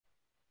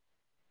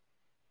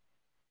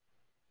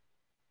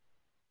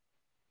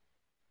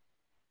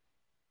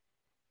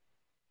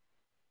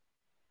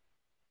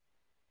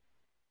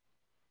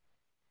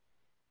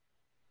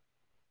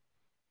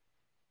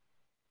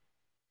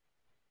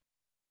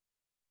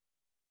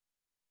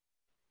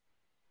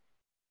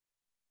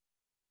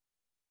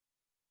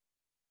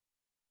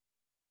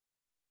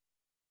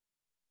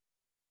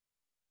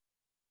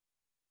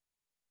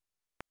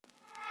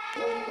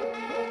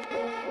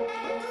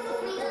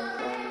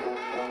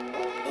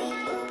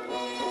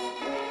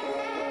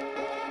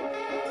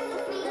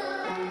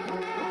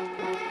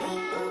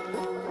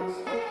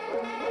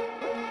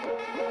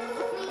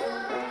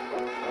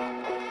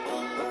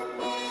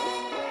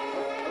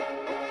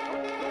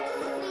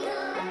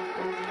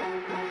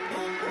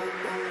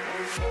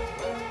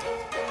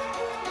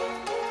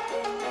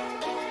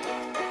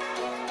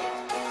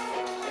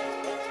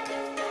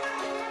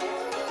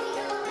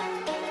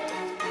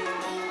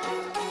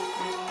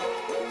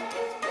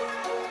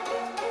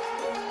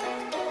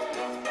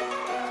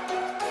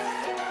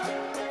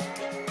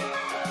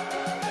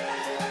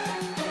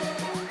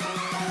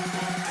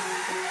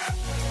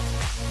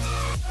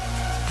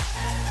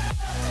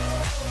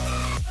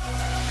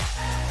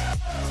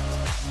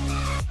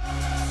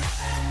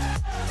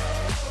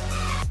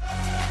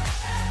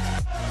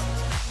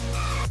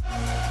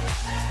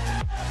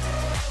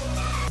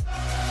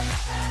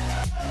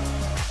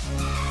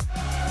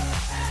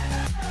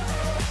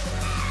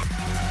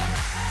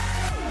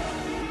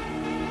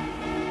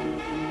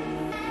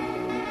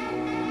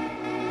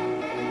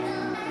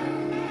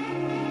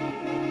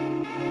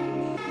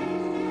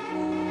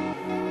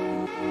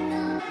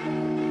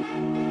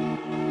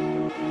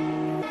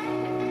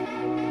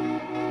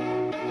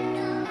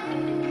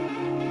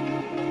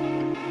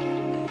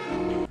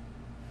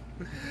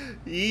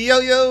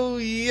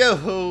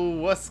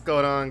Yo, what's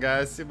going on,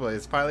 guys? It's your boy,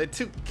 it's Pilot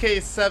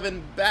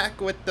 2K7 back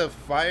with the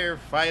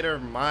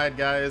Firefighter mod,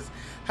 guys.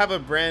 Have a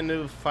brand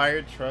new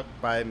fire truck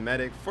by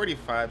Medic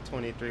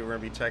 4523 we're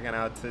going to be checking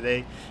out today.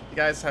 If you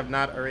guys have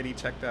not already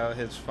checked out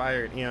his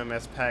fire and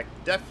EMS pack,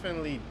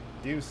 definitely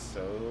do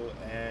so.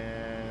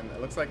 And it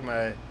looks like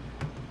my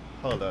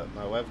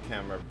web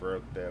camera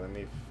broke there. Let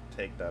me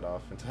take that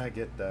off until I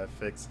get that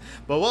fixed.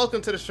 But welcome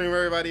to the stream,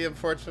 everybody.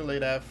 Unfortunately,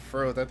 that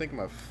froze. I think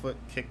my foot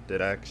kicked it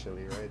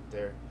actually right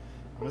there.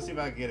 I'm gonna see if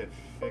I can get it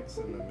fixed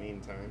in the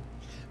meantime.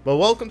 But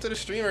welcome to the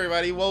stream,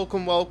 everybody.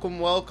 Welcome.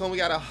 We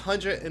got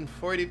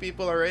 140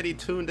 people already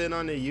tuned in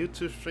on the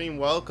YouTube stream.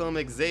 Welcome,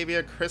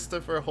 Xavier,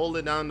 Christopher,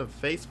 holding down the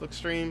Facebook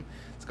stream.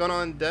 What's going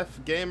on,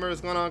 Def Gamer?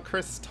 What's going on,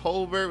 Chris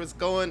Tolbert? What's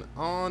going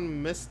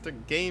on, Mr.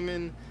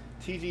 Gaming?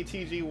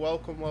 TG,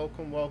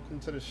 welcome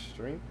to the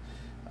stream.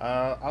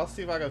 I'll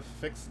see if I can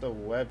fix the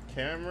web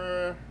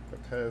camera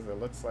because it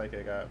looks like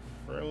it got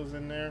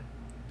frozen there.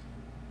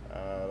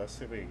 Let's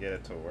see if we can get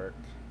it to work.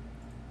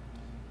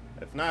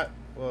 If not,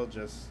 we'll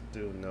just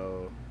do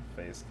no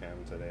face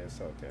cam today.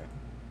 It's okay.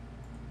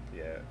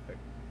 Yeah, it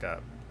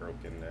got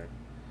broken there.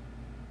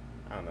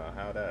 I don't know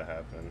how that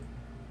happened.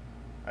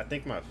 I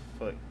think my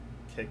foot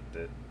kicked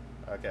it.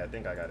 Okay, I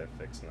think I got it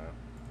fixed now.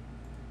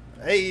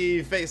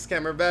 Hey, face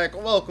camera back.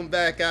 Welcome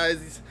back,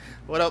 guys.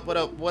 What up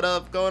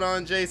going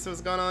on, Jason?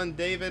 What's going on,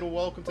 David?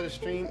 Welcome to the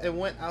stream. It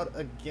went out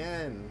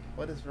again.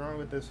 What is wrong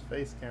with this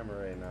face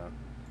camera right now?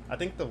 I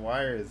think the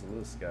wire is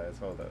loose, guys.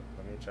 Hold up,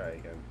 let me try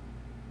again.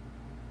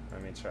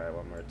 Let me try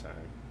one more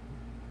time.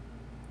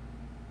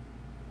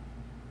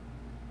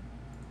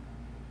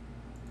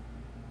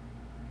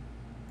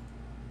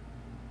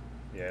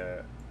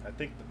 Yeah, I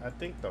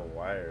think the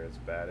wire is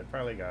bad. It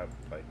probably got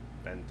like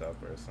bent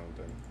up or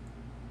something.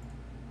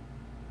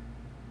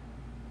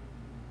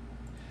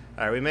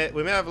 Alright,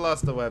 we may have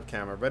lost the web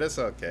camera, but it's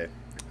okay.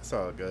 It's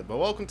all good. But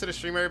welcome to the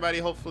stream, everybody.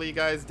 Hopefully you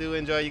guys do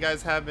enjoy. You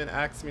guys have been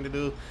asking me to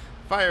do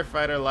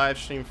Firefighter live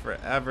stream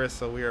forever,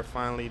 so we are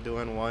finally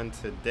doing one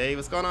today.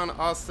 What's going on,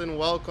 Austin?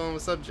 Welcome.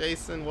 What's up,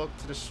 Jason? Welcome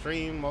to the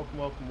stream.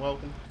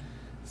 Welcome.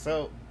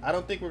 So I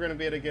don't think we're gonna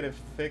be able to get it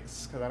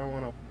fixed because I don't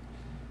want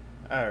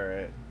to.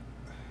 Alright.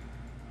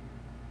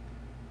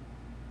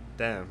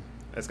 Damn.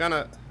 It's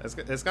gonna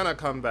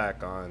come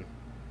back on.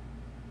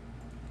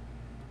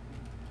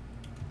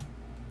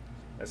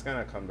 It's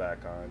gonna come back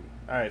on.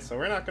 Alright, so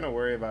we're not gonna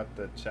worry about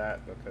the chat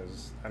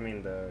because, I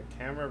mean the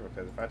camera,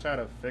 because if I try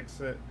to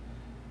fix it,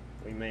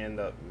 we may end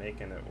up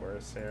making it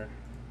worse here.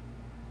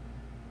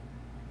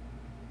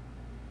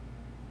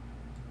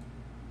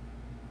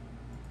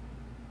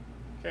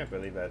 Can't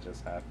believe that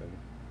just happened.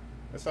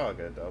 It's all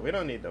good though. We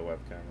don't need the web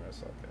camera,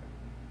 it's okay.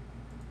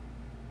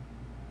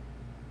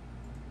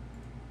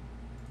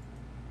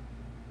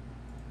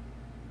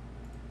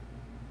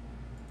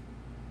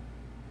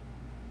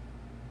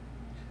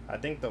 I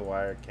think the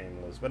wire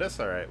came loose, but it's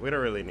alright. We don't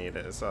really need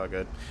it. It's all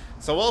good.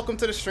 So welcome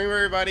to the stream,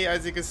 everybody.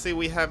 As you can see,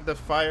 we have the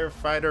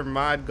Firefighter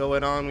mod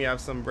going on. We have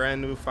some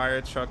brand new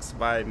fire trucks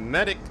by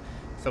Medic.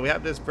 So we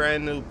have this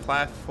brand new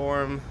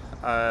platform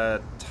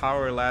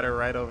tower ladder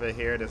right over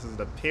here. This is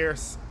the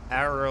Pierce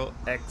Arrow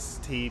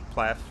XT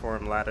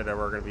platform ladder that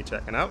we're going to be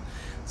checking out.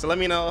 So let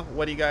me know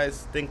what you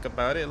guys think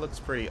about it. It looks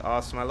pretty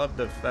awesome. I love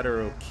the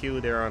Federal Q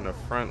there on the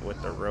front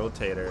with the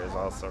rotator. Is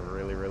also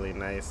really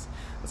nice.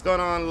 What's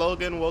going on,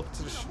 Logan? Welcome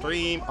to the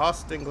stream.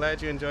 Austin,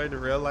 glad you enjoyed the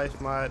real life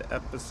mod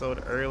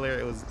episode earlier.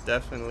 It was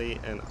definitely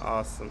an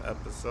awesome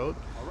episode.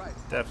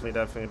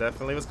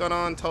 Definitely. What's going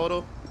on,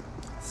 Total?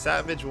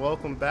 Savage,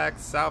 welcome back.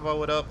 Salvo,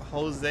 what up?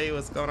 Jose,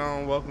 what's going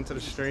on? Welcome to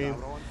the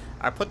stream.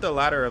 I put the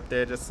ladder up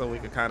there just so we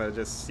could kind of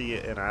just see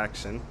it in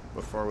action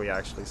before we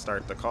actually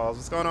start the calls.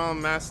 What's going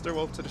on, Master?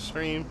 Welcome to the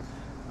stream.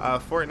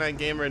 Fortnite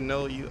Gamer,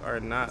 no, you are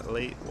not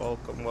late.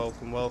 Welcome.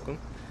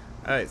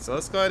 Alright, so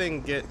let's go ahead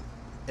and get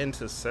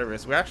into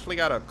service. We actually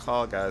got a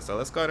call, guys, so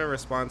let's go ahead and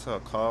respond to a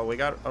call. We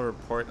got a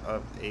report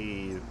of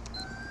a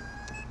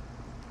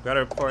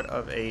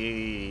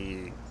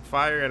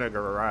fire in a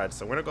garage,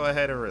 so we're gonna go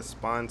ahead and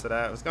respond to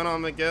that. What's going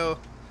on, Miguel?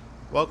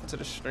 Welcome to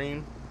the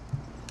stream.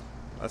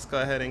 Let's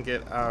go ahead and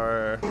get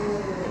our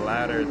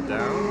ladder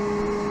down.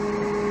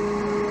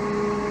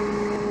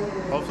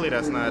 Hopefully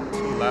that's not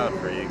too loud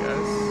for you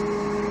guys.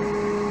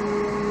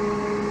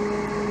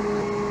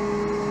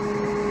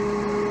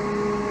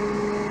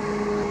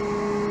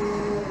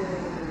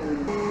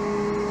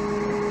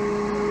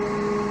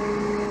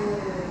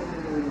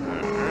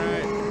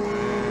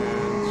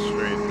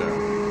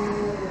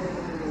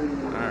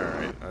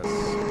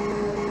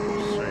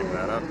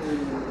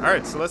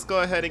 Alright, so let's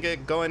go ahead and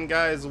get going,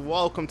 guys.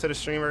 Welcome to the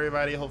stream,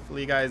 everybody.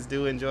 Hopefully you guys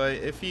do enjoy.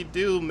 If you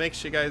do, make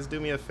sure you guys do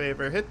me a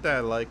favor. Hit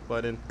that like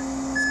button.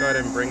 Let's go ahead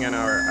and bring in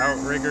our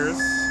outriggers.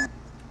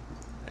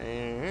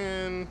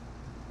 And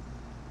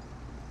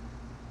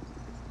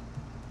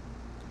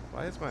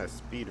why is my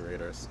speed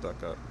radar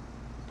stuck up?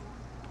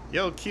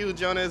 Yo, Q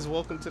Jonas,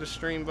 welcome to the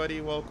stream,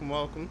 buddy. Welcome.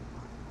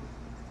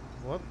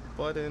 What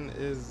button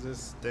is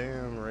this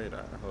damn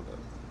radar? Hold up.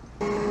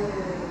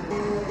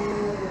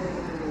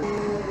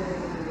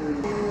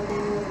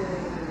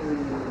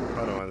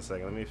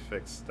 second. Let me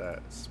fix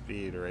that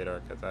speed radar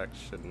because that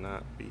should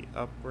not be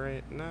up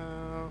right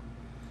now.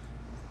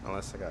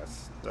 Unless I got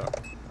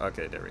stuck.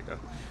 Okay, there we go.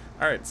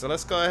 Alright, so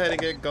let's go ahead and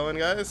get going,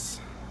 guys.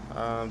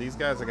 These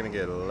guys are going to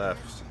get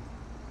left.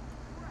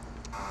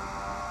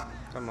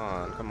 Come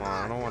on, come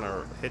on. I don't want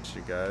to hit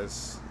you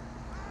guys.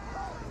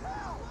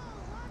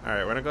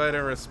 Alright, we're going to go ahead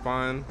and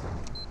respond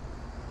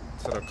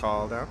to the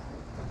call down.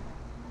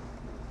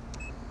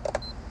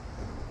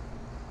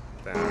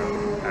 Damn,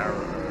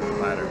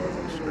 arrow, ladder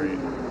wasn't straight.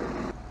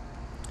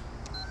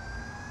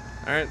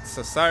 Alright,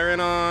 so siren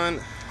on,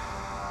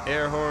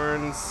 air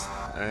horns,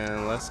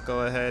 and let's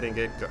go ahead and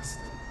get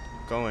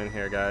going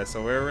here, guys.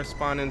 So we're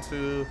responding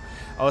to,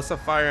 oh, it's a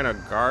fire in a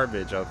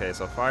garbage. Okay,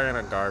 so fire in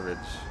a garbage.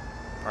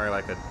 Probably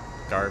like a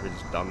garbage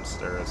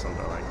dumpster or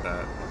something like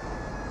that.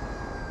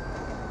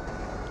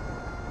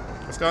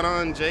 What's going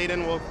on,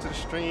 Jaden? Welcome to the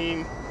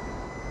stream.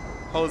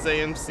 Jose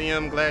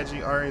MCM, glad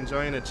you are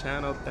enjoying the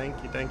channel.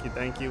 Thank you, thank you,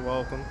 thank you.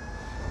 Welcome.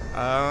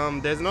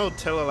 There's no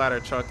tiller ladder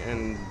truck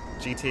in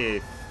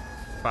GTA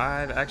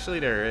 5. Actually,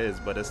 there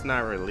is, but it's not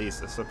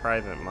released. It's a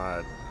private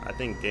mod. I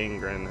think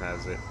Gangrene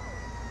has it.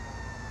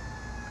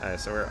 Alright,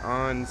 so we're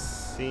on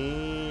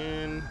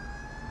scene.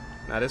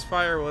 Now, this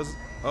fire was...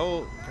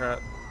 Oh, crap.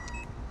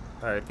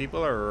 Alright,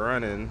 people are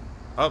running.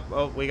 Oh,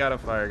 oh, we got a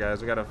fire,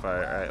 guys. We got a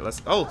fire. Alright,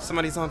 let's... Oh,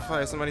 somebody's on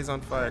fire. Somebody's on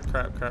fire.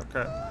 Crap, crap,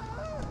 crap.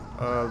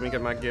 Let me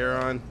get my gear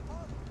on.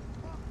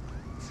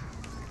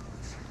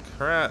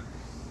 Crap.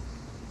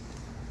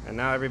 And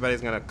now everybody's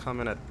gonna come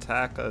and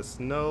attack us.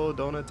 No,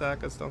 don't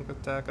attack us. Don't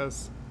attack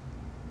us.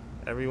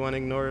 Everyone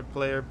ignore it,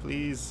 player,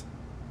 please.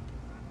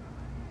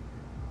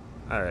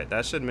 Alright,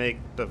 that should make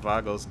the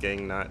Vagos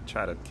gang not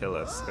try to kill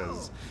us.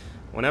 Because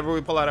whenever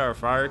we pull out our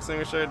fire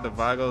extinguisher, the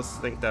Vagos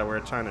think that we're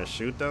trying to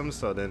shoot them.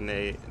 So then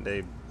they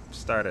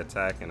start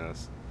attacking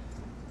us.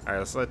 Alright,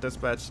 let's let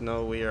dispatch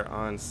know we are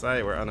on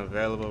site. We're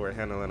unavailable. We're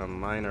handling a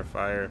minor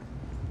fire.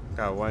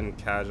 Got one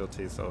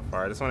casualty so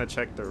far. I just want to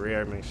check the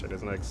rear, make sure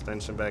there's no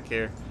extension back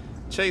here.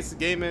 Chase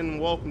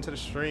Gaming, welcome to the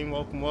stream.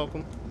 Welcome,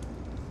 welcome.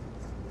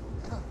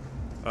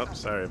 Oh,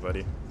 sorry,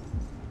 buddy.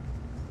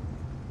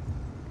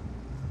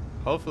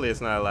 Hopefully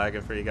it's not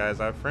lagging for you guys.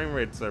 Our frame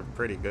rates are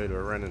pretty good.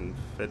 We're running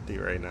 50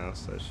 right now,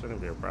 so it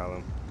shouldn't be a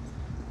problem.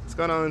 What's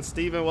going on,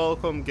 Steven?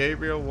 Welcome.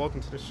 Gabriel,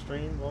 welcome to the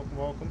stream. Welcome,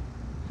 welcome.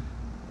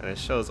 And it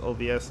shows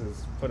OBS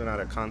is putting out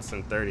a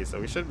constant 30,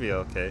 so we should be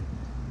okay.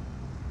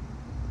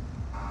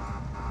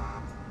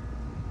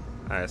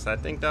 Alright, so I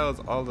think that was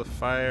all the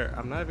fire.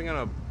 I'm not even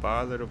going to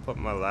bother to put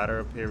my ladder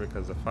up here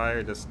because the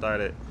fire just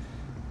started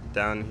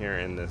down here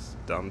in this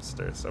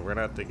dumpster. So we're going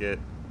to have to get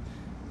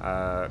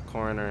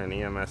coroner and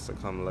EMS to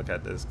come look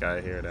at this guy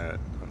here that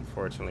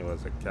unfortunately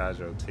was a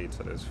casualty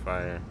to this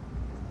fire.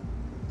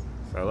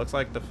 So it looks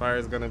like the fire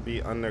is going to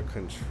be under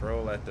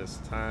control at this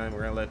time.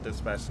 We're going to let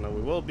dispatch know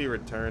we will be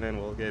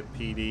returning. We'll get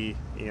PD,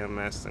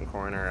 EMS, and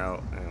coroner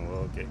out, and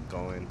we'll get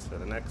going to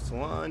the next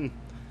one.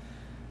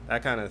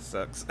 That kind of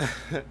sucks.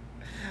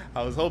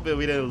 I was hoping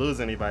we didn't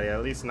lose anybody,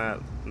 at least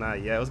not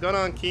yet. What's going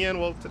on, Kian?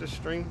 Welcome to the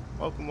stream.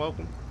 Welcome,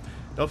 welcome.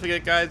 Don't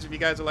forget, guys, if you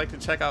guys would like to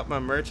check out my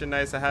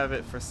merchandise, I have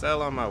it for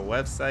sale on my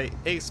website,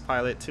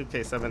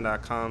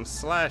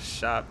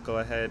 acepilot2k7.com/shop. Go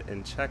ahead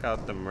and check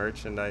out the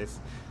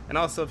merchandise. And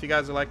also, if you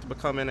guys would like to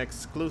become an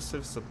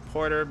exclusive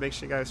supporter, make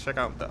sure you guys check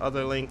out the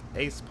other link,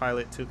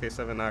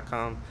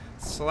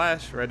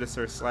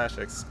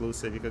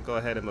 acepilot2k7.com/register/exclusive. You could go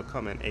ahead and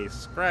become an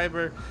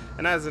A-scriber.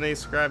 And as an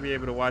A-scriber, you're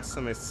able to watch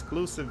some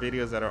exclusive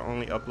videos that are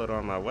only uploaded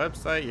on my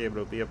website. You're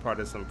able to be a part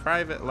of some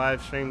private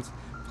live streams,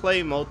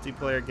 play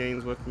multiplayer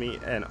games with me,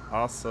 and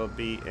also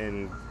be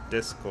in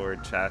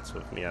Discord chats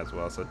with me as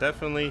well. So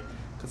definitely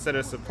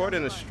consider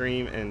supporting the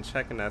stream and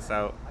checking us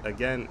out.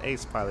 Again,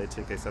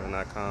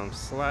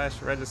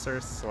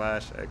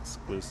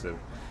 acepilot2k7.com/register/exclusive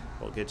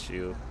will get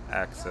you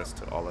access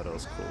to all of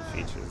those cool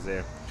features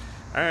there.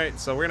 Alright,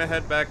 so we're gonna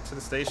head back to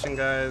the station,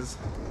 guys.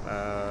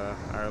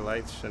 Our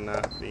lights should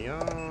not be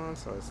on,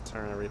 so let's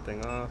turn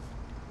everything off.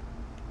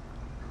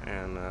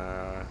 And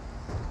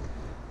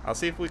I'll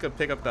see if we could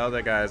pick up the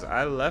other guys.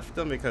 I left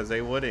them because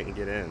they wouldn't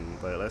get in,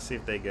 but let's see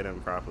if they get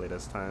in properly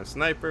this time.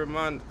 Sniper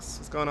Monks,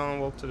 what's going on?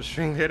 Welcome to the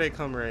stream. Here they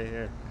come right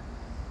here.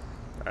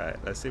 Alright,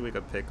 let's see if we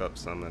could pick up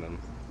some of them.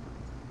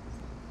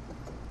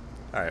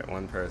 Alright,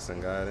 one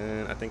person got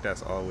in. I think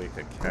that's all we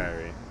could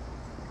carry.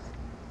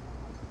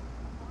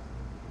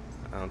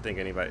 I don't think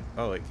anybody...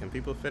 Oh, wait, can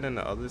people fit in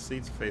the other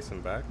seats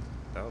facing back?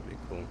 That would be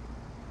cool.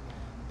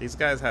 These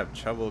guys have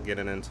trouble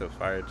getting into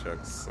fire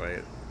trucks.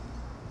 Like...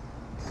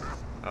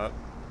 Oh.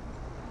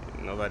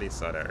 Nobody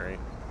saw that, right?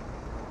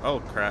 Oh,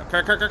 crap.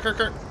 Crap.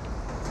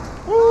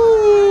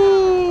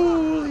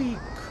 Holy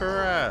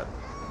crap.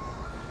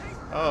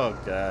 Oh,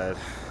 God.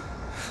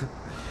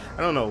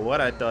 I don't know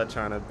what I thought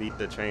trying to beat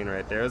the train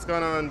right there. What's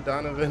going on,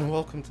 Donovan?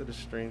 Welcome to the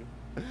stream.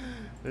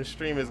 The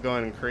stream is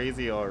going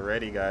crazy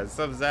already, guys. What's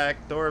up,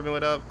 Zach? Dorman,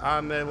 what up?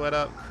 Ahmed, what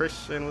up?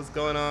 Christian, what's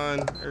going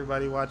on?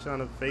 Everybody watching on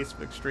the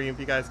Facebook stream.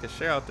 If you guys could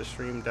share out the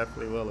stream,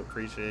 definitely will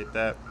appreciate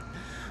that.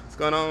 What's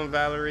going on,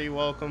 Valerie?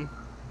 Welcome.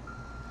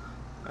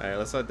 Alright,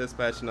 let's let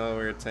dispatch know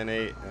we're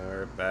 10-8 and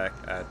we're back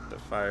at the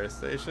fire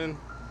station.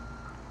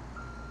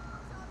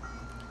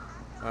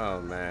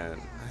 Oh man,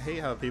 I hate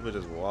how people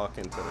just walk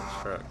into the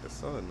truck. It's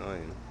so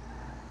annoying.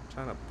 I'm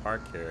trying to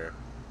park here.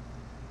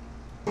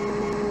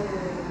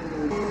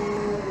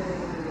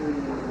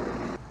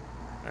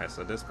 Alright,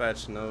 so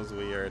dispatch knows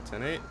we are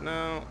 10-8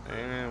 now,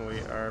 and we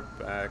are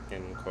back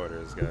in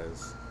quarters,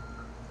 guys.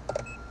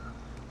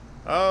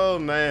 Oh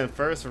man,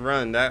 first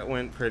run, that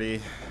went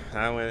pretty.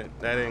 That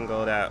didn't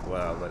go that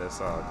well, but it's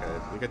all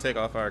good. We could take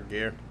off our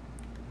gear,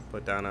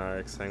 put down our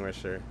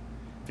extinguisher.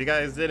 If you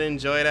guys did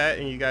enjoy that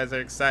and you guys are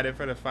excited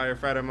for the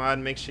Firefighter mod,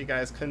 make sure you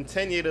guys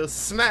continue to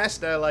smash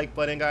that like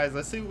button, guys.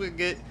 Let's see if we can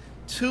get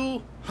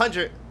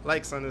 200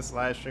 likes on this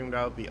live stream.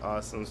 That would be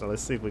awesome. So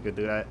let's see if we could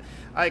do that.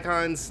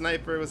 Icon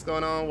Sniper, what's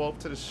going on? Welcome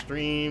to the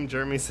stream.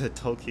 Jeremy said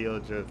Tokyo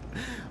Drift.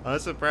 I'm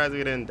surprised we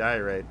didn't die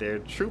right there.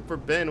 Trooper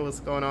Ben, what's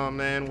going on,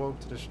 man? Welcome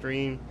to the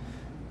stream.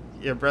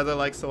 Your brother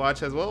likes to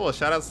watch as well. Well,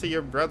 shout outs to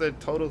your brother,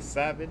 Total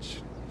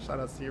Savage. Shout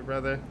outs to your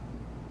brother.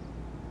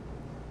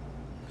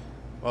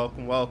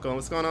 Welcome, welcome.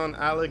 What's going on,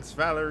 Alex,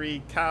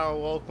 Valerie,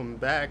 Cal? Welcome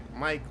back.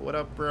 Mike, what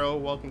up, bro?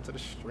 Welcome to the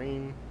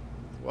stream.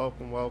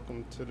 Welcome,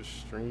 welcome to the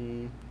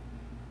stream.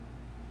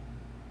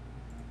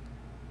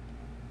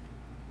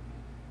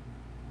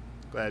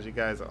 Glad you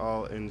guys are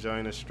all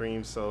enjoying the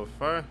stream so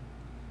far.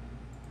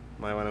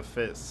 Might want to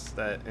fix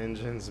that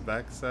engine's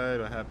backside.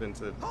 What happened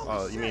to...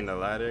 Oh, you mean the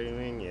ladder, you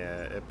mean?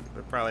 Yeah, it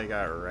probably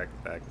got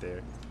wrecked back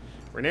there.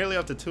 We're nearly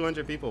up to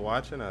 200 people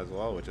watching as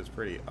well, which is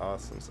pretty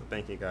awesome. So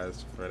thank you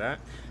guys for that.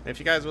 And if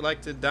you guys would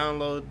like to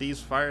download these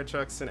fire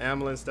trucks and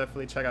ambulance,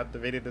 definitely check out the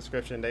video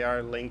description. They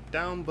are linked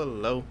down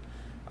below.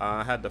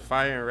 I had the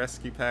fire and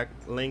rescue pack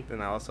linked,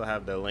 and I also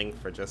have the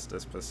link for just the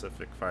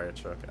specific fire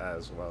truck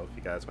as well, if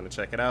you guys want to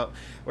check it out.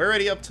 We're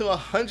already up to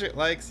 100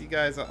 likes. You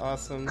guys are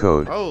awesome.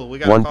 Code we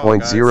got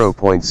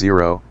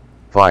 1.0.0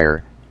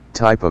 fire.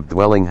 Type of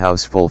dwelling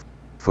house full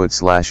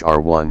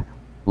 /R1.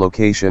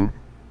 Location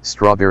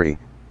Strawberry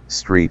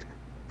Street,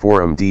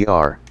 Forum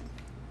DR.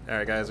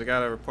 Alright guys, we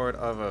got a report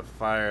of a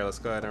fire. Let's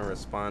go ahead and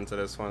respond to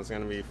this one. It's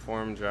going to be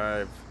Forum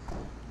Drive.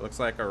 Looks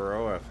like a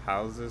row of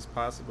houses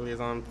possibly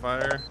is on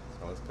fire.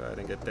 So let's go ahead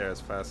and get there as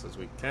fast as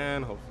we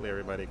can. Hopefully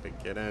everybody could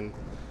get in.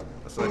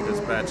 Let's let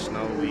dispatch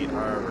know we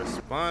are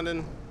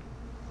responding.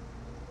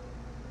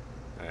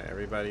 Alright,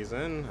 everybody's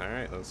in.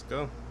 Alright, let's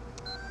go.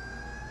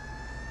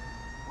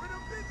 Where the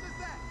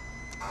bitches at?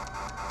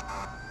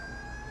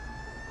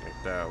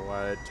 Make that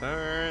wide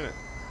turn.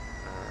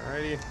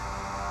 Alrighty.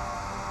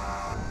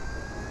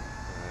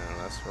 And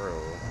let's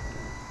roll.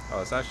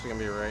 Oh, it's actually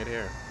gonna be right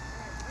here.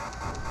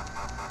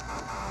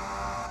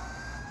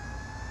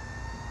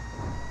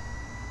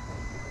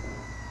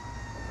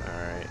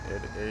 Alright,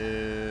 it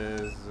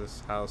is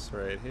this house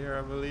right here,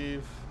 I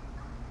believe.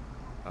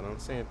 I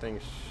don't see anything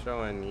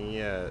showing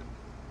yet.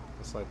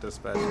 Let's let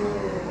dispatch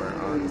know we're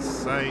on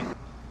site.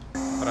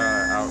 Put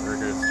our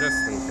outriggers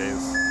just in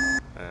case.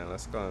 And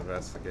let's go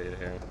investigate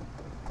here.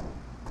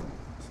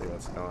 See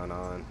what's going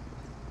on.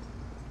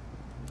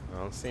 I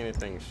don't see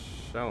anything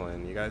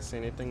showing. You guys see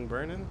anything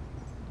burning?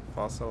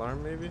 False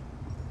alarm maybe?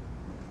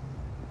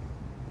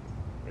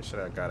 We should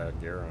have got our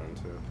gear on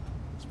too.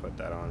 Let's put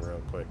that on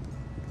real quick.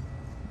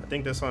 I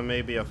think this one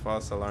may be a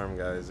false alarm,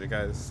 guys. You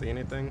guys see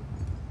anything?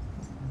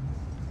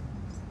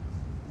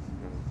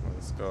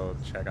 Let's go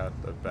check out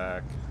the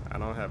back. I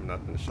don't have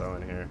nothing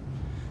showing here.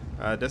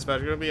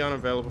 Dispatch, we're gonna be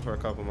unavailable for a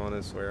couple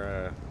moments.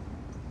 We're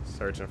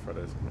searching for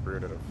the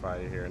root of the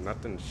fire here.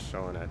 Nothing's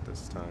showing at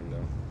this time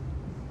though.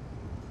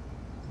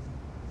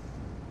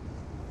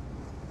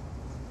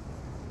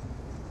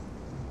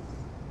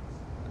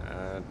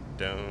 I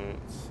don't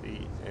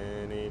see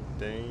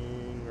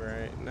anything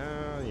right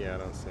now. Yeah, I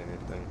don't see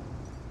anything.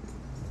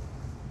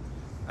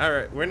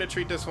 Alright, we're gonna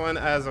treat this one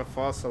as a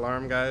false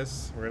alarm,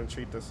 guys. We're gonna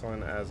treat this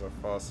one as a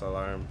false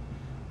alarm.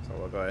 So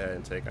we'll go ahead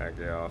and take our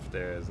gear off.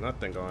 There's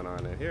nothing going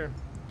on in here.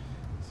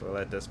 So we'll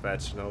let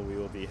dispatch know we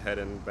will be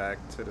heading back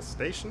to the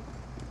station.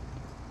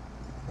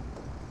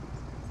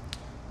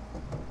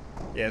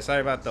 Yeah,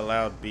 sorry about the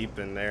loud beep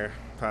in there.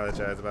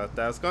 Apologize about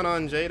that. What's going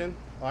on, Jaden?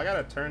 Oh, I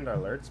gotta turn the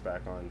alerts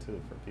back on too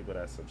for people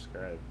that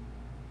subscribe.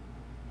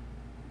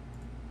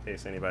 In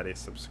case anybody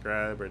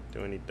subscribe or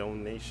do any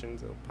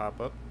donations, it'll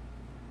pop up.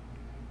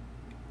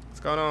 What's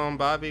going on,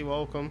 Bobby?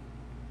 Welcome.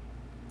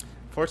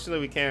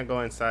 Fortunately, we can't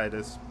go inside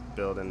this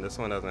building. This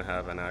one doesn't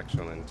have an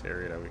actual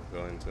interior that we can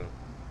go into.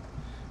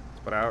 Let's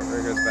put our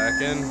outriggers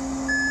back in.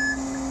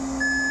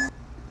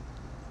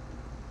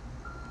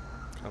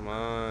 Come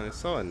on. It's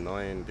so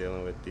annoying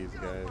dealing with these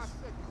guys.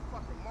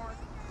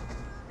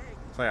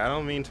 It's like, I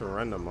don't mean to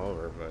run them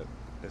over, but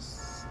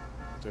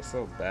they're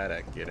so bad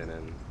at getting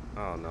in.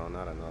 Oh no,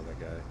 not another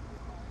guy.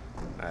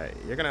 Alright,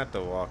 you're gonna have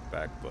to walk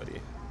back,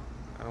 buddy.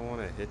 I don't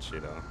want to hit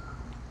you though.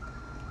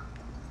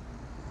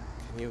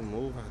 Can you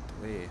move out the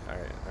way?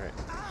 Alright.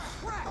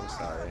 I'm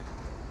sorry.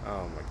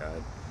 Oh my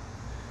god.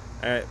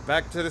 Alright,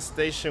 back to the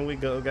station we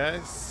go,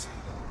 guys.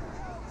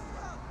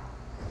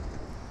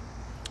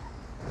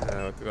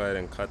 We'll go ahead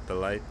and cut the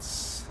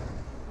lights.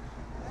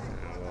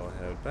 And we'll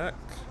head back.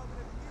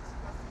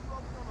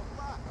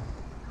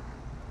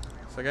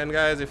 So again,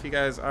 guys, if you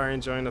guys are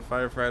enjoying the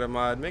Firefighter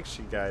mod, make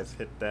sure you guys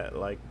hit that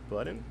like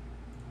button.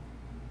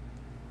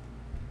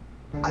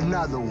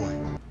 Another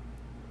one.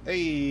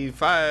 Hey,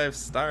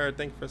 5-star,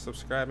 thank you for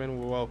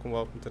subscribing.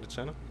 Welcome to the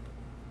channel.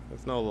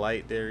 There's no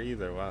light there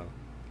either. Wow.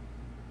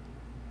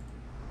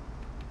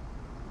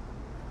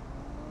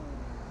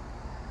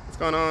 What's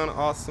going on?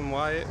 Awesome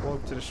Wyatt.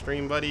 Welcome to the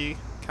stream, buddy.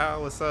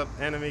 Kyle, what's up?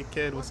 Anime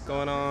Kid, what's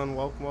going on?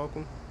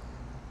 Welcome.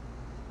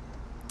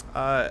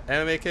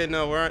 Anime Kid,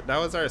 no, that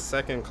was our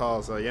second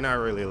call, so you're not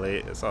really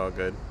late. It's all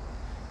good.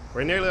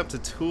 We're nearly up to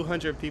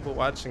 200 people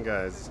watching,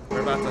 guys.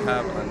 We're about to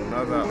have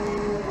another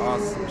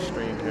awesome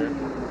stream here.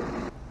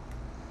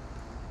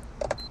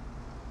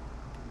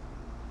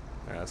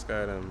 Alright, let's go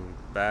ahead and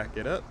back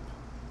it up.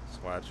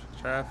 Let's watch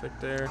traffic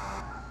there.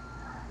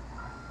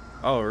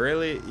 Oh,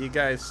 really? You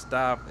guys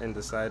stop and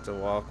decide to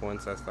walk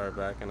once I start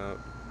backing up?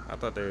 I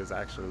thought they was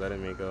actually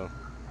letting me go.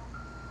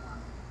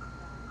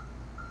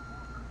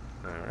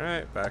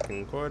 Alright, back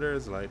in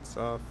quarters, lights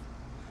off.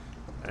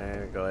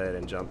 And go ahead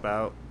and jump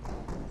out.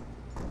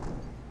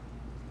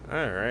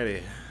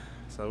 Alrighty.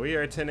 So we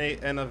are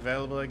 10-8 and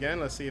available again.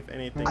 Let's see if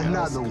anything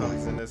else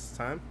comes in this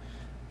time.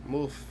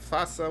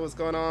 Mufasa, what's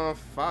going on?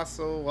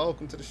 Fossil,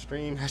 welcome to the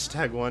stream.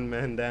 Hashtag 1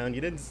 man down.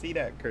 You didn't see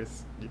that,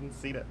 Chris. You didn't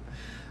see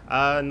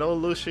that. No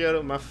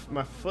Lucio,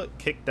 my foot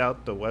kicked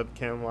out the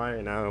webcam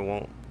wire. Now it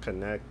won't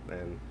connect,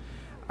 and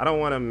I don't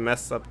want to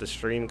mess up the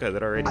stream because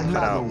it already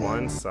cut out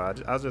once, so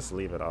I'll just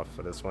leave it off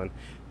for this one.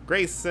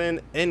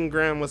 Grayson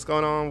Ingram, what's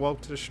going on?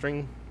 Welcome to the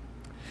stream.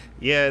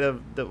 Yeah,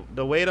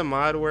 the way the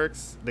mod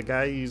works, the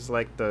guy used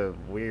like the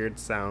weird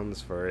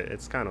sounds for it.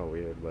 It's kind of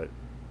weird, but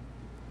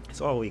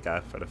it's all we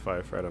got for the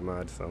Firefighter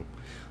mod. So,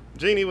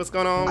 Jeannie, what's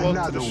going on?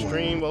 Welcome to the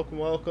stream.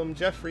 Welcome.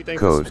 Jeffrey,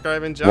 thanks for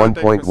subscribing. John,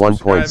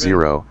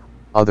 1.1.0,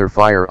 other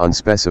fire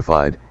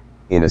unspecified,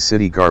 in a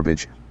city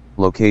garbage,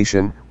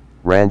 location,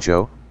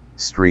 Rancho,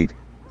 Street,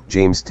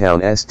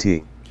 Jamestown,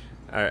 ST.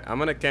 Alright, I'm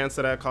gonna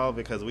cancel that call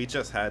because we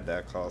just had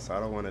that call, so I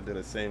don't want to do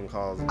the same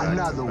calls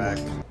back to back.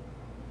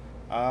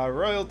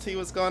 Royalty,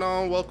 what's going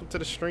on? Welcome to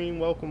the stream.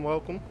 Welcome.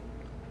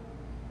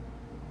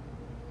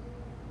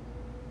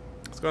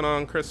 What's going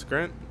on, Chris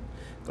Grant?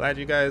 Glad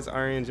you guys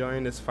are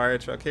enjoying this fire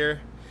truck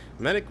here.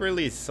 Medic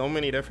released so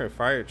many different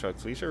fire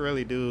trucks. We should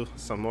really do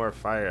some more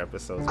fire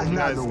episodes. Would you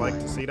guys like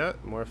to see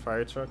that? More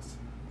fire trucks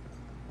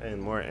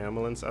and more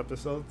ambulance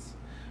episodes?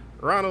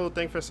 Ronald,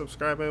 thanks for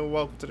subscribing.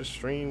 Welcome to the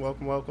stream.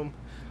 Welcome.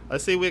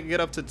 Let's see if we can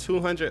get up to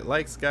 200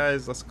 likes,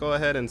 guys. Let's go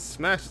ahead and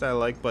smash that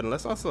like button.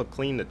 Let's also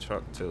clean the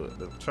truck too.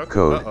 The truck.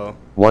 Code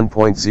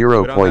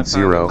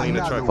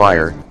 1.0.0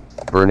 fire,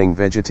 burning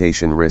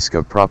vegetation, risk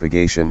of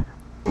propagation,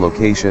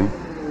 location,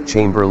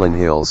 Chamberlain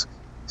Hills,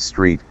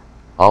 Street,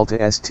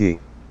 Alta ST.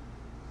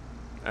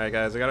 Alright,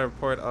 guys, I got a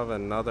report of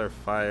another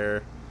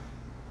fire.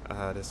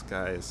 This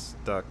guy is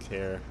stuck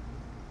here.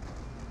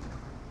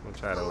 I'm gonna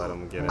try to let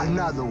him get in.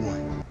 Another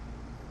one.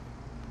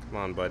 Come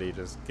on, buddy,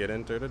 just get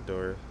in through the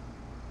door.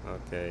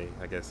 Okay,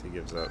 I guess he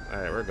gives up.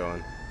 Alright, we're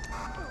going.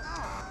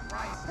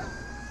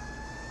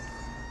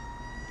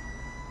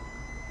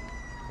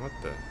 What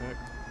the heck?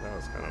 That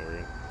was kind of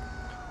weird.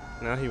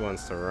 Now he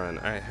wants to run.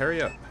 Alright,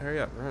 hurry up.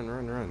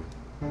 Run.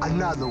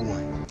 Another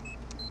one.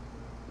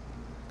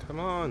 Come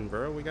on,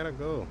 bro, we gotta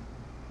go.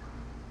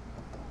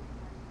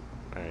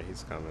 Alright,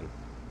 he's coming.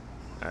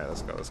 Alright,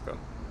 let's go.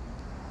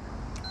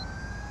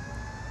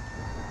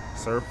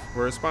 So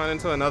we're responding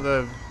to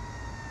another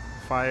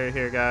fire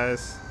here,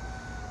 guys.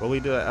 Will we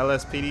do an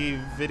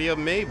LSPD video?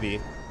 Maybe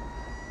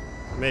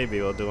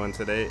we'll do one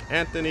today.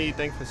 Anthony,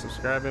 thanks for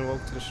subscribing.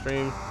 Welcome to the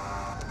stream.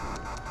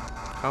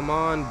 Come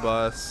on,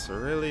 bus.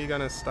 Really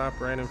gonna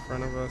stop right in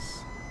front of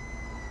us?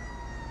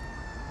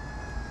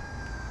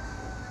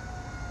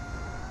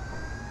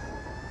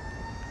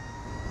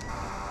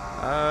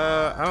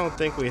 I don't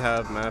think we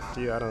have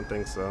Matthew. I don't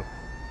think so.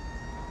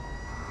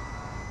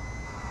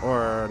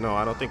 Or no,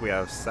 I don't think we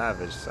have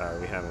Savage. Sorry,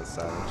 we haven't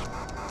Savage.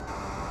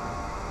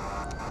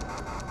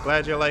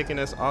 Glad you're liking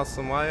this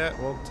awesome Wyatt.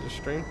 Welcome to the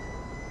stream.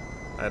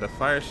 Alright, the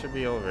fire should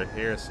be over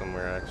here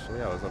somewhere,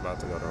 actually. I was about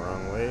to go the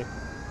wrong way.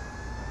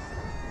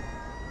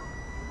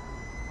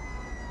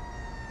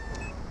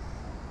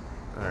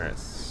 Alright,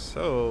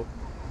 so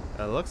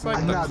it looks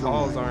like the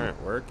calls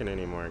aren't working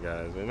anymore,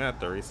 guys. We may have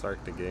to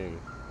restart the game.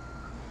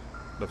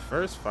 The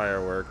first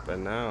fire worked, but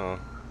now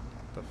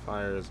the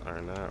fires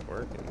are not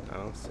working. I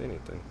don't see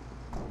anything.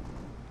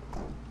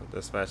 Let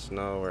dispatch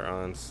know we're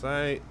on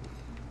site.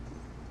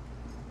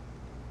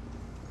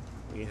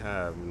 We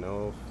have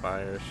no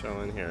fire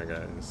showing here,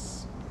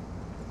 guys.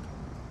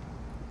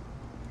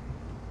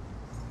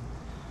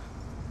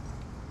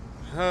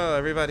 Oh,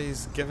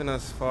 everybody's giving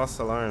us false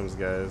alarms,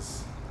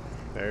 guys.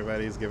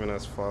 Everybody's giving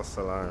us false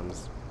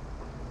alarms.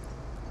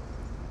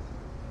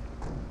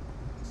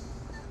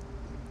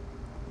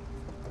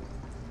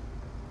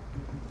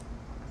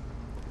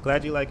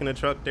 Glad you liking the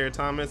truck there,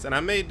 Thomas. And I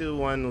may do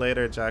one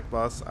later, Jack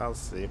Boss. I'll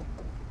see.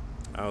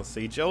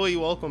 Joey,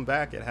 welcome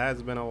back. It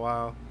has been a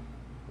while.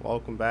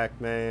 Welcome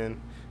back,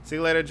 man. See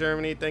you later,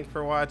 Germany. Thank you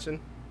for watching.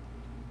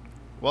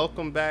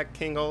 Welcome back,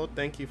 King Old.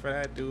 Thank you for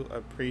that. Do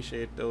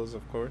appreciate those,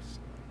 of course.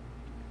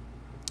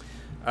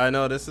 I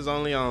know this is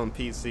only on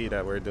PC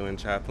that we're doing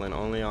Chaplain.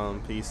 Only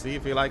on PC.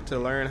 If you like to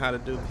learn how to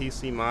do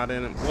PC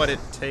modding and what it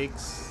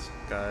takes,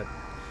 God,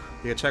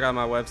 you can check out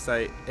my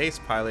website,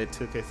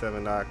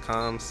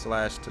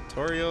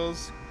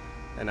 acepilot2k7.com/tutorials,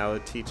 and I will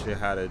teach you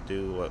how to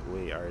do what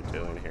we are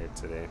doing here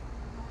today.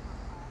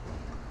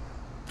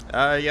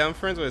 Yeah, I'm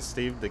friends with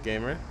Steve the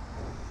Gamer.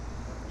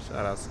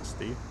 Shout out to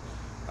Steve.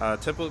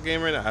 Typical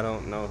Gamer, I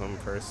don't know him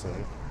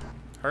personally.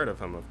 Heard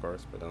of him, of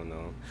course, but don't know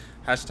him.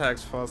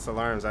 Hashtags false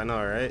alarms, I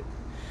know, right?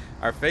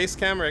 Our face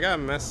camera got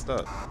messed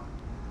up.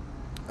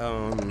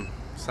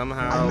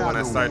 Somehow when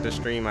I start the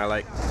stream, I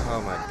like,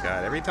 oh my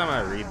god, every time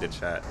I read the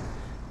chat,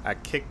 I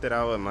kicked it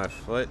out with my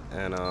foot,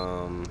 and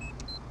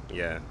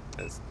yeah,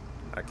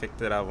 I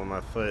kicked it out with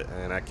my foot,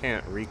 and I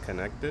can't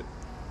reconnect it.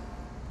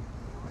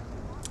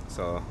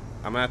 So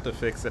I'm gonna have to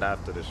fix it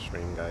after the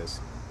stream, guys.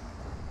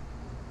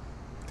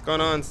 What's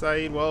going on,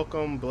 Saeed?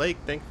 Welcome. Blake,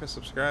 thank you for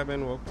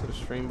subscribing. Welcome to the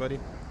stream,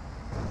 buddy.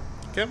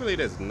 Can't believe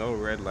there's no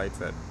red lights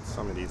at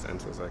some of these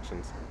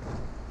intersections.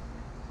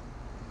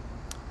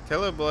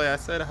 Killer Boy, I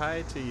said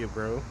hi to you,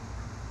 bro.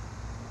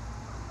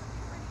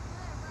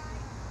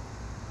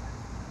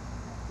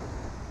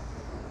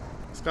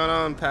 What's going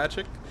on,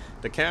 Patrick?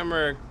 The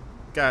camera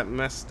got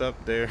messed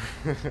up there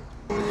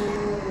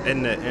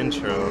in the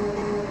intro.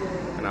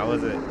 And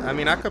I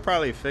mean, I could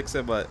probably fix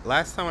it, but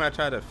last time when I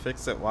tried to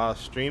fix it while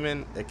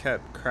streaming, it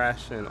kept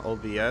crashing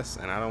OBS,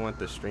 and I don't want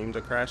the stream to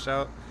crash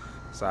out.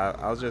 So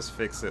I'll just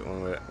fix it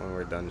when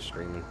we're done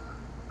streaming.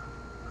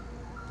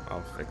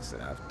 I'll fix it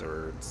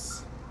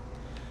afterwards.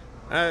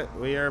 Alright,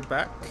 we are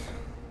back.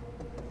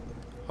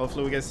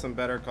 Hopefully we get some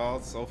better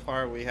calls. So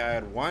far we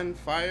had 1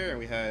 fire, and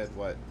we had,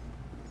 what,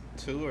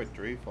 2 or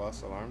 3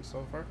 false alarms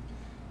so far.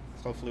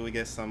 So hopefully we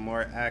get some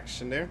more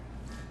action there.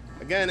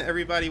 Again,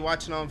 everybody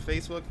watching on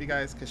Facebook, if you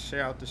guys could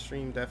share out the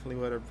stream, definitely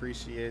would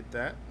appreciate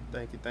that.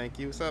 Thank you, thank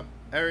you. What's up,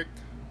 Eric?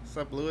 What's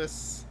up,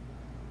 Lewis?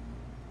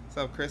 What's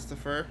up,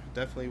 Christopher?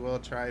 Definitely will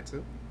try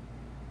to.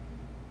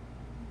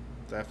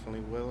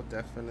 Definitely will,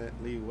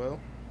 definitely will.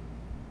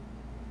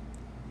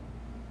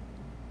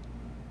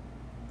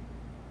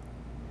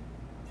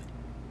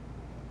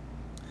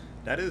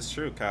 That is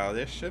true, Kyle.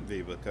 There should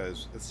be,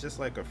 because it's just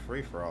like a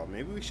free-for-all.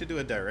 Maybe we should do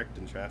a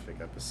directing traffic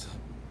episode.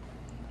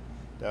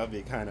 That would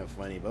be kind of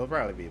funny, but it'll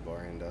probably be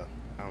boring, though.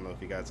 I don't know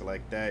if you guys are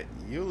like that.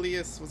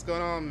 Julius, what's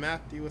going on?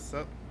 Matthew, what's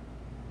up?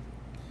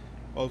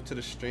 Welcome to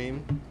the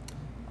stream.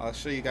 I'll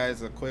show you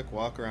guys a quick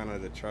walk around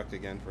of the truck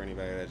again for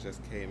anybody that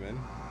just came in.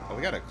 Oh,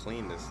 we gotta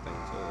clean this thing,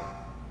 too.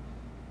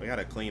 We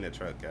gotta clean the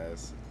truck,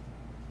 guys.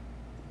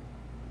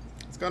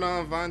 What's going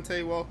on,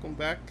 Vontae? Welcome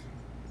back.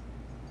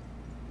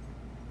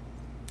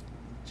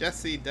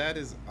 Jesse, that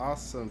is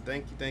awesome.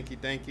 Thank you, thank you,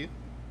 thank you.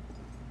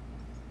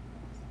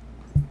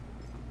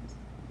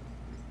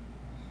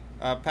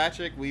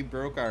 Patrick, we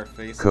broke our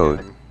face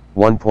Code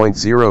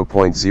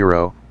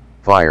 1.0.0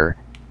 fire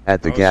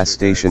at the gas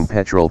station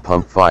petrol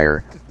pump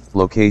fire.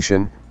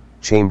 Location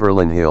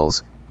Chamberlain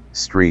Hills,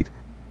 Street,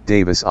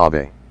 Davis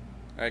Ave.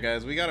 Alright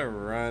guys, we gotta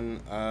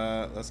run.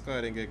 Let's go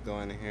ahead and get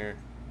going here.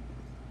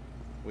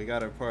 We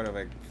got a report of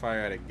a fire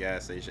at a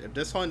gas station. If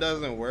this one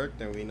doesn't work,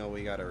 then we know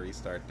we gotta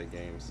restart the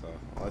game. So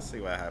let's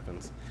see what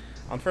happens.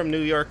 I'm from New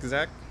York,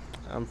 Zach.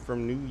 I'm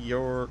from New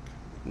York.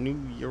 New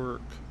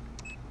York.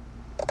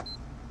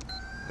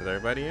 Is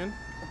everybody in?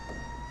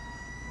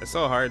 It's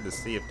so hard to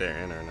see if they're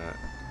in or not.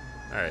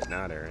 Alright,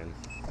 now they're in.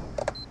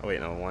 Oh wait,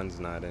 no,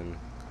 one's not in.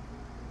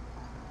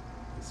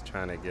 He's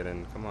trying to get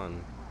in. Come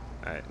on.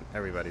 Alright,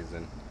 everybody's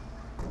in.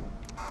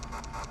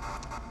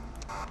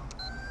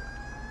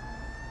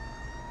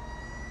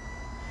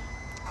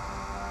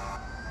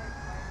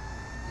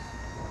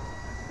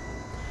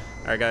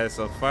 Alright guys,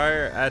 so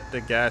fire at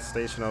the gas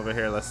station over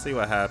here. Let's see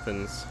what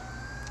happens.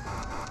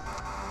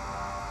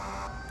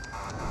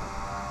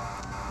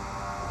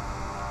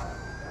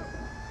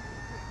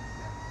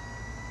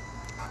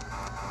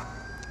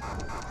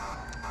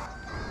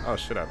 Oh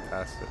shit, I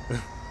passed it.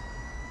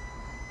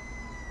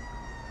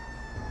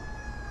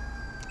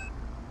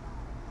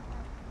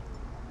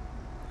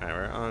 Alright,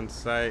 we're on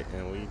site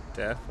and we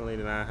definitely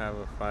do not have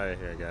a fire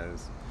here,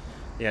 guys.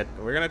 Yeah,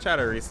 we're gonna try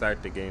to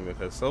restart the game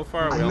because so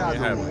far we only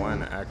have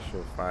 1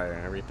 actual fire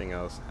and everything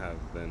else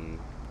have been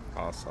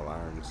false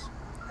alarms.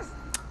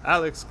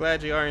 Alex,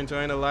 glad you are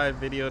enjoying the live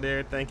video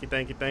there. Thank you,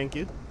 thank you, thank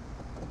you.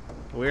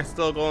 We're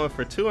still going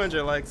for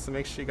 200 likes, so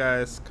make sure you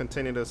guys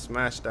continue to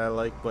smash that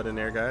like button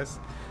there, guys.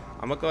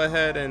 I'm gonna go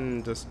ahead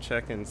and just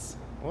check and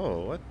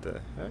whoa, what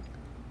the heck?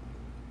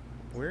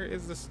 Where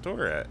is the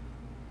store at?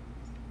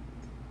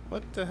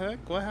 What the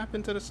heck? What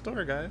happened to the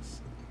store,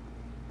 guys?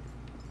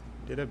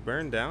 Did it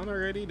burn down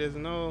already? There's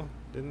no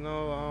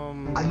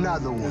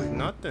Another one. there's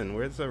nothing.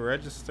 Where's the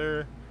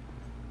register?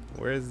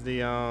 Where's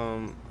the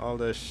all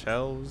the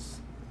shelves?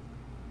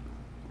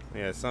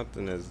 Yeah,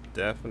 something is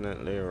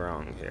definitely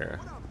wrong here.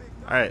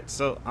 Alright,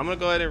 so I'm gonna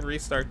go ahead and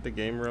restart the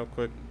game real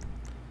quick.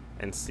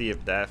 and see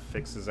if that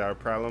fixes our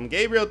problem.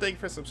 Gabriel, thank you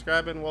for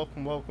subscribing.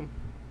 Welcome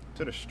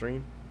to the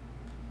stream.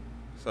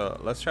 So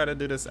let's try to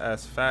do this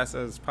as fast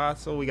as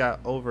possible. We got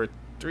over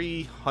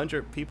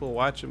 300 people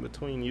watching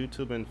between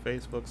YouTube and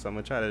Facebook, so I'm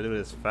gonna try to do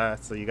this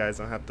fast so you guys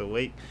don't have to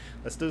wait.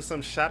 Let's do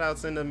some shout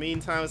outs in the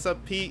meantime. What's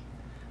up, Pete?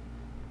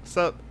 What's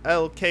up,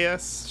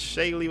 LKS?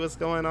 Shaylee, what's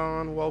going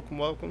on?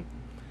 Welcome.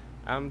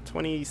 I'm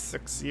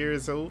 26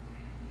 years old.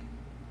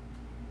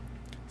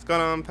 What's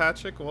going on,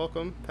 Patrick?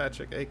 Welcome,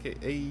 Patrick, aka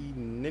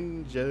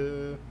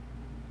Ninja.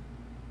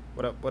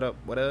 What up?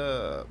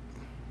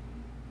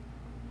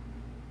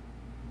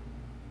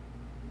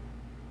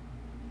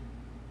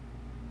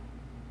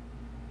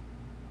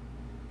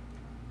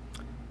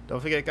 Don't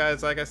forget,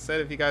 guys, like I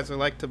said, if you guys would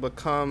like to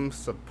become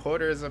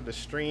supporters of the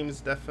streams,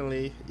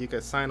 definitely you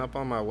can sign up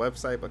on my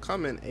website,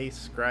 become an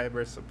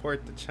subscriber,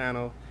 support the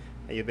channel,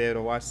 and you'll be able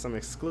to watch some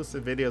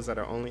exclusive videos that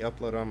are only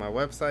uploaded on my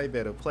website, be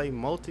able to play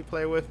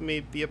multiplayer with me,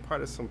 be a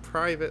part of some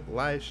private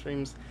live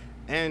streams,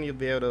 and you'll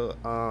be able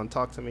to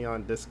talk to me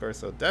on Discord.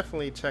 So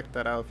definitely check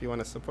that out if you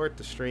want to support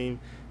the stream,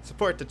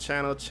 support the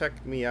channel.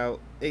 Check me out,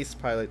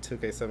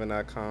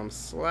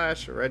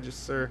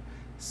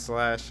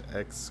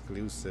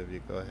 acepilot2k7.com/register/exclusive.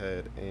 You go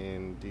ahead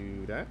and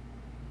do that.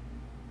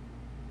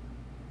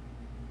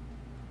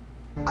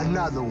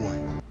 Another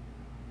one.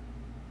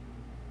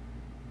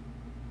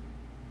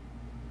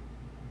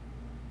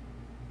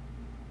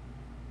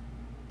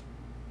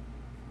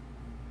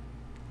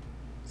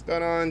 What's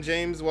going on,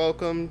 James?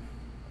 Welcome.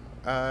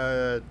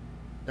 Not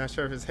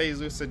sure if it's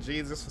Jesus or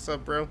Jesus. What's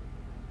up, bro?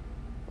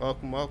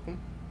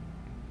 Welcome.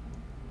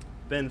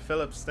 Ben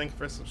Phillips, thanks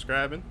for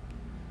subscribing.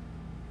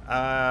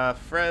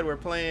 Fred, we're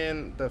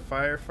playing the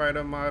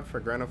Firefighter mod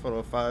for Grand Theft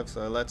Auto 5,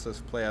 so it lets us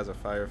play as a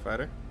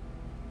firefighter.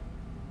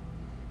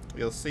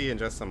 You'll see in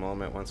just a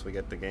moment once we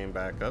get the game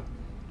back up.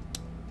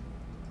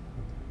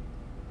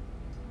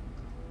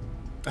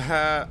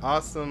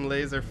 Awesome,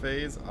 Laser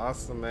Phase.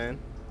 Awesome, man.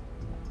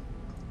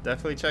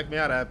 Definitely check me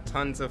out. I have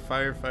tons of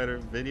firefighter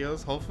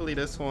videos. Hopefully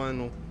this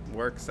one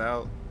works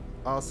out.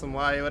 Awesome.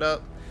 Why? What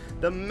up?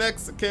 The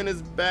Mexican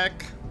is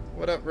back.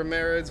 What up,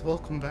 Ramirez?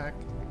 Welcome back.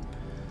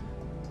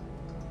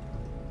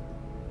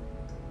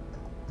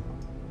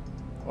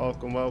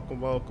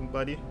 Welcome,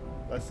 buddy.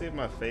 Let's see if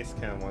my face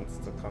cam wants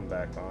to come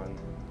back on.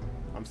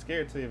 I'm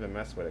scared to even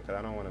mess with it because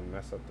I don't want to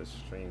mess up the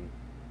stream.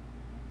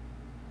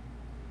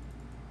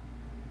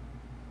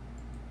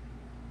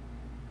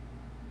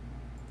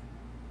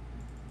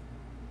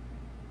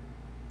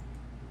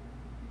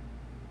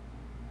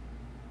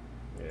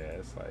 Yeah,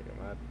 it's like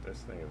this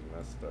thing is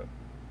messed up.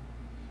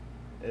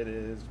 It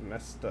is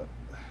messed up.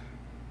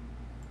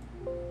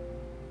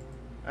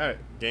 Alright,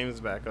 game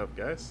is back up,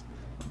 guys.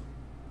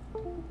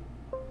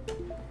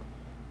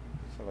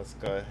 So let's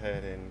go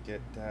ahead and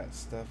get that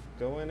stuff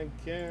going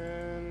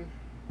again.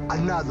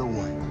 Another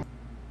one.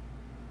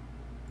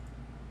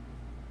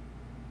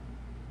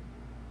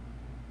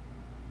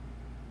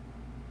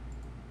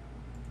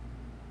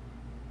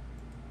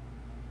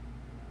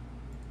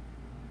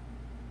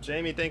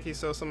 Jamie, thank you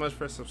so much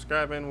for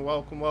subscribing.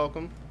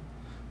 Welcome.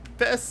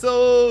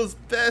 Pesos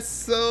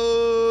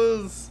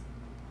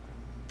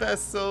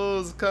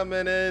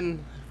coming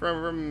in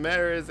from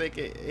Ramirez,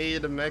 aka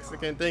the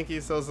Mexican. Thank you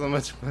so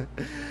much.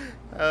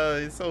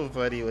 He's so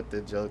funny with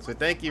the jokes, but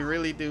thank you,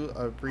 really do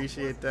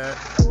appreciate that.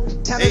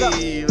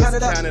 Hey, let's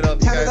count it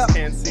up. You guys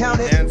can't see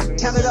me dancing.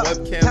 The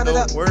webcam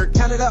don't work,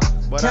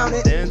 but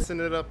I'm dancing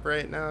it up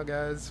right now,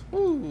 guys.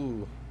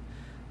 Woo!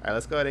 Alright,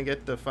 let's go ahead and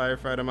get the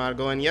Firefighter mod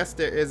going. Yes,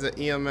 there is an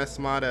EMS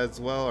mod as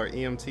well, or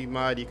EMT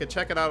mod. You can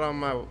check it out on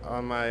my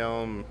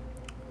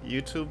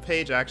YouTube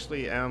page.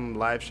 Actually, I'm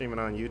live streaming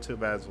on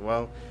YouTube as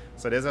well.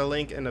 So there's a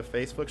link in the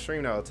Facebook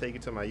stream that will take you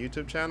to my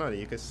YouTube channel, and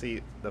you can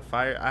see the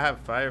I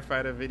have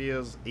firefighter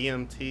videos,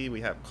 EMT, we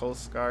have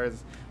Coast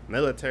Guards,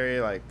 military.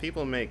 Like,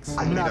 people make so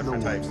many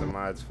different types of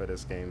mods for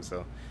this game,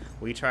 so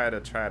we try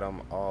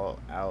them all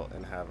out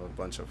and have a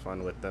bunch of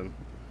fun with them.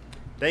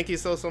 Thank you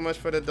so much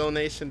for the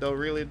donation, though.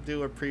 Really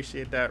do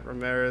appreciate that,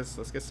 Ramirez.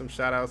 Let's get some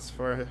shout outs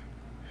for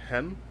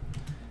him.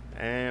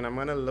 And I'm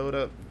gonna load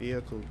up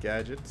vehicle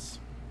gadgets.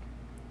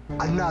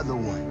 Another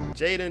one.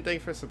 Jaden,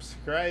 thanks for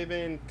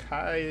subscribing.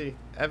 Kai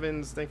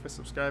Evans, thanks for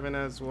subscribing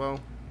as well.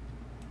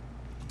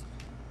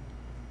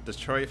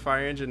 Detroit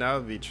fire engine, that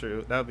would be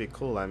true. That would be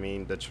cool. I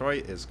mean,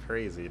 Detroit is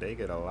crazy. They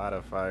get a lot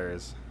of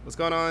fires. What's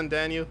going on,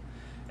 Daniel?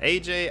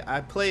 AJ,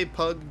 I played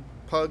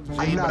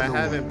PUBG, but I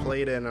haven't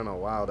played it in a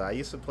while. I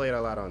used to play it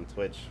a lot on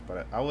Twitch,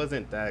 but I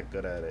wasn't that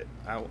good at it.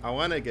 I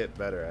want to get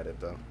better at it,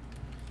 though.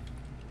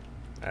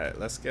 Alright,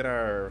 let's get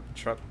our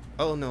truck.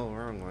 Oh, no,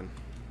 wrong one.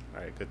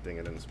 Alright, good thing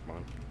it didn't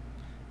spawn.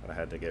 But I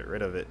had to get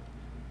rid of it.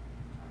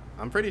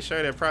 I'm pretty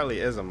sure there probably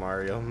is a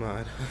Mario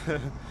mod.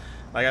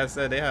 Like I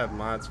said, they have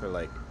mods for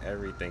like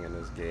everything in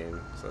this game.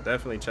 So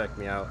definitely check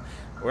me out.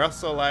 We're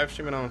also live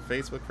streaming on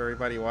Facebook for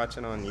everybody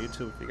watching on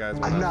YouTube. If you guys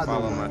want to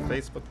follow my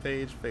Facebook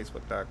page,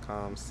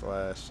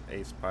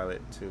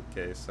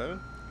 facebook.com/acepilot2k7.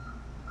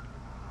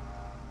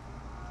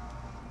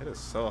 It is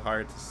so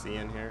hard to see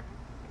in here.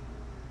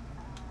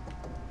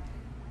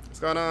 What's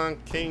going on,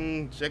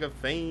 King Jigga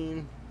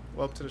Fame?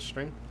 Welcome to the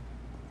stream.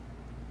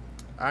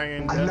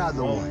 Iron Death,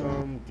 Another one.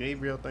 welcome.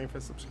 Gabriel, thanks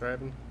for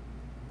subscribing.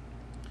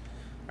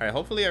 Alright,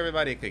 hopefully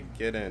everybody could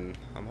get in.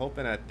 I'm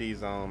hoping that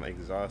these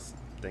exhaust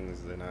things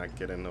do not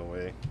get in the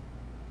way.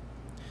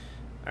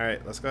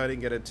 Alright, let's go ahead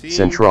and get a team.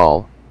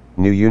 Central,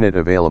 new unit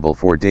available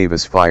for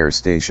Davis Fire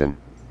Station.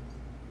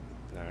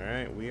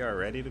 Alright, we are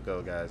ready to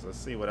go, guys. Let's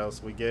see what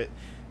else we get.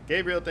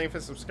 Gabriel, thanks for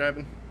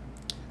subscribing.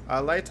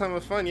 Lifetime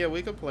of Fun, yeah,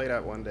 we could play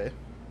that one day.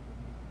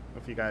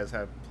 If you guys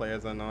have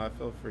players I know,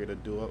 feel free to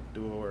duo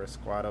or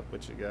squad up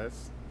with you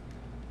guys.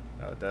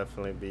 That'll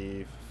definitely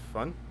be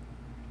fun.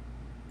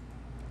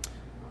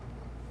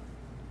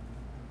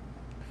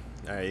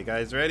 Alright, you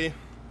guys ready?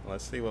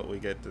 Let's see what we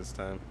get this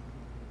time.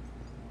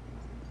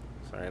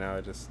 Sorry, now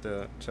we're just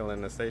still chilling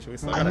in the station. We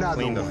still gotta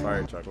clean the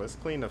fire truck. Let's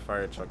clean the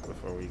fire truck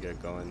before we get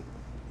going.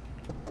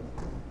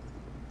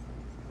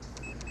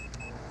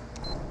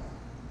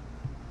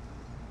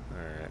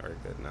 Alright, we're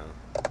good now.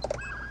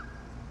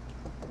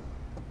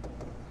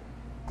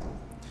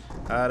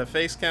 The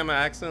face cam, I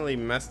accidentally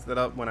messed it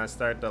up when I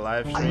started the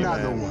live stream,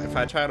 and if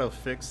I try to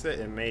fix it,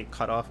 it may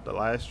cut off the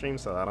live stream,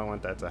 so I don't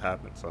want that to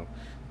happen. So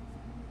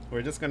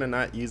we're just gonna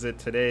not use it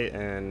today,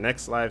 and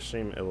next live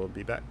stream it will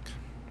be back.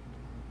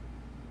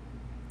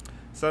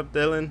 What's up,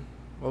 Dylan?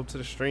 Welcome to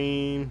the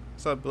stream.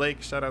 What's up,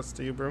 Blake? Shoutouts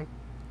to you, bro.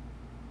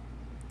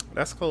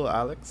 That's cool,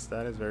 Alex.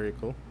 That is very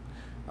cool.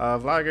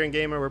 Vlogger and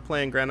Gamer, we're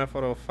playing Grand Theft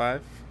Auto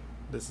 5.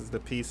 This is the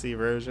PC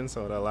version,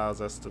 so it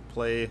allows us to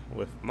play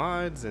with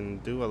mods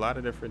and do a lot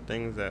of different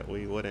things that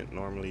we wouldn't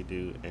normally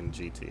do in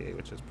GTA,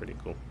 which is pretty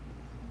cool.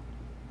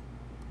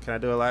 Can I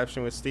do a live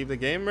stream with Steve the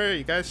Gamer?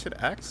 You guys should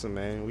ask him,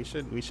 man. We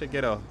should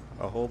get a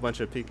whole bunch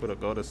of people to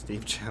go to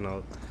Steve's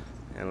channel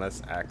and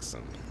let's ask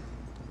him.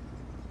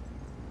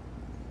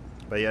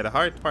 But yeah, the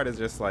hard part is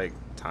just like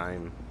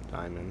timing.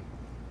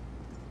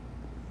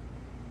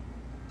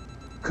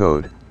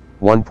 Code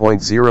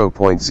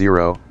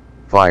 1.0.0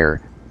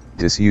 Fire.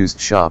 Disused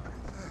shop,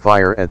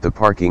 fire at the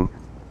parking,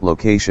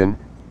 location,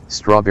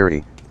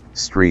 Strawberry,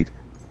 Street,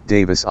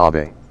 Davis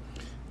Abe.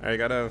 I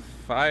got a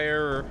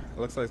fire,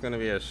 looks like it's going to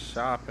be a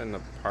shop in the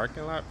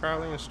parking lot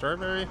probably in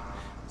Strawberry.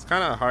 It's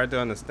kind of hard to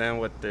understand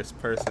what this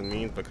person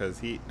means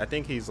because I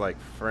think he's like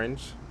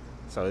French,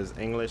 so his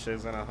English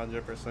isn't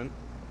 100%.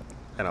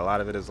 And a lot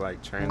of it is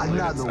like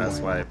translated, so that's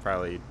why it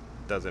probably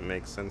doesn't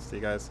make sense to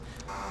you guys.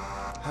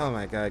 Oh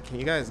my god, can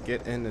you guys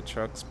get in the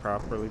trucks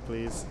properly,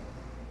 please?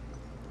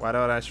 Why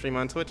don't I stream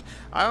on Twitch?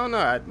 I don't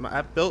know.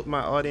 I built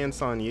my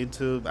audience on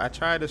YouTube. I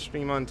tried to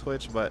stream on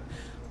Twitch, but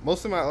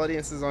most of my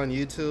audience is on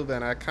YouTube,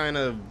 and I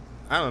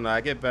don't know.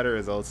 I get better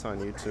results on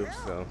YouTube,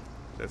 so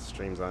just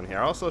streams on here.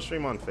 I also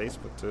stream on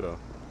Facebook too, though.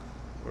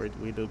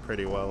 We do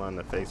pretty well on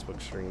the Facebook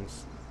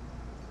streams.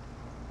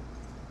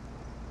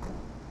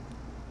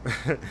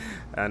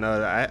 I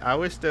know. I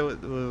wish there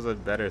was a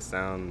better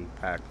sound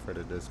pack for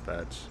the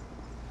dispatch.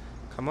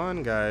 Come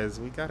on,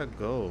 guys. We gotta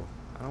go.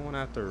 I don't want to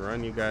have to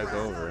run you guys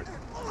over.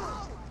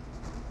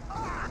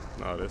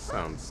 Oh, this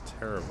sounds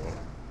terrible.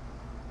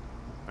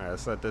 Alright,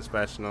 let's let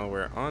dispatch know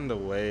we're on the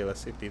way.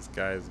 Let's see if these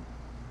guys...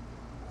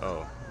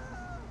 Oh.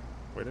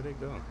 Where did they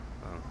go?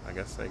 Oh, I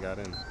guess they got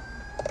in.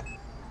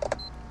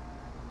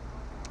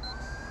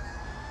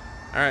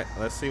 Alright,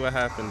 let's see what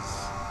happens.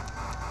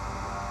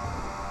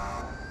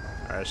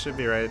 Alright, it should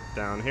be right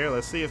down here.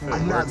 Let's see if it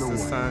works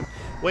this time.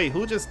 Wait,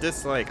 who just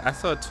disliked? I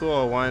saw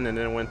 201 and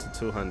then went to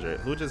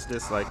 200. Who just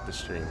disliked the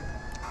stream?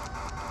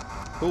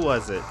 Who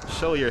was it?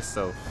 Show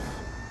yourself.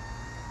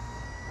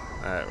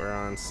 Alright, we're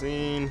on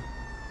scene.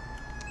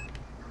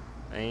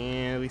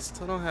 And we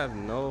still don't have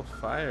no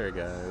fire,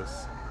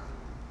 guys.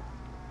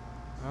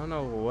 I don't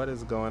know what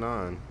is going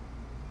on.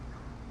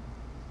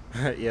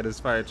 Yeah, this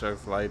fire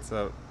truck lights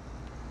up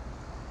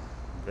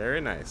very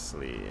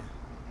nicely.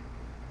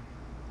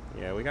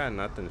 Yeah, we got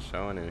nothing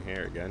showing in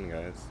here again,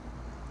 guys.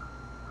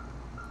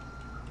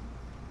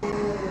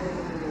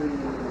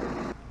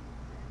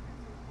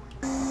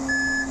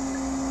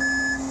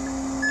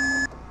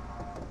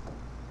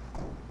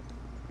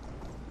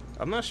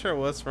 I'm not sure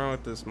what's wrong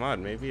with this mod.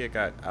 Maybe it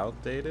got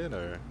outdated,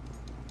 or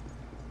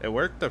it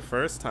worked the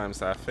first time,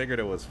 so I figured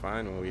it was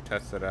fine when we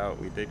tested it out.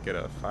 We did get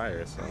a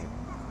fire, so,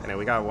 and then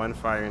we got one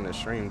fire in the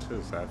stream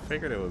too, so I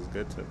figured it was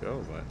good to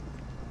go, but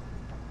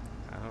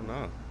I don't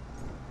know.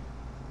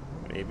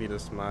 Maybe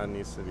this mod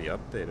needs to be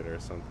updated or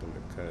something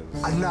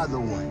because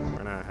Another one.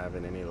 we're not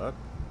having any luck.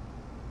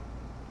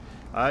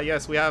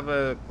 Yes, we have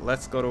a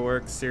Let's Go to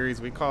Work series.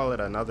 We call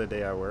it Another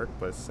Day at Work,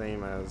 but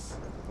same as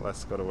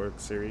Let's Go to Work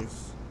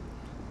series.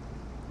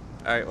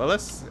 Alright, well,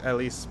 let's at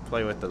least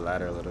play with the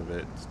ladder a little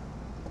bit.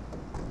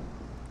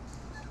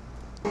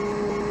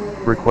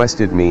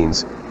 Requested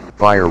means,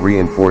 fire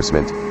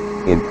reinforcement,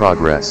 in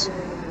progress.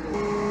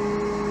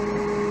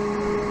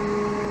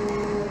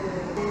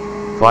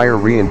 Fire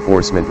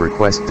reinforcement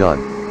request done.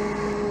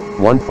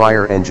 One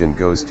fire engine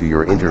goes to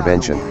your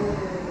intervention.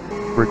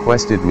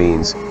 Requested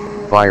means,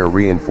 fire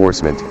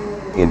reinforcement,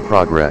 in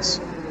progress.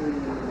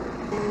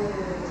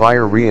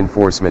 Fire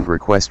reinforcement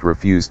request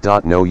refused.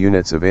 No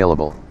units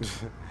available.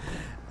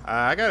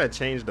 I gotta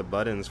change the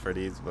buttons for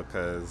these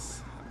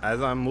because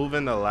as I'm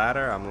moving the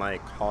ladder, I'm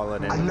like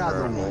calling in for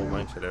a whole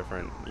bunch of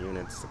different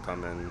units to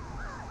come in.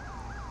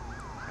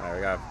 Alright,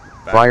 we got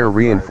Fire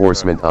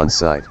reinforcement on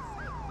site.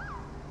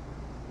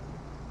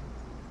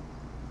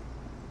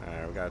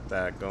 Alright, we got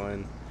that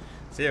going.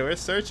 So yeah, we're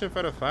searching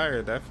for the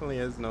fire. Definitely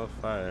is no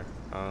fire.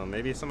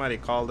 Maybe somebody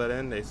called it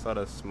in. They saw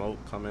the smoke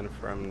coming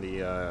from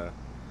the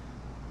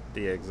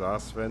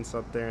exhaust vents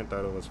up there and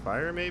thought it was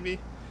fire maybe.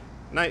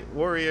 Night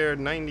Warrior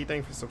 90,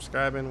 thanks for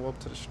subscribing.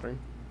 Welcome to the stream.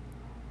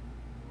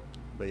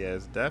 But yeah,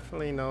 it's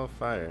definitely no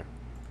fire.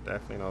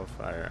 Definitely no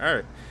fire.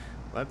 Alright,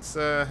 let's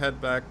head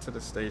back to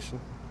the station.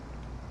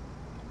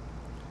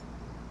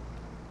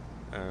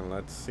 And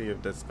let's see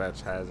if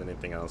dispatch has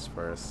anything else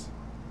for us.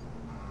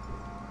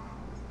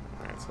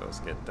 Alright, so let's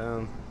get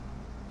down.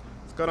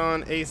 Let's go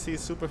on AC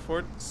Super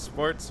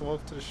Sports.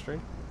 Welcome to the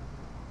stream.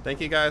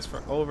 Thank you guys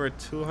for over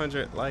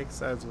 200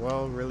 likes as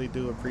well. Really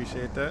do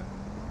appreciate that.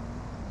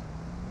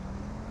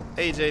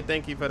 AJ,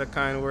 thank you for the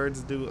kind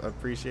words. Do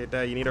appreciate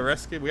that. You need a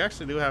rescue? We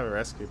actually do have a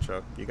rescue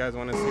truck. You guys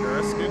want to see the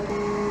rescue?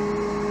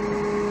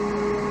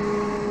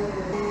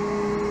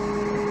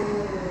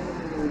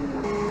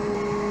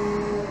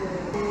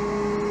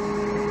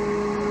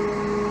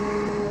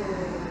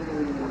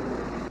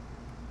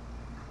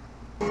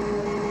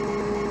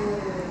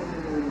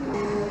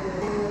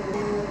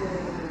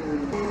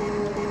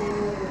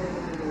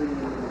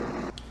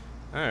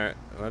 Alright,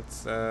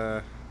 let's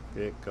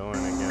get going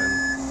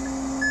again.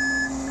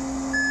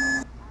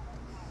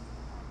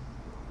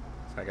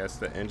 I guess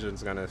the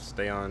engine's gonna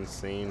stay on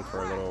scene for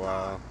a little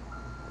while.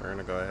 We're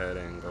gonna go ahead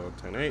and go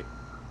to an 8.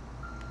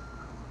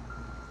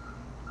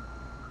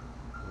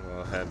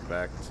 We'll head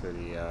back to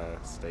the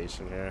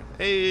station here.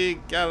 Hey,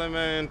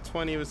 Gallman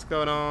 20, what's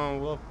going on?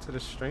 Welcome to the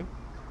stream.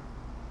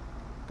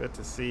 Good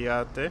to see you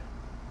out there.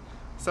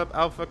 What's up,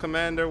 Alpha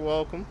Commander?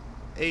 Welcome.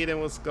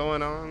 Aiden, what's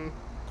going on?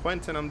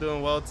 Quentin, I'm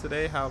doing well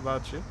today. How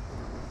about you?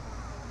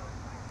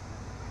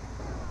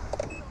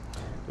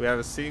 Do we have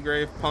a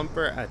Seagrave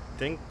pumper? I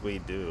think we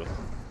do.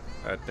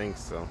 I think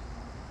so.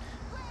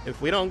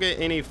 If we don't get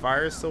any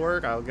fires to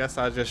work, I guess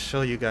I'll just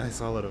show you guys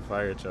all of the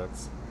fire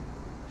trucks.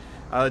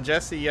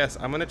 Jesse, yes,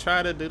 I'm going to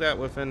try to do that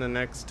within the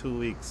next 2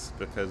 weeks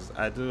because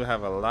I do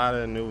have a lot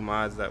of new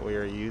mods that we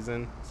are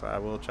using. So I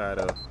will try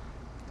to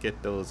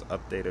get those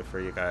updated for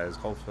you guys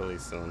hopefully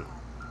soon.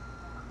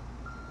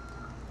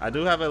 I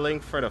do have a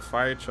link for the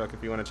fire truck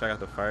if you want to check out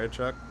the fire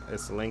truck.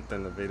 It's linked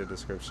in the video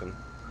description.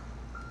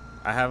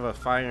 I have a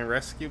fire and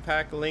rescue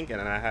pack link, and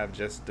then I have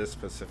just this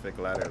specific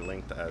ladder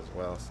linked as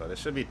well. So there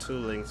should be 2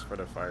 links for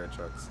the fire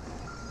trucks.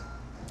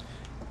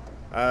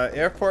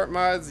 Airport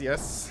mods,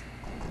 yes.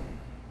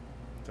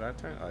 Did I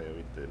turn? Oh yeah,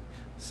 we did.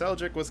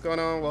 Celdric, what's going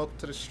on? Welcome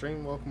to the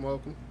stream. Welcome,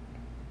 welcome.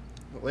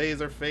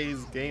 Laser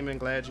Phase Gaming,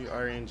 glad you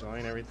are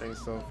enjoying everything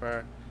so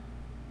far.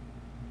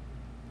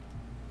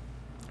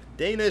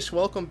 Danish,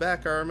 welcome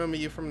back. I remember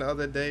you from the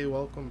other day.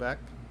 Welcome back.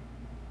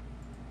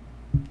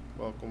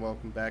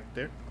 Welcome back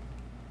there.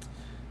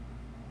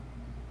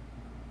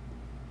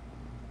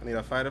 I need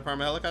a fire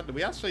department helicopter.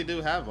 We actually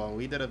do have one.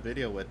 We did a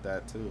video with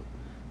that too.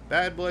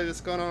 Bad boy,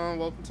 what's going on?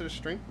 Welcome to the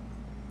stream.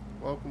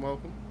 Welcome.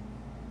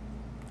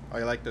 Oh,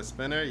 you like the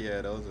spinner?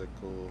 Yeah, those are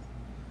cool.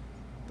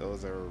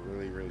 Those are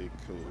really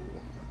cool.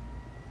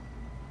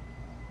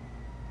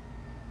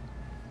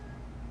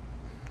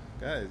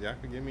 Guys, y'all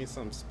could give me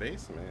some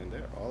space, man.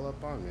 They're all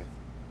up on me.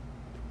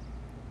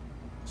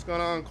 What's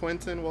going on,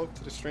 Quentin? Welcome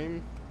to the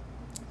stream.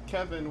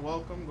 Kevin,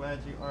 welcome.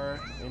 Glad you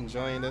are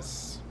enjoying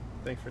this.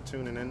 Thanks for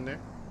tuning in there.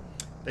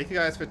 Thank you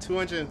guys for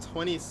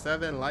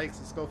 227 likes.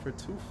 Let's go for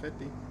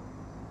 250.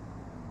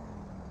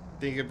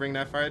 Think you could bring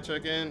that fire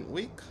truck in?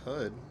 We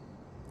could.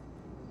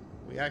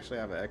 We actually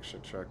have an extra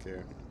truck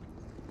here.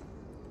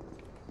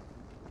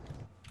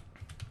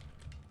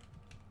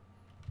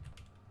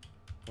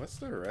 What's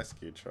the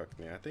rescue truck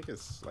name? I think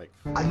it's like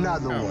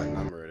another one. What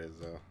number it is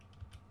though.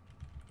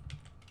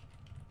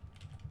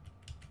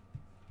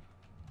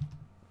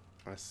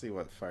 Let's see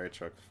what fire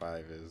truck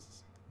 5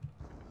 is.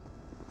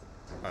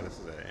 Oh, this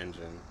is an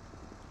engine.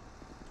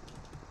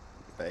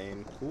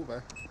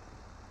 Vancouver.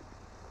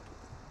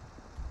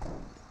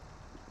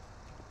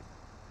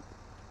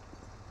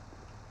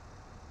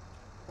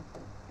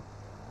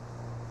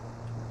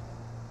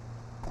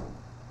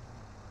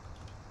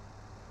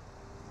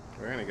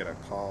 We're gonna get a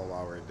call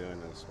while we're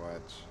doing this, watch.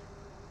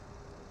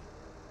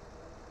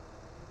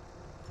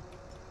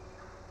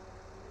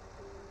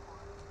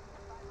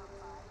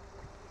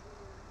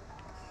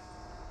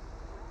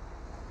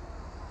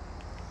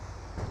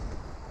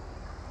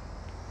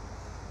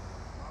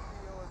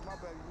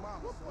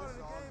 What part of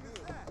the game is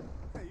that?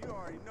 Hey, you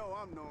already know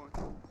I'm knowing.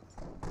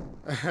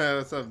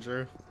 What's up,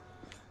 Drew?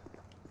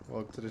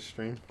 Welcome to the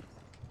stream.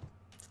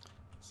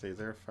 Let's see, is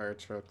there a fire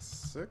truck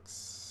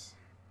 6?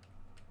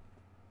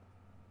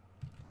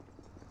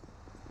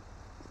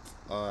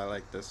 Oh, I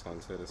like this one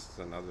too. This is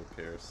another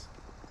Pierce.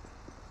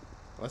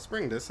 Let's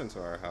bring this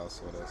into our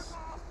house with us.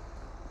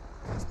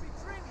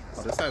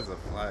 Oh, this has the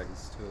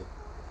flags too.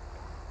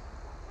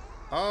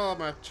 Oh,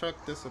 my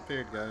truck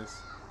disappeared, guys.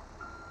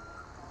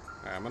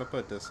 Alright, I'm gonna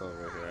put this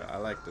over here. I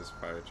like this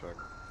fire truck.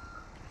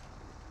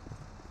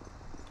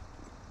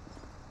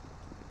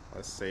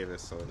 Let's save it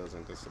so it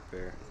doesn't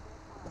disappear.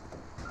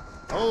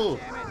 Oh!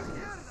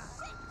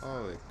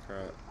 Holy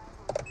crap.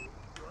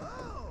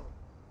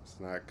 It's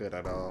not good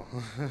at all.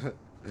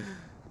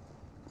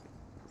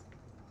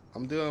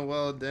 I'm doing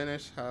well,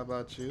 Dennis. How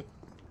about you?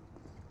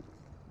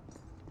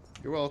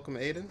 You're welcome,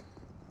 Aiden.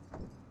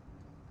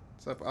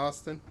 What's up,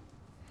 Austin?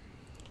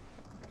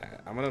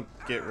 Alright, I'm gonna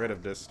get rid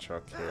of this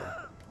truck here.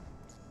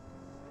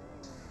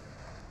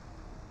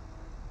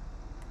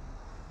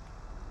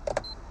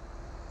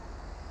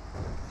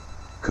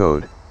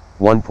 Code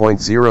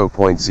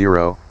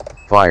 1.0.0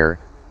 Fire,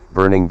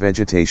 burning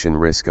vegetation,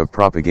 risk of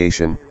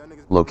propagation,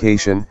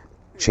 location,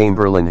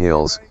 Chamberlain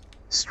Hills,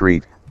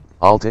 Street,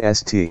 Alta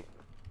St.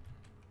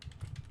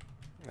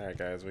 Alright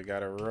guys, we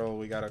got a roll,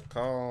 we got a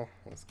call.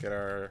 Let's get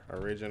our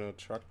original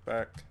truck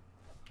back.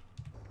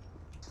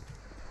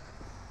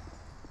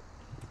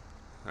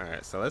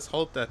 Alright, so let's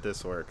hope that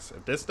this works.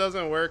 If this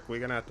doesn't work, we're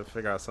gonna have to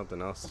figure out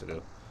something else to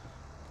do.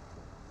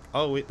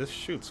 Oh wait, this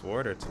shoots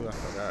water too, I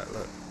forgot,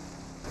 look.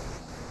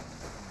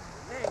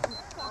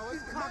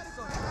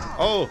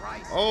 Oh,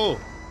 oh,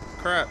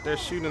 crap, they're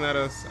shooting at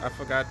us. I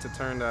forgot to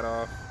turn that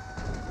off.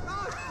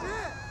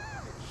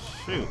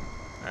 Shoot.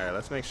 Alright,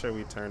 let's make sure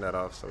we turn that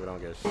off so we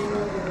don't get shot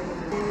at.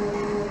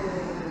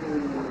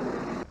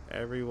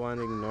 Everyone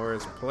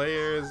ignores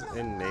players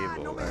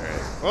enabled.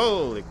 Alright.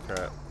 Holy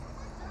crap.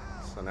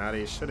 So now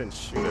they shouldn't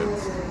shoot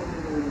us.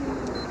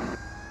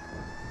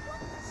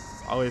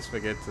 Always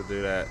forget to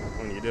do that.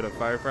 When you do the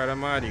Firefighter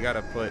mod, you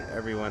gotta put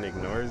everyone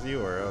ignores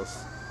you, or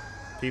else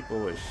people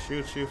would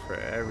shoot you for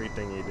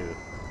everything you do.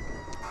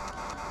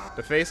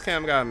 The face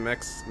cam got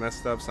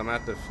messed up, so I'm gonna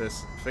have to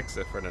fix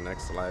it for the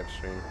next live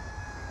stream.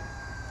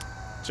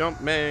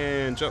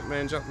 Jumpman,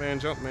 Jumpman, Jumpman,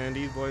 Jumpman.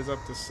 These boys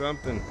up to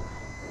something.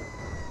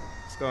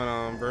 What's going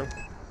on, bro?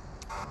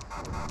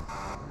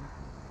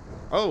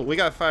 Oh, we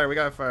got fire,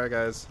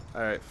 guys.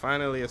 Alright,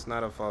 finally it's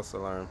not a false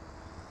alarm.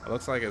 It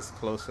looks like it's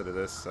closer to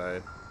this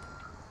side.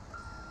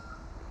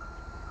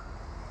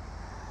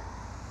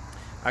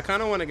 I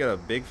kind of want to get a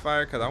big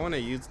fire because I want to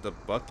use the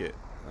bucket.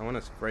 I want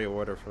to spray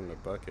water from the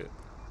bucket.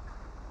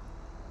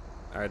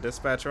 Alright,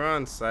 dispatcher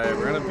on site.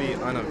 We're going to be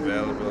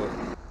unavailable.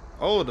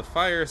 Oh, the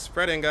fire is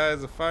spreading, guys.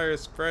 The fire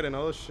is spreading.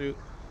 Oh, shoot.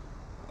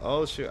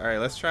 Oh, shoot.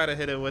 Alright, let's try to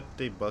hit it with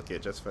the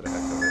bucket just for the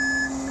heck of it.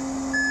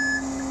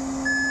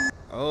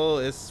 Oh,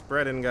 it's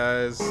spreading,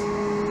 guys.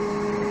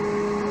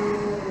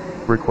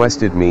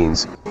 Requested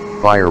means,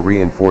 fire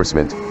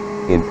reinforcement,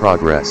 in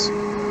progress.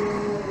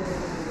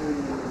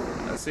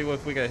 Let's see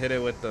if we can hit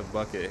it with the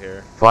bucket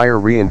here. Fire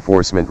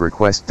reinforcement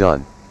request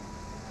done.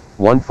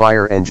 One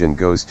fire engine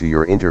goes to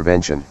your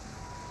intervention.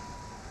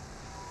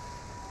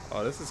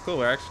 Oh, this is cool.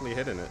 We're actually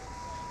hitting it.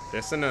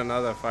 They're sending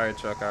another fire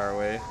truck our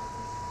way.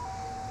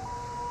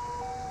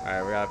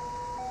 Alright, we got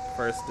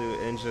first 2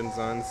 engines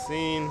on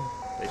scene.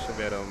 They should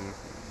be able to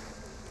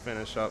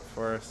finish up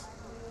for us.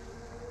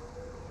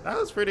 That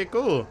was pretty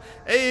cool.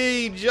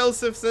 Hey,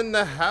 Joseph's in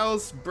the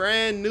house.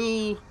 Brand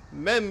new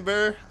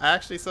member. I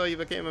actually saw you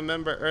became a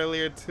member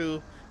earlier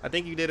too. I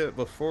think you did it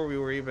before we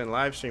were even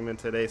live streaming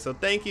today. So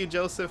thank you,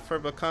 Joseph, for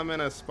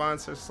becoming a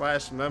sponsor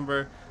 /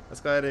 member.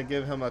 Let's go ahead and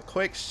give him a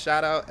quick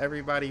shout out.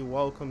 Everybody,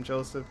 welcome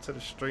Joseph to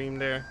the stream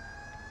there.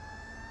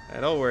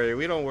 And don't worry,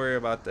 we don't worry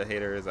about the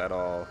haters at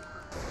all.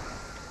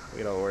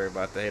 We don't worry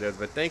about the haters,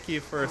 but thank you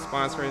for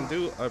sponsoring.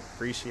 Do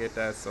appreciate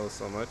that so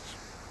much.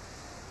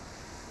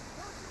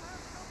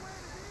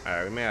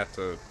 Alright, we may have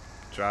to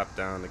drop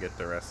down to get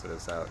the rest of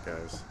this out,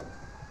 guys.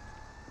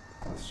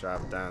 Let's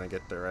drop down and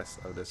get the rest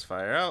of this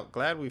fire out.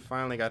 Glad we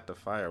finally got the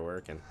fire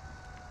working.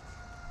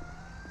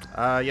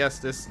 Yes,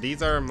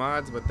 these are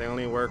mods, but they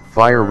only work for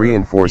Fire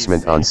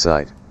reinforcement PC. on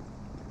site.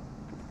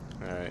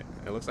 Alright,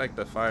 it looks like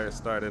the fire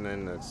started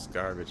in this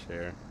garbage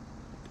here.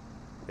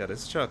 Yeah,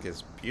 this truck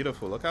is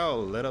beautiful. Look how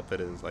lit up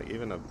it is, like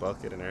even the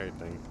bucket and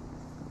everything.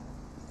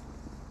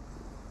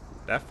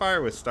 That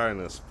fire was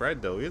starting to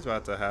spread though. We was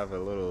about to have a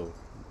little,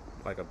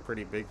 like a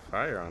pretty big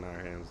fire on our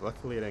hands.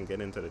 Luckily it didn't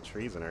get into the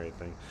trees and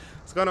everything.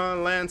 What's going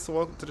on, Lance?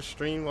 Welcome to the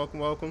stream.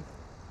 Welcome.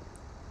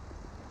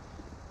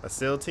 A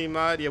SEAL team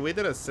mod? Yeah, we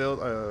did a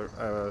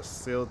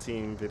SEAL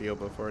team video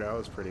before. That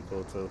was pretty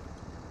cool too.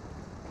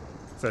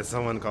 Said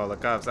someone call the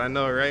cops. I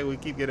know, right? We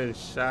keep getting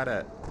shot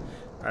at.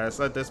 Alright, let's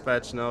let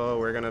dispatch know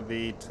we're gonna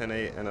be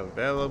 10-8 and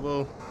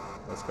available.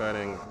 Let's go ahead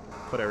and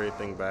put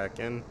everything back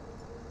in.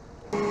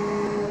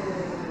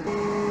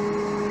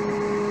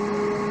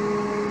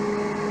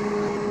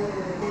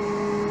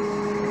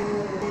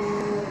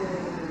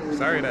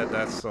 Sorry that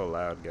that's so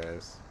loud,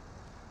 guys.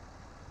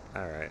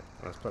 Alright,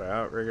 let's put our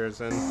outriggers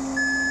in.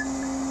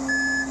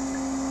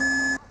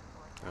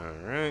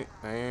 Alright,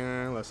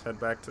 and let's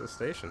head back to the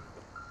station.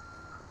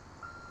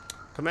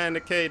 Commander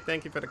K,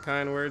 thank you for the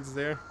kind words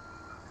there.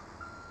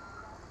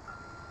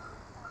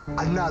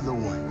 Another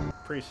one.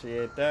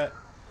 Appreciate that.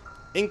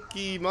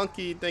 Inky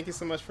Monkey, thank you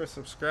so much for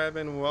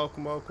subscribing.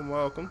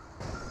 Welcome.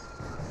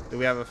 Do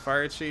we have a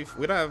fire chief?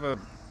 We don't have a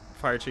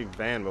fire chief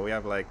van, but we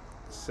have like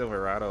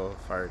Silverado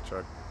fire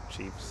truck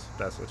chiefs.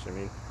 That's what you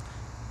mean.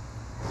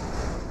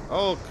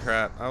 Oh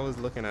crap! I was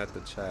looking at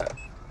the chat.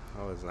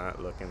 I was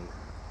not looking.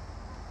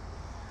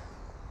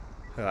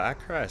 Hell, I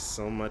crashed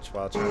so much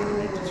while trying to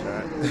read the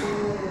chat.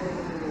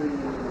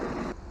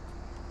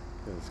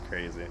 It's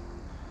crazy.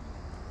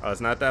 Oh,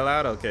 it's not that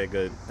loud? Okay,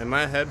 good. In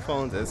my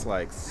headphones, it's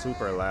like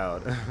super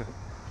loud.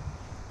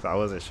 So I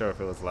wasn't sure if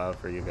it was loud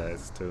for you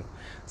guys too.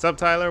 What's up,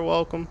 Tyler?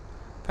 Welcome.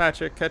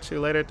 Patrick, catch you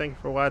later. Thank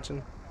you for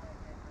watching.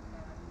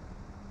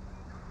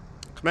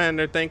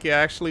 Commander, thank you. I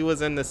actually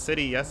was in the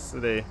city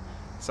yesterday.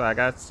 So I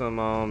got some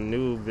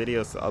new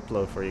videos to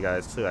upload for you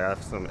guys too. I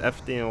got some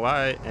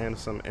FDNY and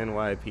some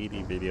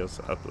NYPD videos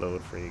to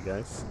upload for you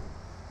guys.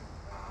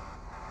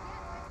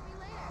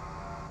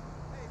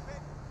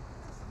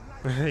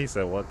 He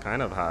said, what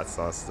kind of hot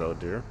sauce though,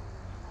 dear?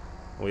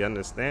 We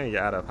understand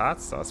you're out of hot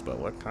sauce, but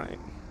what kind?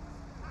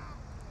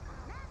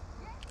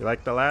 You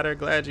like the ladder?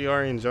 Glad you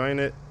are enjoying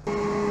it.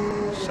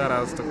 Shout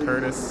outs to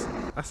Curtis.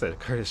 I said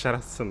Curtis, shout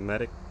outs to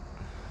Medic.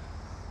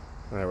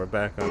 Alright, we're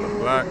back on the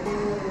block.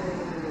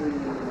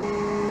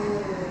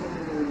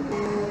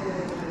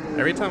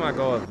 Every time I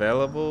go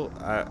available,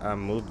 I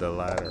move the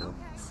ladder.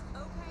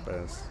 But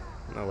there's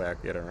no way I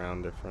can get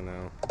around it for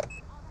now.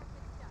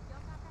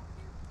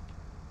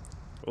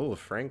 Ooh,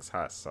 Frank's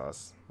hot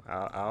sauce.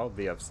 I'll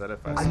be upset if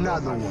I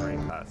spill my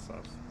Frank hot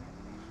sauce.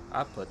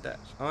 I put that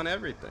on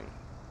everything.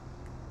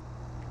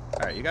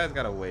 Alright, you guys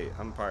gotta wait.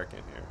 I'm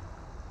parking here.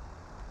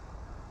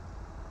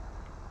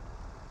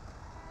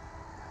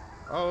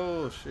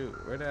 Oh shoot,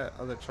 where'd that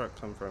other truck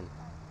come from?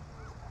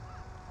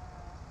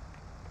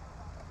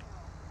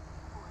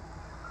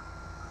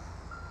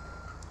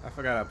 I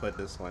forgot I put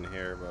this one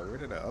here, but where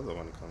did the other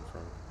one come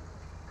from?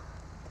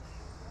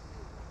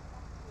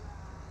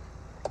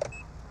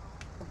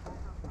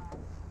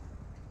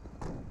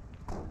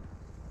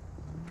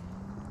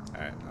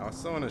 Alright, I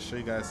also want to show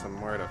you guys some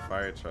more of the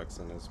fire trucks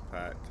in this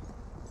pack.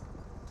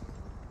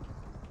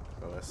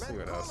 So let's see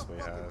what else we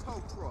have.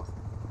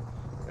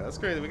 Yeah, that's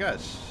crazy. We got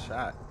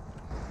shot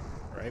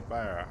right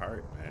by our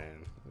heart,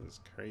 man. This is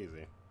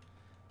crazy.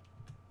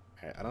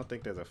 Alright, I don't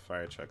think there's a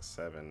fire truck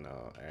 7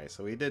 though. Alright,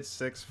 so we did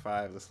 6,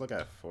 5. Let's look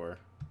at 4.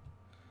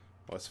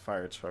 What's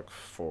fire truck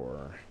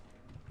 4?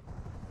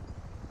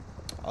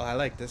 Oh, I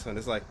like this one.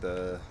 It's like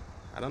the,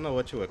 I don't know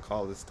what you would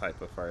call this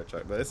type of fire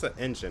truck, but it's an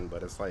engine,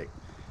 but it's like,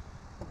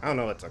 I don't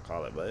know what to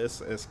call it, but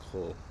it's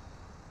cool.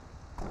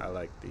 I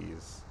like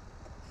these.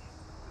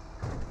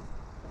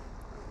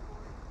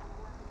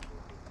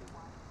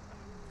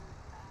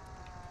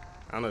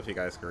 I don't know if you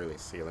guys can really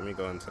see it. Let me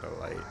go into the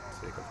light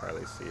so you can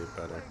probably see it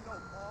better.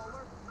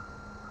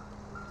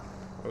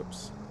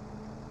 Oops.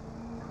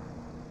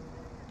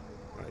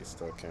 I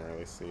still can't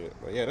really see it.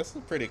 But yeah, this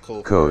is pretty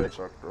cool. Code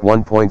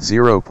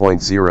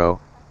 1.0.0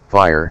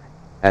 Fire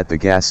at the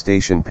gas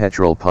station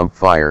petrol pump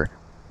fire.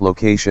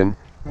 Location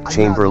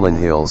Chamberlain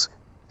Hills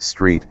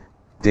Street,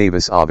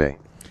 Davis Abe.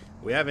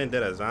 We haven't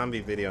did a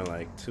zombie video in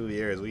like 2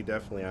 years. We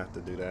definitely have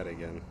to do that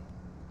again.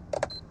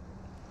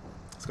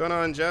 What's going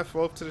on, Jeff?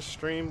 Welcome to the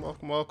stream.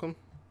 Welcome, welcome.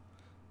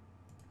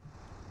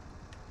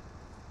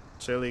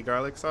 Chili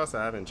garlic sauce?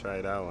 I haven't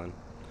tried that one.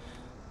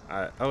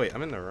 Oh wait,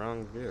 I'm in the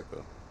wrong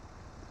vehicle.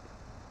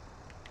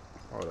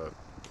 Hold up.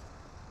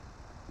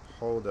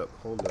 Hold up,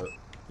 hold up.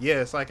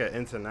 Yeah, it's like an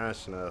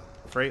international.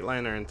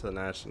 Freightliner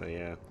International,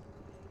 yeah.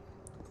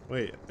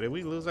 Wait, did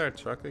we lose our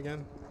truck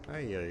again? Oh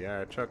yeah,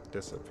 our truck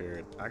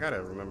disappeared. I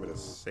gotta remember to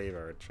save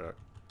our truck.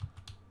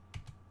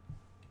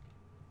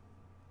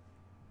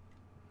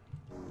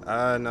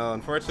 No,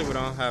 unfortunately we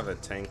don't have a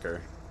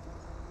tanker.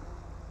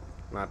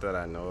 Not that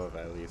I know of,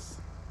 at least.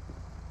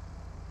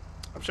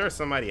 I'm sure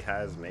somebody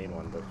has made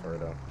one before,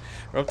 though.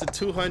 We're up to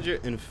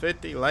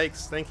 250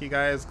 likes. Thank you,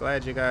 guys.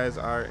 Glad you guys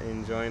are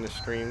enjoying the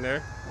stream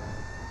there.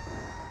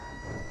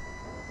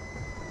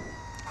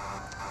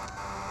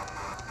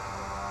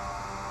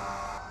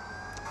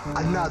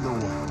 Another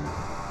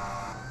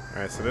one.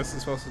 Alright, so this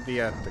is supposed to be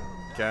at the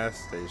gas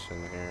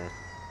station here.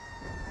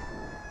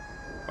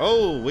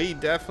 Oh, we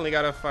definitely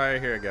got a fire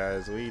here,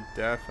 guys. We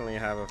definitely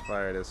have a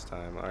fire this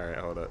time. Alright,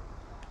 hold up.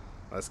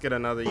 Let's get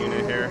another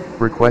unit here.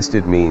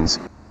 Requested means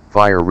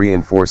fire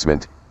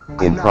reinforcement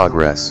in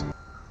progress.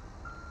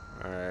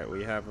 Alright,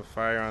 we have a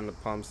fire on the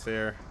pumps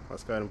here.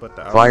 Let's go ahead and put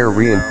the Fire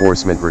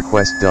reinforcement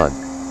request done.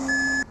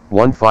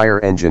 1 fire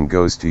engine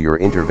goes to your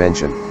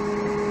intervention.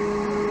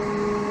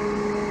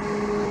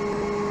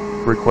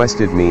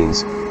 Requested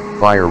means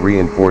fire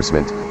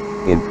reinforcement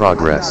in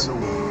progress.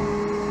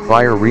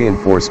 Fire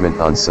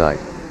reinforcement on site.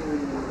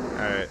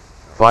 Alright.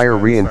 Fire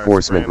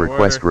reinforcement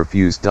request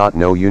refused.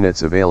 No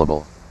units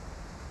available.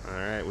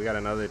 Alright, we got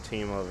another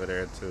team over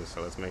there too,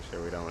 so let's make sure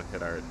we don't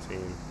hit our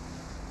team.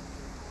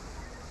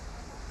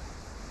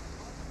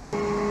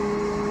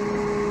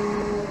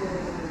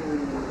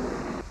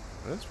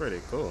 That's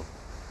pretty cool.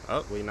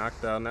 Oh, we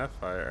knocked down that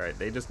fire. Alright,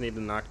 they just need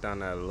to knock down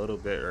that little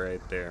bit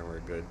right there and we're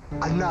good.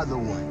 Another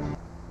one.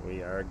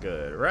 We are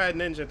good. Rad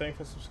Ninja, thanks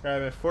for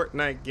subscribing.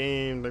 Fortnite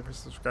Game, thanks for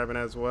subscribing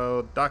as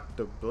well.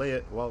 Dr.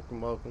 Blade,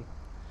 welcome, welcome.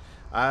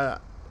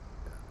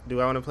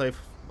 Do I want to play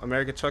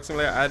American Truck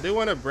Simulator. I do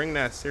want to bring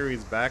that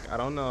series back. I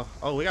don't know.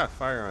 Oh, we got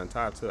fire on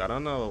top too. I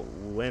don't know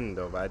when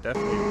though, but I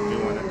definitely do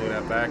want to do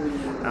that back.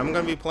 I'm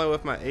gonna be playing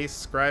with my Ace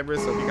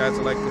subscribers, so if you guys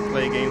would like to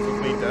play games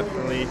with me,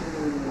 definitely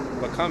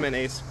become an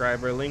Ace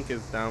subscriber. Link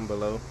is down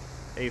below.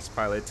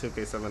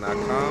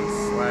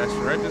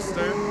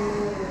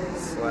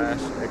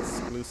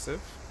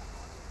 AcePilot2k7.com/register/exclusive.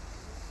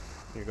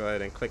 You go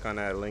ahead and click on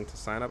that link to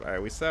sign up. All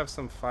right, we still have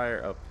some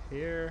fire up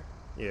here.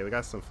 Yeah, we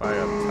got some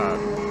fire up top.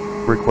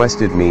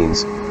 Requested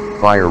means,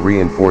 fire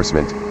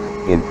reinforcement,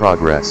 in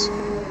progress.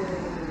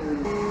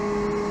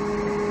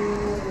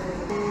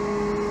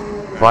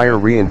 Fire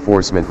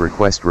reinforcement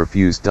request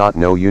refused.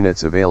 No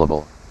units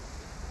available.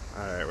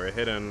 Alright, we're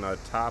hitting the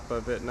top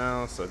of it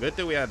now. So good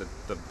that we had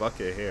the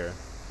bucket here,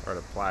 or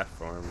the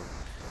platform.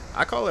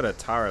 I call it a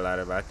tower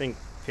ladder, but I think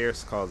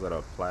Pierce calls it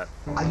a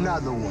platform.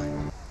 Another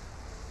one.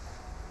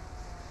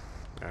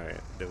 Alright,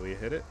 did we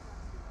hit it?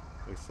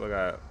 We still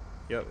got...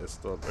 Yep, it's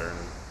still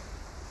burning.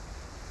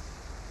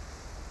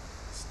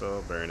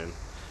 Still burning.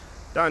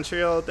 Don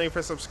Trio, thank you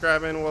for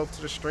subscribing. Welcome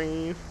to the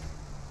stream.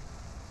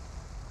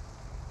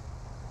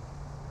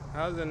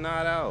 How's it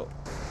not out?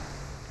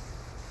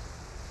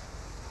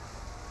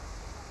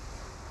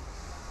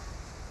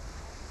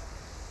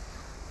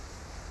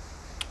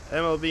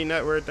 MLB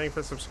Network, thank you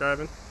for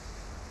subscribing.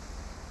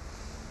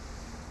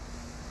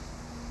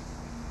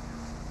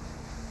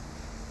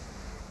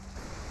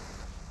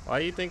 Why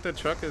do you think the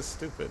truck is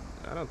stupid?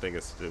 I don't think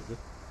it's stupid.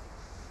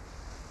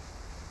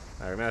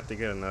 Alright, we're gonna have to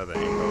get another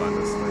angle on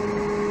this thing.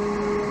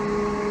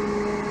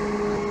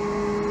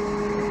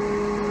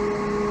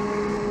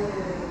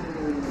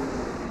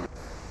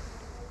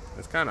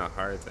 It's kind of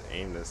hard to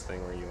aim this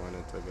thing where you want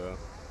it to go.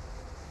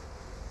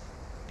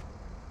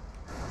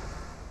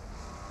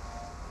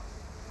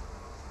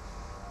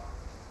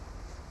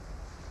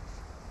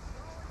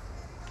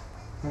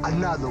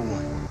 Another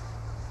one.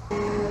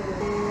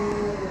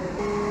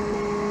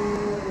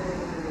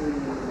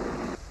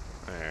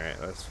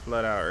 Alright, let's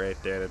flood out right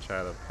there to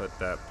try to put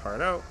that part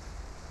out.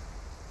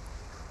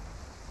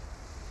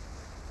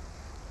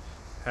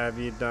 Have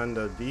you done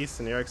the Beast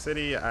in New York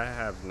City? I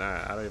have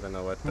not. I don't even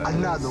know what that is.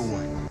 Another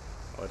one.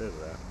 What is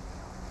that?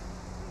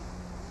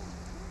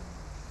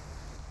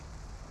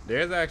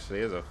 There's actually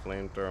is a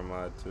flamethrower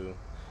mod too.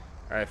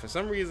 Alright, for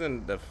some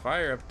reason the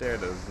fire up there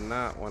does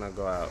not want to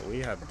go out. We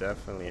have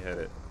definitely hit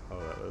it.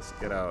 Hold on, let's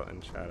get out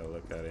and try to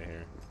look at it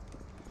here.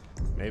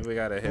 Maybe we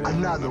gotta hit it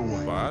from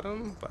the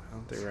bottom, but I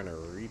don't think we're gonna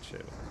reach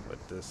it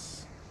with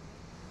this.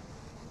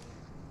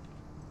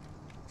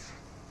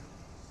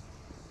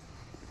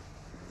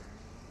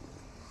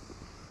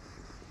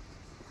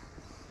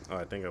 Oh,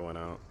 I think it went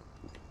out.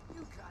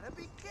 You gotta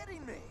be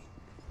kidding me.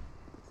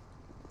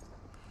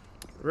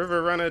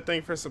 River Runner,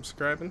 thank you for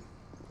subscribing.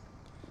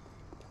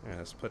 Yeah,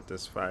 let's put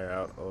this fire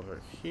out over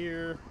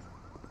here.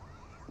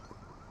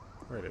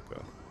 Where'd it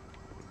go?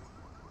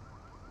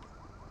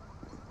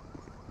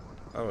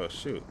 Oh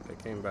shoot, it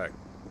came back.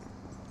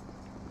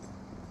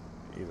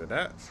 Either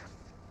that.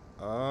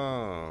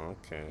 Oh,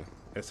 okay.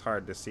 It's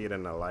hard to see it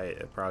in the light.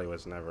 It probably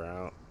was never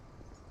out.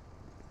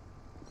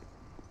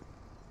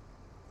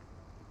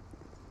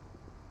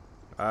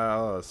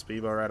 Oh,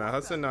 speedboat right now.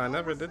 Hudson, no, I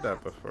never did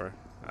that before.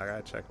 I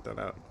gotta check that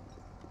out.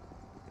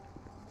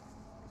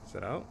 Is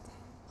it out?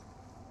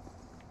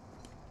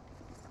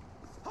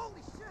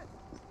 Holy shit!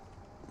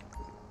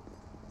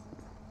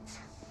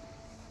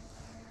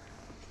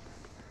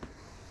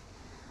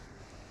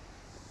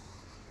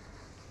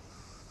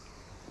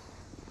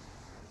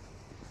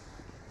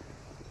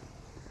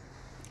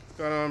 What's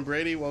going on,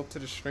 Brady? Welcome to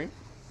the stream.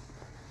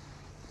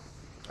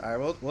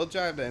 Alright, we'll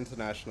drive the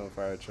international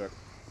fire truck.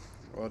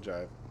 We'll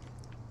drive.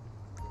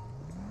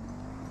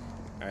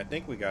 I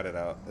think we got it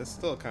out. It's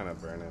still kind of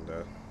burning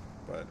though,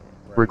 but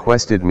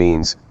Requested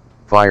means,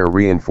 fire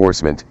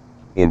reinforcement,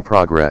 in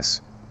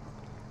progress.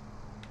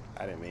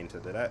 I didn't mean to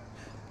do that.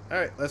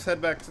 Alright, let's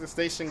head back to the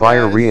station,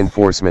 Fire guys.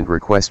 reinforcement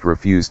request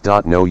refused.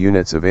 No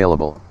units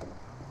available.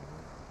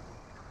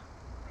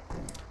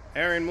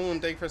 Aaron Moon,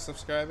 thank you for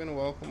subscribing.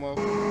 Welcome,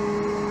 welcome.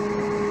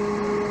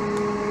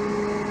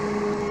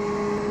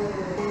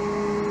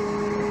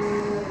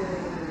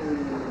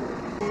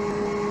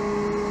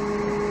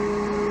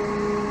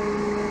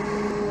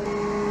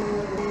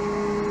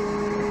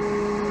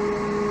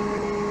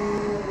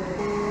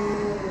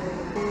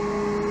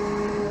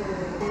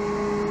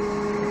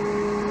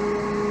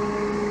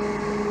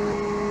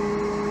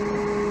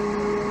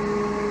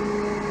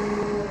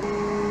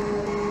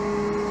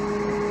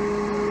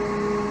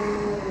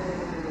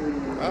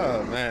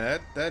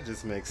 That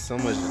just makes so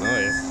much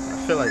noise.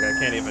 I feel like I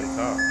can't even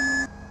talk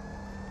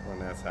when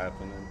that's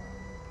happening.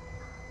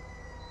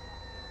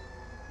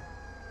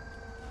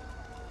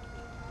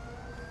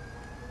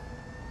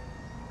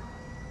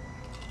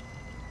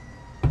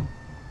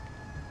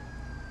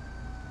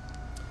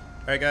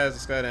 Alright guys,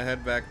 let's go ahead and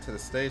head back to the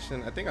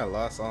station. I think I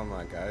lost all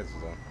my guys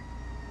though.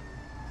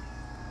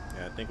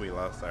 Yeah, I think we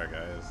lost our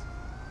guys.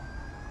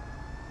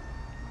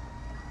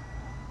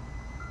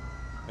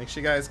 Make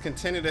sure you guys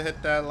continue to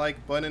hit that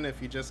like button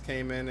if you just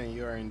came in and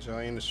you are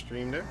enjoying the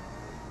stream there.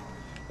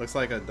 Looks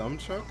like a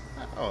dump truck?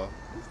 Oh,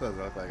 this does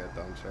look like a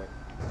dump truck.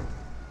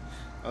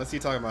 Unless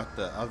you're talking about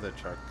the other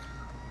truck.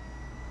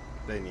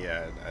 Then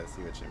yeah, I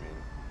see what you mean.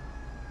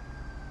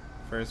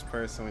 First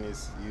person when you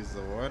use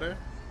the water?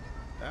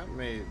 That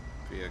may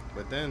be a...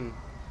 But then,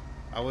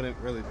 I wouldn't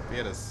really be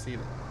able to see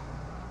them.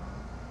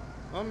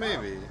 Well,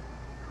 maybe.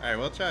 Alright,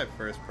 we'll try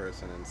first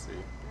person and see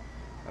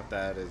if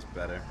that is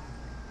better.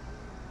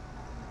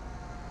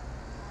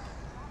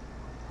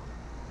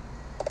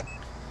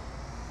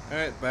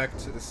 Alright, back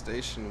to the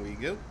station we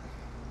go.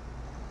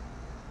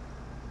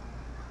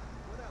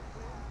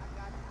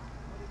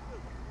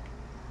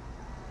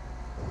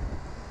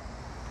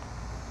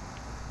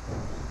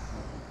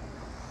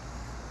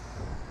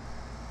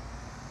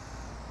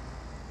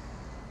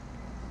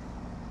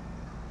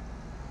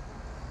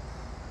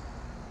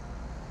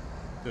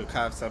 Do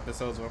cops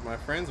episodes with my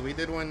friends. We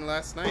did one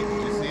last night.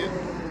 Did you see it?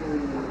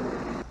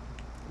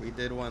 We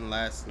did one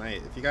last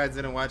night. If you guys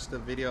didn't watch the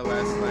video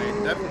last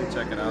night, definitely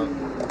check it out.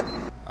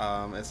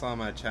 It's on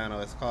my channel.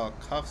 It's called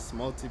Cuffs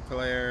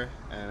Multiplayer,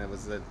 and it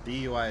was a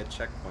DUI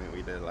checkpoint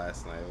we did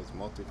last night. It was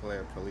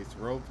multiplayer police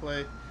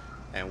roleplay,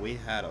 and we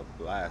had a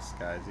blast,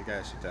 guys. You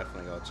guys should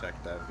definitely go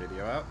check that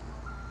video out.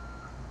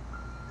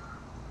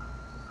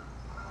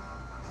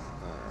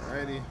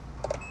 Alrighty.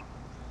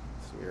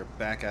 So we are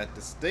back at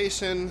the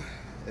station.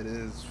 It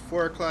is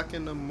 4 o'clock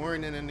in the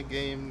morning in the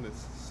game. The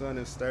sun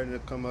is starting to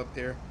come up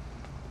here.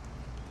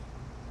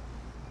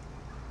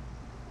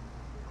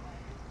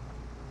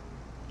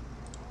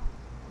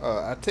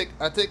 I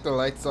take the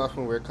lights off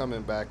when we're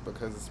coming back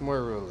because it's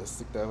more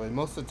realistic that way.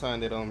 Most of the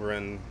time they don't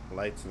run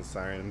lights and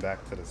siren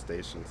back to the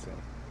station, so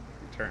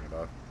we turn it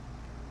off.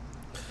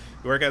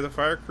 You work as a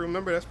fire crew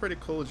member? That's pretty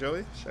cool,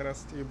 Joey. Shout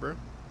outs to you, bro.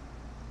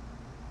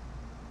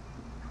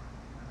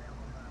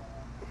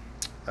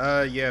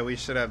 Yeah, we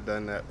should have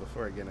done that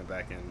before getting it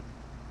back in.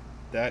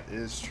 That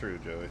is true,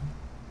 Joey.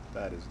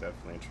 That is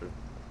definitely true.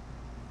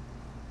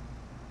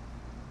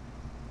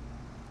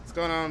 What's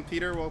going on,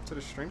 Peter? Welcome to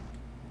the stream.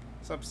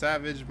 What's up,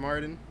 Savage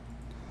Martin?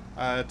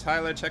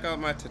 Tyler, check out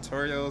my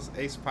tutorials,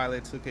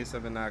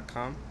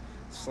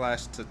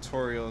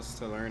 acepilot2k7.com/tutorials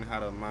to learn how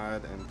to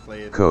mod and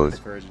play it. Code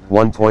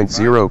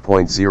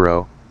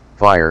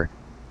 1.0.0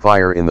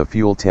 Fire in the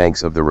fuel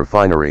tanks of the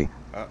refinery.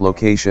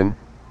 Location,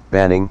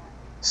 Banning,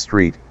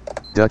 Street,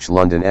 Dutch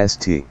London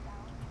ST.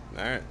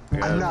 Alright, we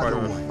got a part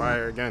of a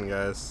fire again,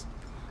 guys.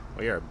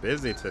 We are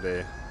busy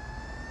today.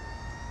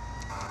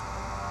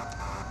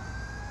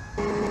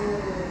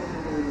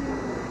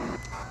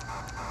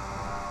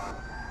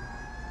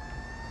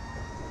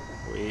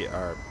 We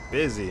are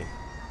busy.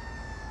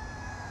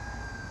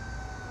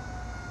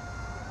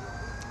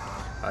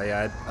 Oh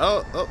yeah,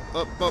 oh,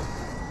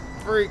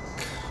 freak.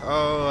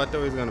 Oh, I thought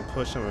he was gonna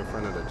push him in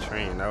front of the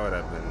train. That would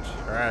have been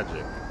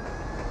tragic.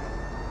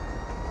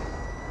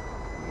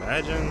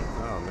 Imagine.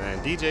 Oh man,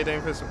 DJ,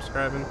 thank you for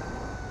subscribing.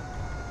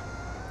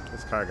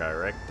 This car got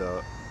wrecked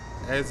though.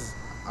 As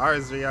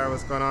RSVR,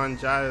 what's going on?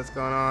 Jai, what's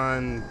going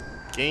on?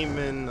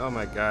 Gaming. Oh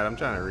my god, I'm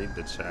trying to read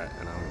the chat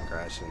and I'm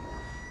crashing.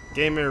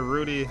 Gamer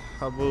Rudy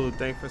Habu,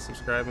 thanks for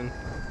subscribing.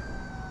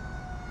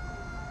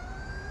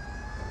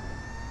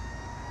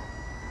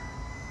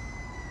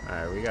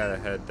 Alright, we gotta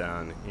head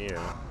down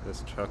here.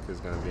 This truck is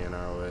gonna be in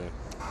our way.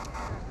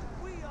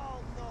 We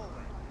all know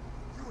it.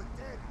 You a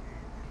dead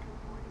man.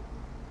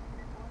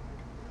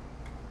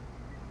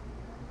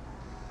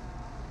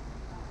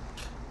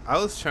 I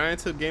was trying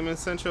to Gaming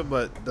Central,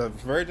 but the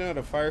version of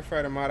the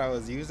Firefighter mod I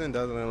was using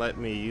doesn't let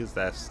me use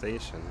that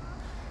station.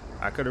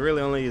 I could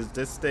really only use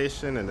this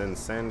station and then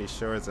Sandy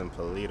Shores and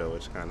Polito,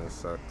 which kind of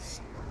sucks.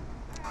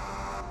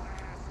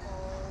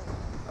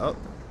 Oh,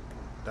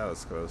 that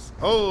was close.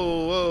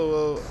 Oh,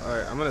 whoa.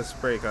 Alright, I'm gonna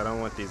spray because I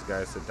don't want these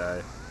guys to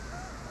die.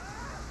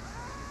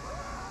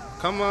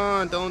 Come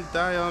on, don't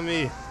die on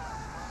me.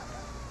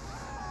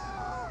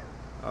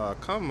 Oh,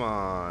 come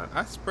on.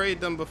 I sprayed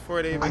them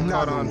before they even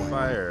caught on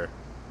fire.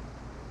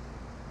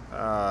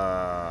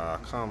 Ah,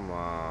 come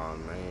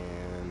on,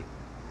 man.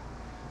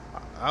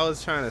 I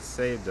was trying to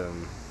save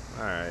them.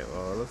 Alright,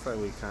 well, it looks like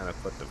we kind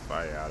of put the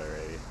fire out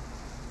already.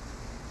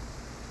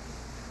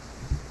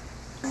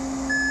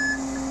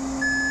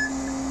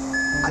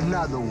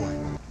 Another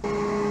one.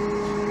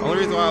 The only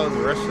reason why I was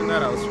rushing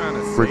that, I was trying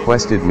to save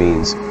Requested them.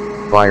 means,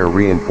 fire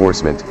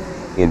reinforcement,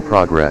 in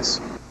progress.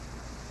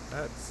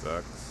 That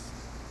sucks.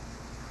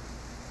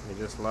 We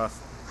just lost.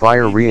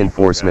 Fire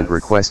reinforcement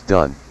request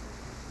done.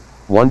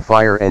 1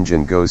 fire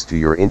engine goes to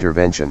your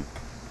intervention.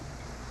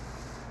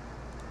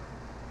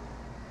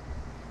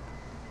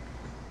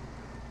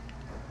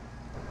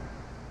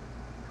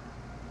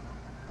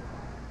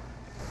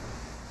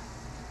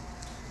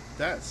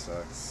 That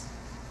sucks.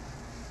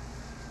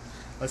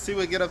 Let's see if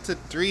we get up to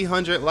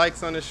 300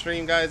 likes on the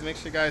stream, guys. Make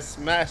sure you guys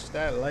smash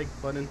that like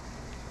button.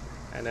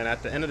 And then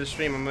at the end of the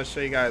stream, I'm going to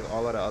show you guys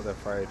all of the other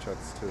fire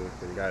trucks too,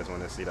 if you guys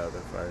want to see the other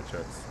fire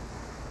trucks.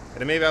 And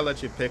then maybe I'll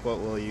let you pick what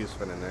we'll use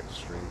for the next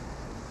stream.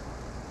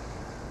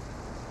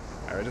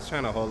 Alright, we're just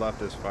trying to hold off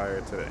this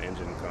fire till the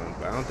engine comes.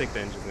 But I don't think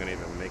the engine's going to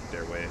even make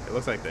their way. It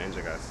looks like the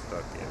engine got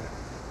stuck, yeah.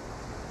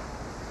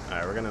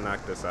 Alright, we're gonna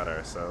knock this out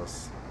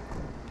ourselves.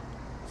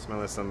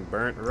 Smelling some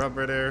burnt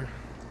rubber there.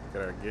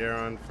 Get our gear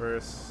on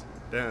first.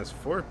 Damn, there's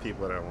 4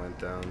 people that went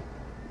down.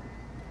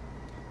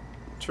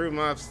 True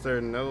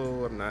mobster,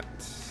 no, I'm not.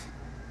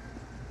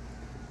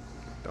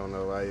 Don't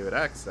know why you would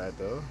ask that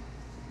though.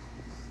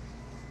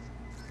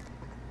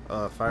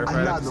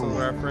 Firefighter with some of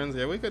our friends.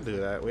 Yeah, we could do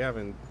that. We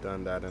haven't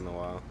done that in a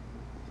while.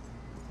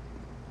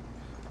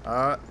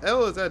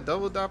 Oh, is that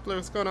Double Doppler?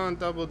 What's going on,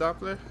 Double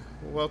Doppler?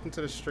 Welcome to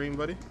the stream,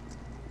 buddy.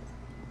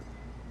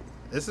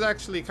 This is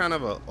actually kind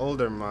of an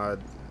older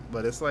mod,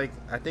 but it's like,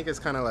 I think it's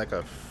kind of like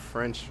a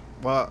French.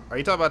 Well, are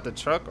you talking about the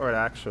truck or the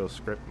actual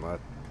script mod?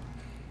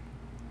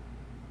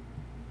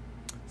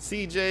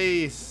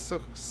 CJ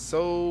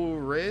so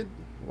red,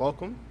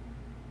 welcome.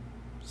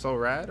 So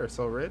rad or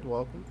so red,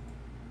 welcome.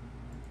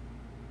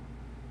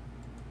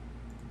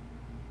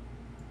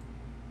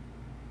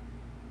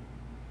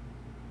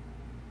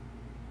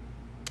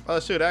 Oh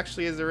shoot,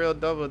 actually is a real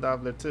Double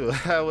Doppler too.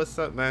 What's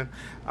up, man?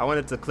 I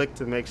wanted to click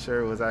to make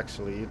sure it was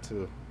actually you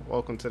too.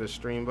 Welcome to the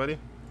stream, buddy.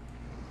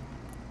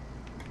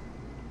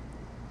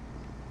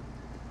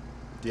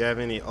 Do you have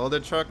any older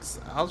trucks?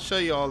 I'll show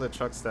you all the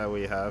trucks that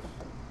we have.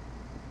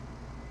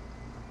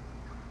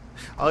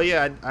 Oh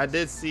yeah, I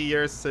did see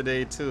yours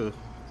today too.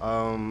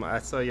 I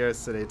saw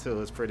yours today too. It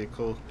was pretty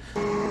cool.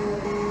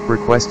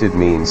 Requested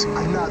means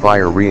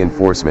fire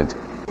reinforcement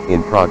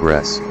in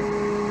progress.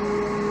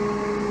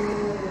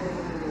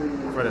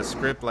 For the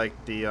script, like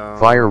the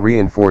fire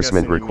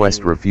reinforcement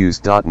request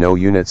refused. No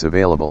units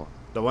available.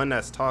 The one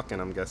that's talking,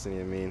 I'm guessing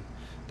you mean.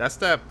 That's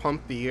that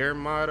Pumpy Air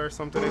mod or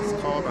something it's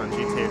called on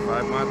GTA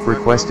 5 mods.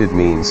 Requested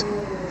means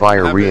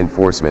fire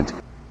reinforcement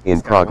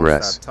in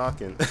progress. Stop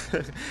talking.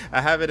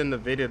 I have it in the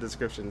video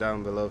description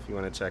down below if you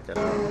want to check it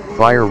out.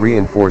 Fire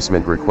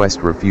reinforcement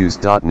request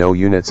refused. No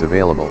units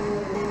available.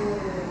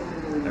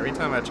 Every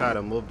time I try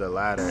to move the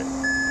ladder,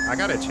 I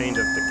gotta change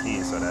up the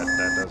key so that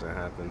doesn't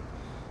happen.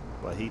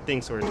 But he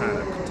thinks we're trying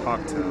to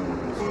talk to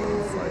him, so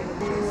it's like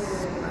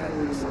just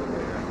madness over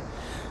here.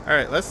 All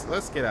right,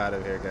 let's get out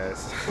of here,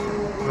 guys.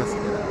 Let's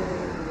get out of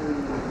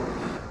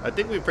here. I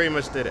think we pretty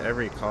much did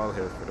every call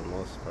here for the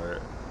most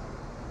part.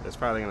 It's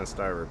probably gonna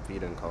start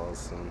repeating calls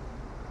soon.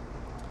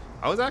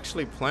 I was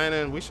actually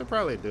planning, we should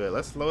probably do it.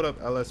 Let's load up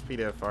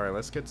LSPDFR and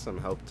let's get some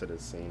help to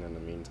this scene in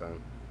the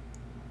meantime.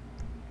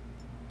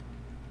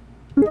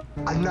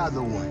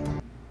 Another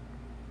one.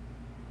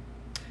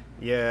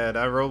 Yeah,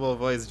 that robo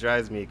voice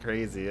drives me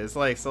crazy. It's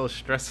like so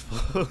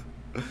stressful.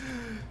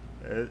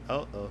 It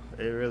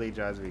really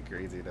drives me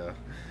crazy though.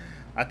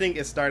 I think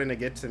it's starting to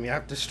get to me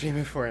after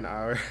streaming for an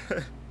hour.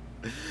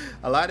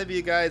 A lot of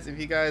you guys, if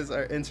you guys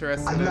are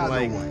interested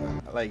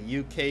in like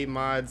UK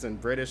mods and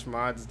British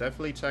mods,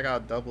 definitely check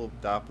out Double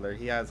Doppler.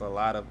 He has a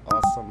lot of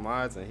awesome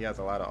mods and he has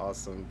a lot of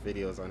awesome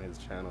videos on his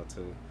channel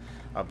too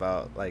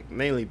about like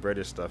mainly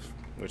British stuff,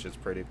 which is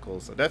pretty cool.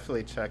 So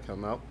definitely check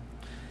him out.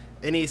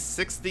 Any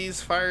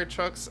 60s fire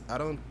trucks? I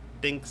don't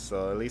think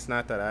so, at least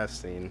not that I've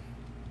seen.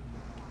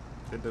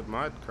 Did the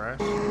mod crash?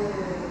 Yeah,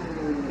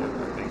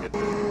 I think it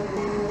did.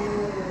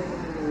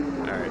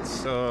 Alright,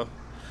 so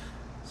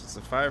since the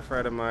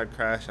Firefighter mod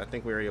crashed, I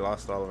think we already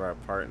lost all of our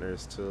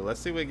partners too. Let's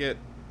see if we get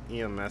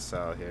EMS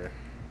out here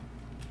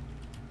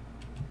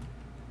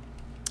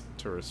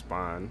to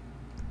respond.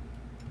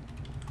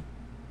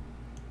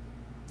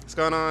 What's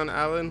going on,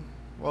 Alan?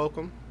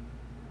 Welcome.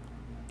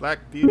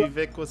 Black Beauty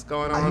Vic, what's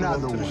going on?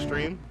 Welcome to the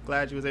stream.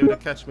 Glad you was able to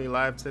catch me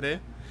live today.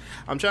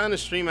 I'm trying to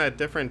stream at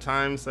different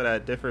times so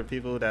that different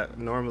people that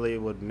normally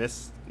would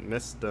miss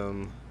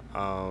them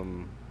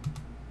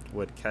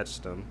would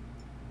catch them.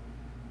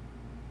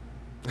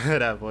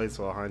 That voice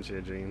will haunt your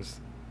dreams.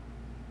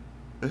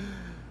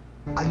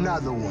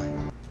 Another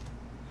one.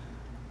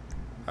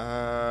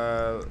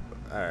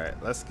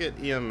 Alright, let's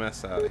get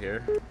EMS out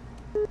here.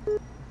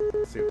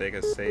 See if they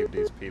can save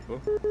these people.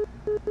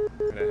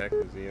 Where the heck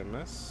is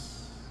EMS?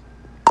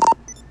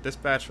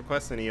 Dispatch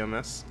requesting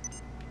EMS.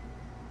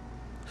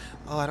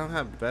 Oh, I don't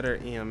have better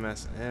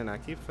EMS in. I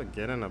keep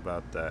forgetting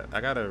about that.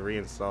 I gotta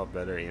reinstall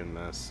better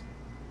EMS.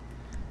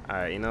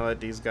 Alright, you know what?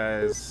 These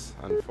guys,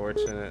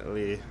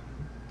 unfortunately,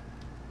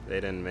 they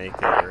didn't make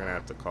it. We're gonna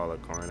have to call a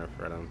coroner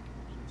for them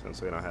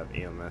since we don't have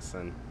EMS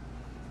in.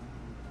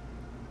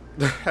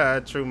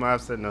 True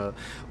Mob said no.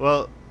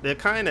 Well, there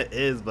kind of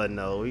is, but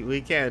no. We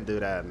can't do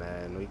that,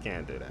 man. We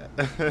can't do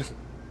that.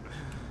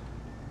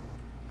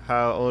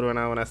 How old when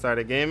I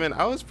started gaming?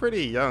 I was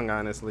pretty young,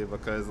 honestly,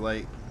 because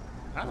like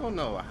I don't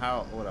know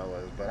how old I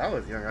was, but I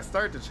was young. I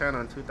started the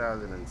channel in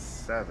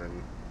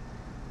 2007,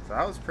 so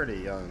I was pretty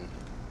young.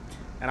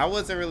 And I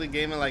wasn't really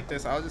gaming like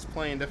this. I was just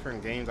playing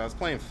different games. I was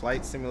playing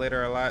Flight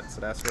Simulator a lot,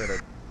 so that's where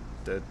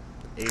the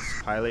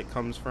Ace Pilot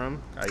comes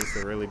from. I used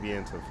to really be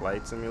into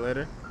Flight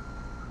Simulator.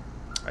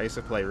 I used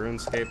to play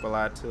RuneScape a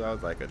lot too. I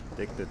was like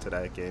addicted to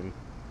that game.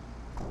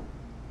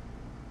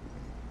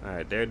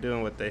 Alright, they're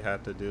doing what they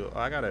had to do. Oh,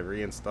 I gotta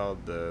reinstall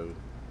the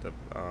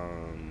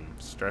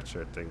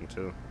stretcher thing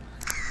too.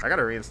 I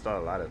gotta reinstall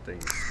a lot of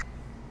things.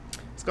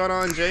 What's going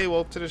on, Jay?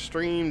 Welcome to the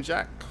stream.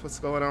 Jack, what's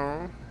going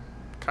on?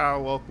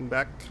 Kyle, welcome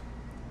back.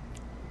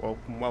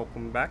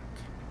 welcome back.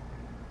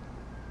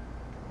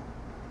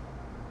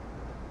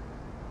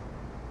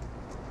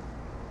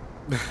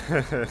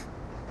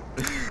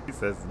 He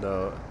says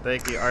no.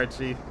 Thank you,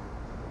 Archie.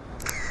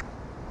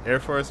 Air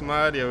Force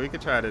mod, yeah, we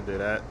could try to do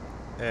that.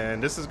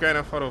 And this is Grand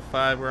Theft Auto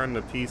 5. We're on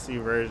the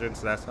PC version,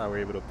 so that's how we're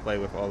able to play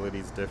with all of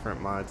these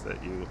different mods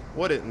that you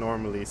wouldn't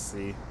normally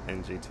see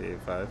in GTA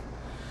 5.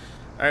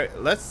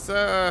 Alright, let's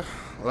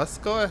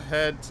go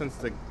ahead, since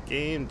the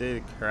game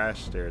did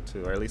crash there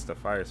too, or at least the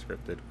fire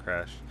script did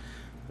crash.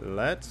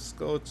 Let's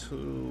go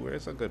to,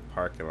 where's a good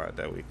parking lot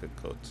that we could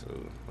go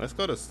to? Let's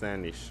go to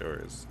Sandy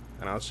Shores,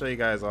 and I'll show you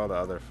guys all the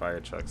other fire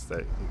trucks that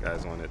you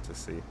guys wanted to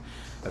see.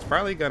 That's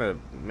probably gonna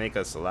make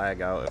us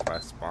lag out if I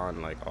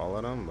spawn like all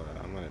of them, but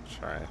I'm gonna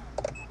try.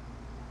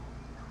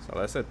 So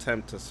let's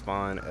attempt to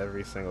spawn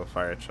every single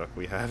fire truck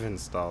we have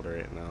installed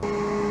right now.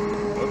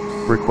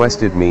 Oops.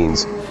 Requested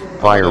means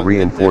fire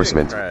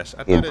reinforcement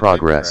in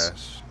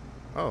progress.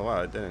 Oh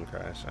wow, it didn't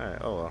crash.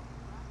 Alright, oh well.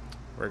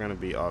 We're gonna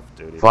be off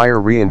duty. Fire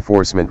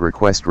reinforcement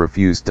request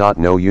refused.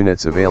 No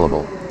units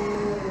available.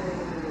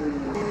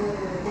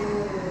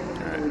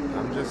 Alright,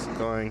 I'm just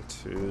going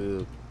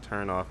to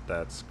turn off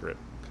that script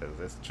because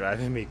it's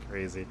driving me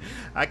crazy.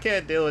 I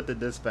can't deal with the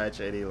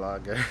dispatch any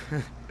longer.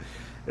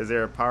 Is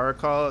there a power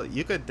call?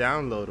 You could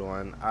download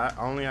one. I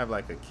only have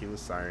like a Q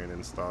siren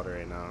installed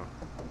right now.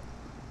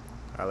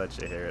 I'll let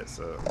you hear it.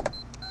 So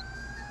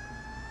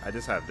I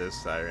just have this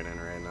siren in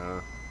right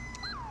now.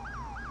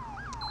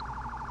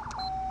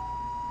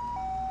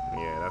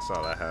 Yeah, that's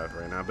all I have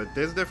right now. But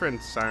there's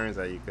different sirens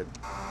that you could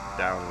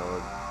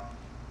download.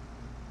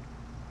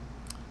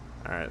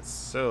 Alright,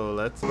 so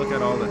let's look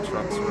at all the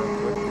trucks real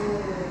quick.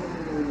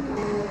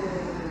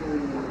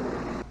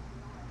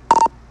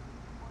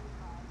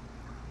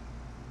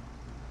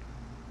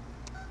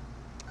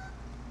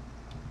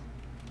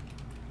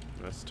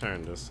 Let's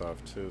turn this off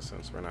too,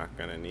 since we're not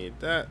gonna need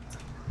that.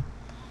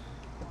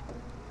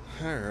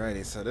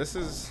 Alrighty, so this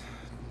is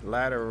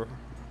ladder,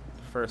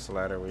 first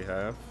ladder we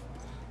have.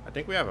 I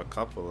think we have a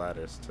couple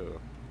ladders too.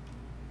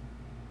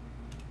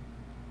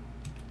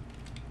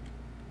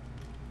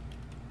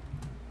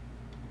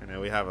 And then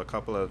we have a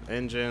couple of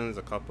engines,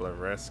 a couple of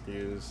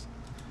rescues.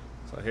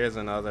 So here's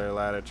another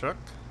ladder truck.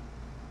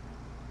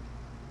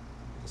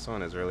 This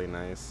one is really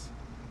nice.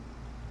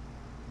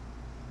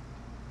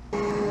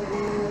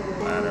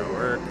 Ladder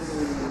works,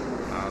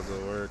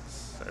 nozzle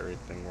works,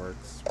 everything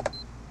works.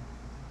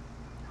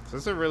 So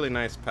this is a really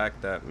nice pack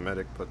that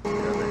Medic put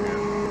together here.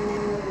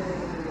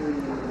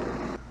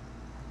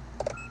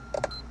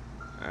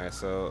 Alright,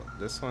 so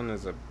this one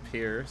is a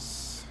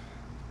Pierce.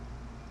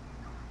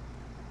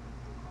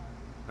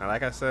 Now,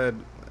 like I said,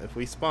 if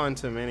we spawn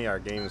too many, our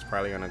game is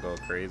probably gonna go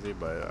crazy,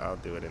 but I'll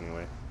do it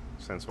anyway,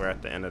 since we're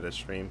at the end of the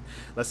stream.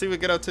 Let's see if we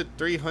get up to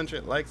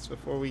 300 likes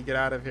before we get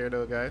out of here,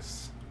 though,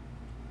 guys.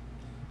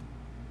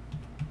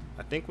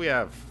 I think we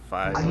have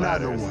 5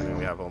 ladders, and then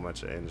we have a whole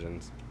bunch of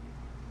engines.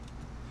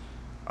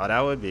 Oh, that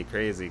would be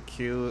crazy.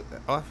 Q.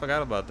 Oh, I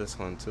forgot about this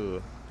one,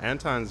 too.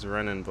 Anton's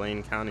running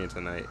Blaine County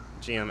tonight.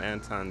 GM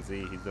Anton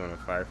Z, he's doing a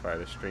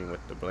Firefighter stream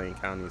with the Blaine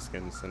County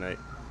skins tonight.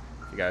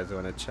 If you guys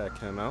want to check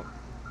him out.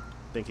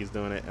 I think he's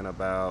doing it in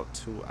about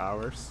 2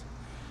 hours.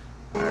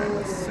 Alright,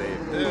 let's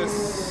save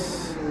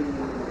this.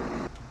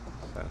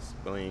 That's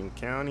Blaine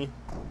County.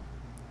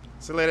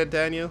 See you later,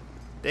 Daniel.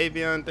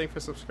 Davion, thanks for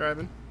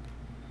subscribing.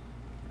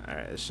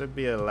 Alright, it should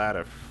be a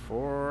ladder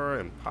 4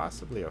 and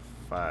possibly a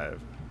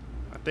 5.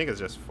 I think it's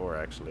just 4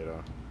 actually,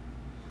 though.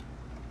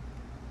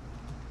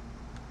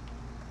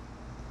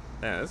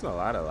 Man, there's a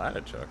lot of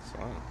ladder trucks.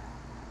 Wow.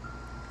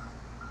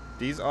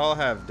 These all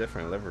have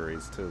different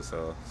liveries too,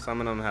 so some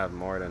of them have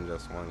more than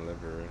just one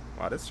livery.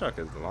 Wow, this truck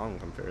is long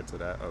compared to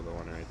that other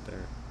one right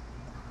there.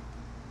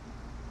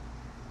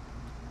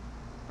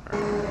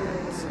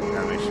 Alright, so we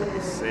gotta make sure we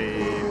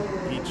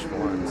save each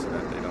one so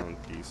that they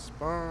don't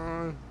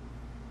despawn.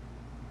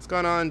 What's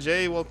going on,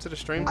 Jay? Welcome to the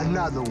stream.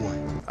 Another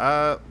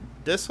one.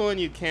 This one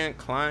you can't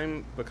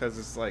climb because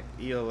it's like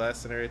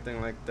ELS and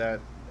everything like that,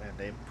 and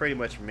they pretty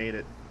much made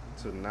it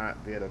to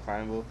not be able to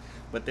climbable.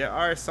 But there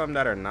are some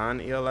that are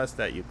non-ELS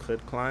that you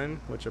could climb,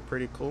 which are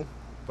pretty cool,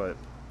 but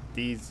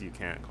these you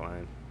can't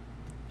climb.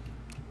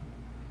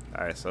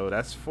 Alright, so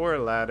that's 4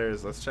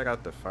 ladders. Let's check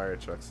out the fire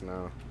trucks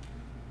now.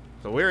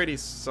 So we already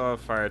saw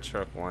fire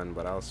truck 1,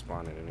 but I'll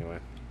spawn it anyway.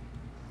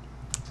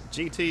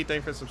 GT,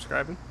 thanks for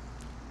subscribing.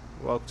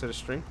 Welcome to the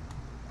stream.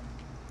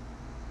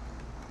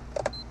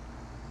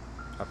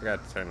 I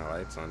forgot to turn the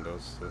lights on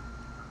those too.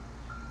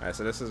 Alright,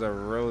 so this is a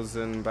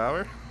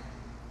Rosenbauer.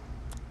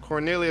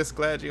 Cornelius,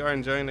 glad you are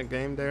enjoying the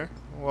game there.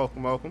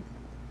 Welcome, welcome.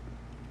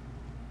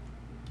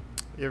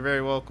 You're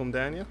very welcome,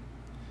 Daniel.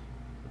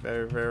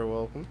 Very, very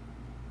welcome.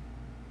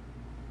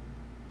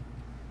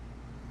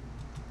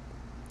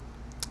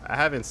 I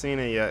haven't seen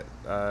it yet,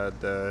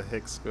 the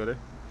Hicks scooter.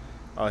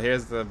 Oh,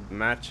 here's the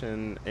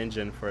matching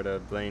engine for the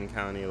Blaine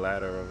County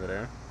ladder over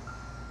there.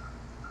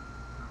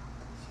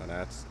 So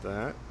that's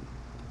that.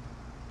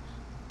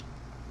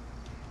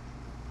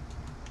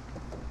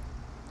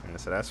 And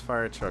so that's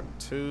fire truck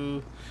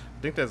 2.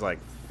 I think there's like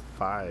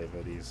 5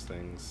 of these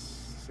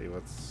things. Let's see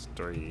what's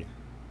 3.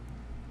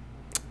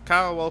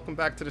 Kyle, welcome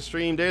back to the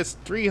stream. There's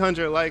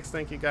 300 likes.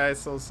 Thank you guys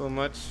so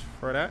much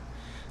for that.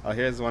 Oh,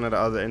 here's one of the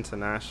other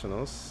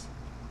internationals.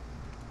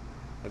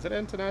 Is it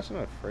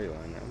international or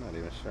Freeliner? I'm not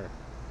even sure.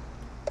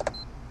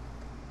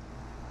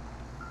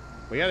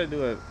 We got to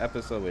do an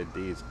episode with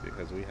these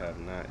because we have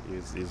not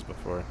used these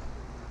before.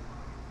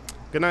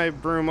 Good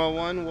night,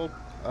 Brumo1. We'll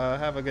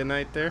have a good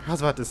night there. I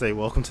was about to say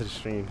welcome to the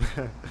stream.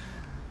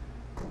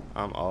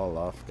 I'm all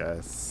off,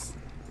 guys.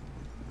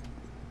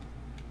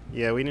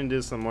 Yeah, we need to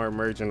do some more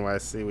Merge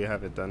NYC. We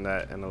haven't done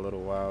that in a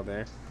little while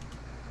there.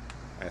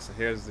 Alright, so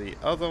here's the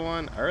other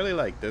one. I really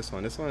like this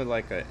one. This one is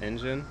like an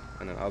engine,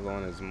 and the other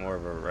one is more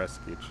of a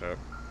rescue truck.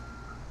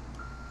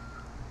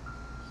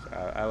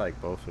 So I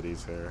like both of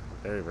these here.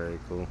 Very, very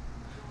cool.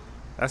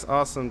 That's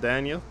awesome,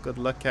 Daniel. Good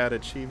luck at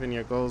achieving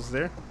your goals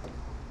there.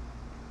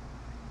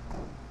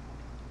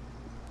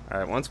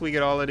 Alright, once we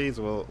get all of these,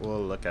 we'll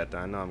look at that.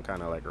 I know I'm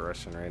kind of like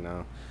rushing right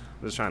now.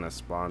 I'm just trying to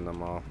spawn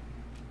them all.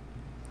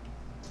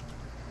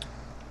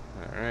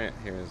 Alright,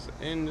 here's the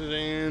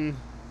engine.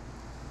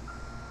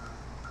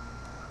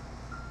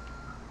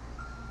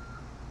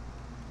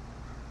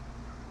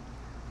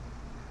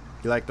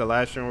 You like the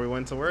last stream where we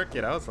went to work?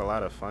 Yeah, that was a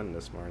lot of fun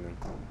this morning.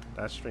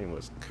 That stream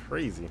was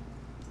crazy.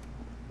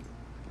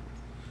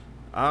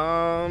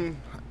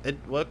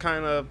 What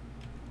kind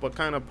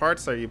of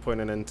parts are you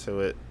putting into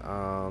it?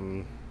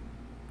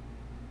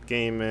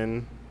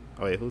 Gaming.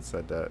 Oh wait, who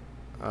said that?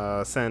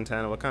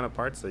 Santana. What kind of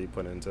parts are you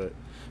putting into it?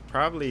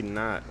 Probably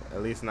not.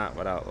 At least not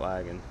without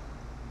lagging.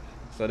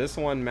 So this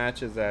one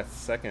matches that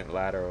second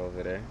ladder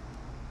over there.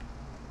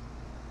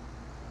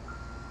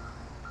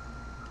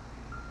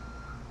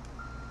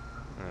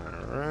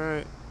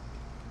 Alright.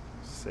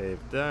 Save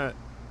that.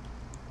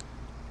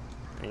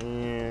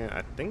 And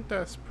I think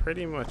that's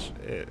pretty much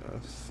it.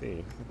 Let's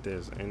see if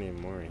there's any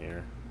more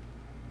here.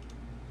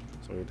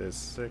 So we did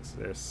 6,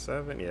 there's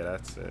 7. Yeah,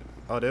 that's it.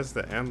 Oh, there's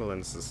the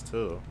ambulances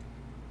too.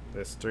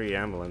 There's 3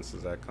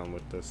 ambulances that come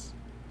with this.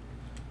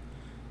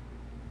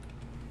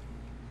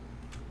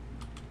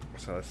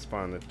 So let's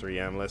spawn the 3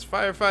 ambulances.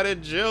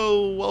 Firefighter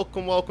Joe,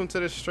 welcome to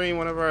the stream.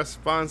 One of our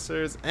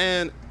sponsors,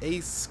 and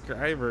Ace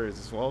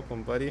Scribers,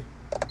 welcome, buddy.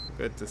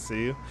 Good to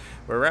see you.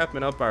 We're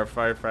wrapping up our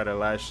Firefighter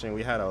live stream.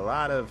 We had a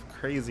lot of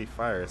crazy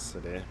fires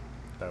today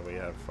that we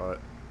have fought.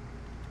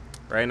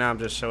 Right now, I'm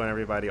just showing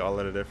everybody all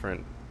of the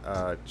different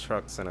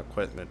trucks and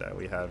equipment that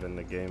we have in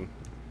the game.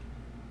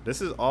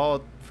 This is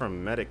all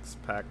from Medic's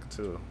pack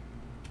too.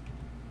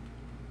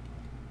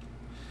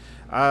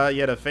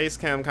 Yeah, the face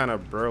cam kind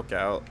of broke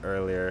out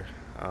earlier.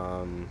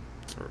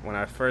 When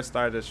I first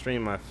started the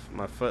stream,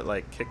 my foot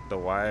like kicked the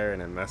wire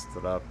and it messed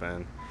it up,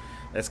 and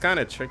it's kind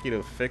of tricky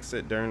to fix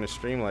it during the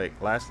stream. Like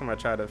last time I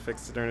tried to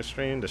fix it during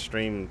the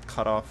stream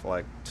cut off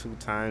like 2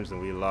 times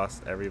and we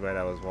lost everybody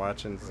that was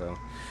watching. So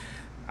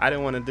I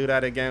didn't want to do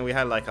that again. We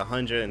had like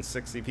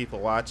 160 people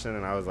watching,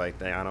 and I was like,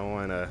 dang, I don't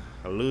want to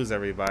lose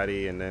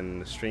everybody, and then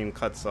the stream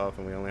cuts off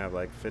and we only have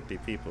like 50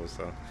 people.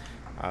 So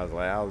I was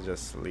like, I'll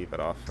just leave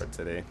it off for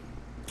today.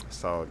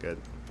 It's all good.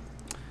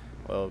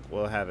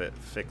 We'll have it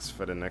fixed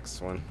for the next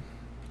one.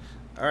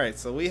 Alright,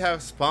 so we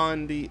have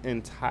spawned the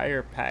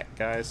entire pack,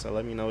 guys. So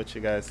let me know what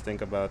you guys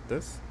think about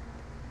this.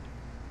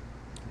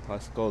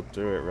 Let's go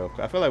through it real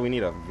quick. I feel like we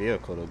need a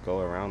vehicle to go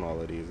around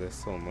all of these. There's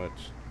so much.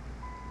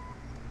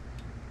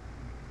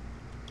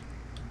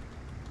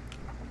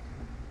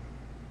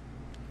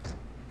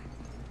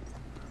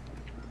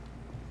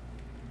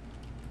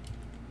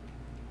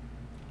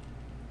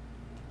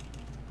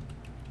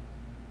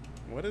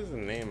 What is the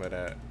name of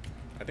that?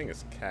 I think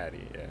it's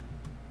Caddy, yeah.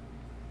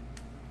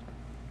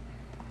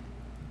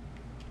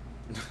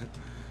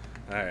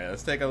 Alright,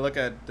 let's take a look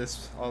at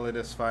all of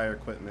this fire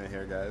equipment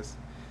here, guys.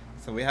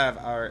 So we have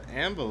our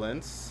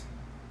ambulance,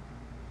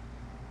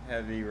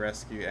 heavy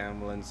rescue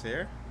ambulance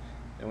here.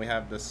 Then we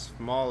have the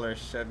smaller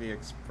Chevy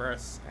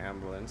Express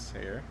ambulance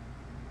here.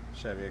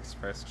 Chevy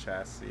Express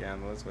chassis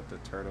ambulance with the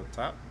turtle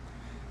top.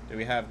 Then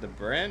we have the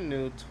brand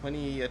new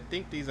I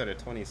think these are the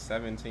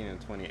 2017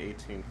 and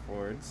 2018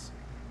 Fords.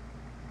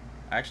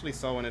 I actually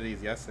saw one of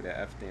these yesterday,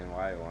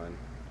 FDNY one.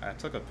 I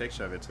took a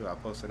picture of it too. I'll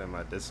post it in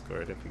my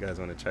Discord if you guys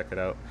want to check it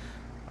out.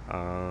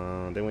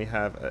 Then we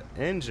have an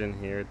engine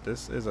here.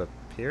 This is a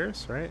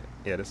Pierce, right?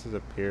 Yeah, this is a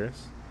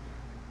Pierce.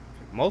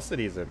 Most of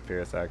these are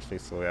Pierce actually.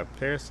 So we have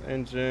Pierce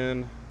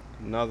engine,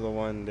 another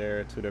one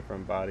there, 2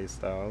 different body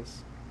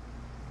styles.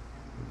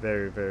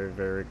 Very, very,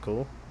 very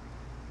cool.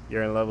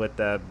 You're in love with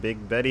that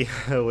Big Betty?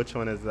 Which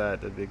one is that,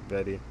 the Big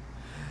Betty?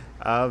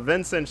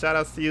 Vincent, shout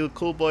outs to you.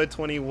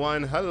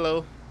 Coolboy21,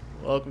 hello.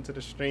 Welcome to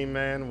the stream,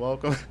 man.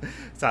 Welcome.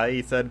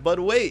 Saeed said, but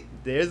wait,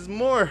 there's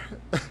more.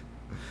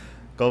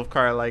 Golf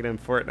car like in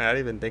Fortnite. I didn't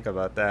even think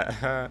about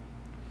that.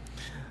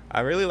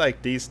 I really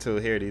like these two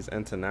here, these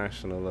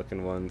international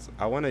looking ones.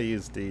 I want to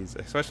use these,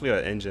 especially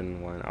an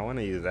engine one. I want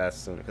to use that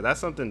soon because that's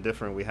something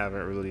different. We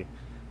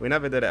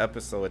never did an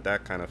episode with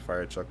that kind of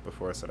fire truck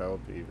before, so that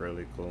would be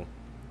really cool.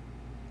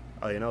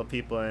 Oh, you know,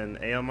 people in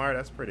AMR,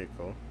 that's pretty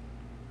cool.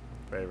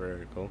 Very,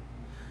 very cool.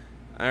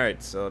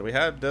 Alright, so we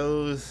have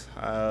those.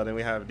 Then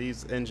we have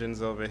these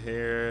engines over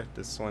here.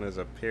 This one is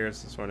a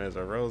Pierce. This one is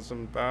a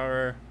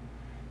Rosenbauer.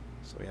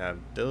 So we have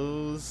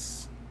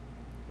those.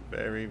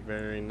 Very,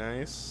 very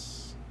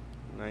nice.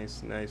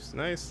 Nice, nice,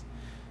 nice.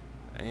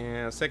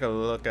 And let's take a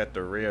look at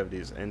the rear of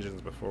these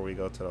engines before we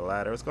go to the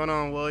ladder. What's going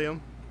on,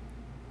 William?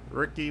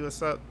 Ricky,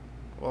 what's up?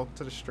 Welcome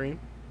to the stream.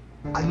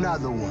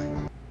 Another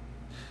one.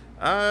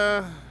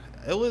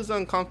 It was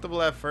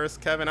uncomfortable at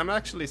first, Kevin. I'm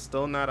actually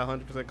still not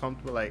 100%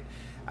 comfortable. Like,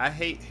 I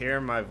hate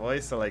hearing my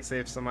voice. So, like, say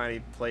if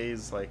somebody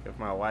plays, like, if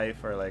my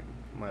wife or, like,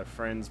 my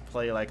friends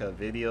play, like, a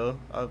video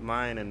of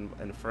mine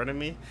in front of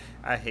me,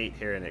 I hate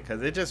hearing it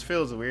because it just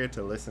feels weird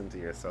to listen to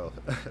yourself.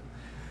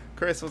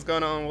 Chris, what's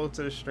going on? Welcome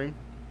to the stream.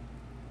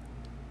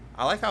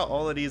 I like how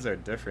all of these are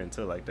different,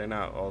 too. Like, they're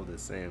not all the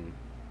same.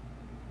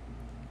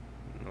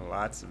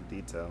 Lots of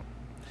detail.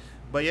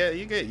 But yeah,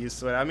 you get used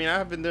to it. I mean,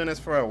 I've been doing this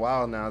for a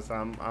while now, so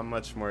I'm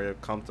much more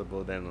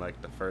comfortable than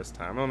like the first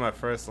time. On my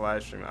first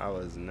live stream, I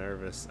was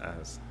nervous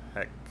as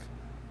heck.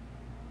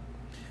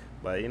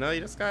 But you know, you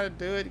just gotta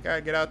do it. You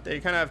gotta get out there.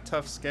 You kind of have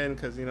tough skin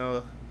because you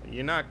know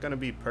you're not gonna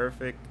be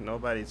perfect.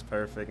 Nobody's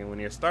perfect, and when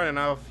you're starting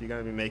off, you're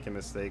gonna be making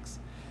mistakes,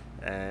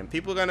 and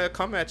people are gonna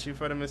come at you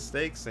for the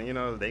mistakes, and you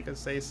know they could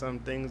say some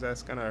things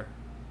that's gonna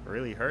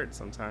really hurt.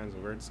 Sometimes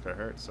words could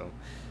hurt, so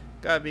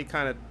gotta be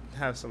kind of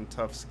have some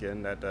tough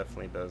skin. That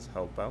definitely does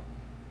help out.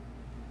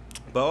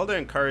 But all the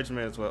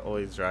encouragement is what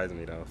always drives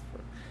me though.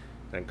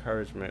 The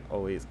encouragement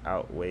always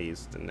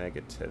outweighs the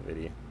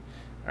negativity.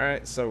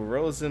 Alright, so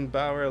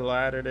Rosenbauer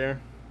ladder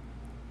there.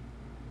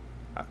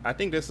 I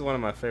think this is one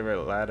of my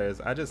favorite ladders.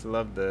 I just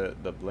love the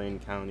Blaine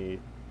County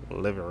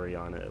livery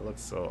on it. It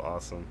looks so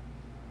awesome.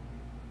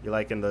 You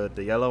liking the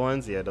yellow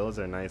ones? Yeah, those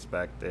are nice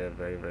back there.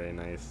 Very, very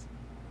nice.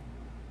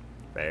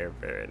 Very,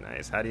 very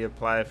nice. How do you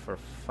apply for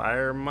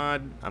Fire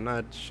Mod? I'm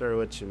not sure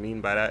what you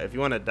mean by that. If you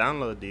want to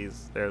download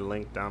these, they're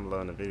linked down below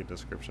in the video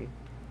description.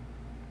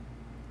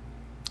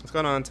 What's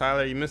going on,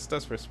 Tyler? You missed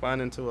us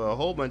responding to a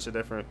whole bunch of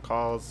different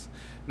calls.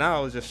 Now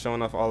I was just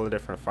showing off all the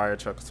different fire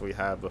trucks we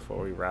have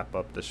before we wrap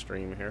up the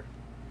stream here.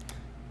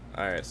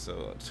 Alright,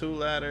 so 2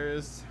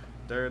 ladders,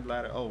 3rd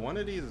ladder. Oh, one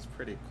of these is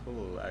pretty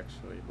cool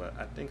actually, but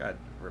I think I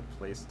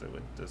replaced it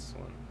with this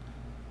one.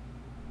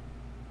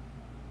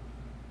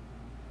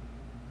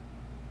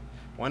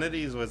 One of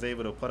these was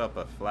able to put up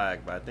a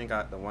flag, but I think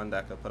the one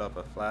that could put up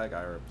a flag,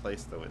 I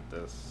replaced it with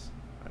this.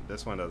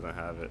 This one doesn't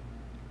have it.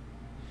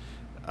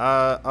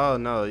 Oh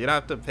no, you don't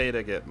have to pay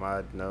to get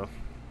mod, no.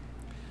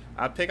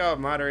 I pick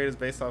out moderators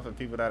based off of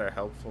people that are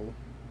helpful.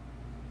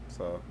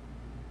 So,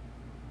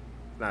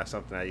 it's not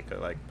something that you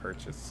could like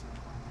purchase.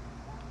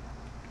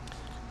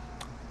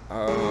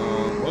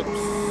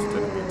 Whoops,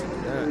 didn't mean to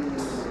do that.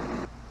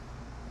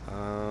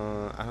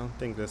 I don't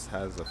think this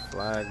has a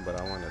flag, but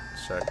I want to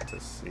check to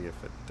see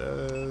if it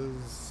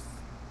does.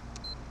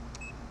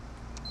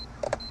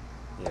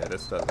 Yeah,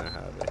 this doesn't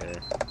have it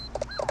here.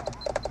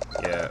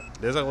 Yeah,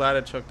 there's a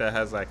ladder truck that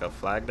has like a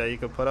flag that you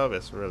can put up.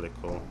 It's really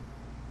cool.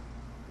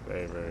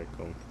 Very, very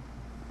cool.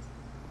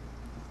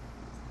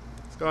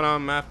 What's going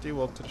on, Matthew?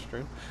 Welcome to the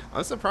stream.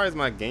 I'm surprised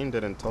my game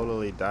didn't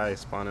totally die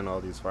spawning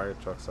all these fire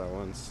trucks at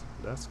once.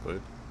 That's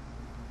good.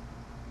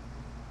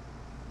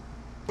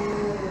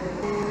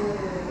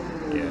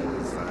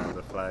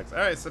 Flags. All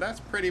right, so that's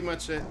pretty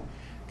much it.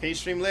 Can you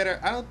stream later?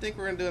 I don't think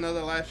we're gonna do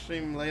another live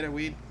stream later.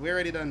 We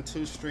already done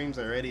 2 streams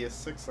already. It's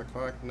 6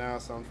 o'clock now,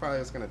 so I'm probably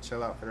just gonna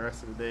chill out for the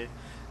rest of the day.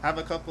 I have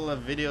a couple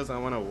of videos I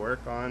want to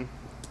work on.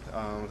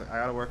 I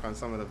gotta work on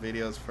some of the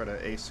videos for the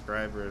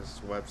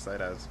Ascribers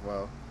website as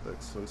well, the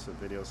exclusive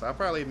videos. So I'll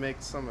probably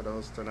make some of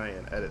those tonight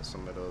and edit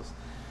some of those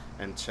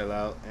and chill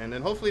out. And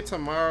then hopefully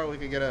tomorrow we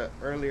could get an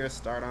earlier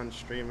start on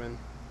streaming.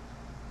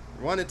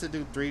 Wanted to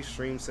do 3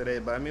 streams today,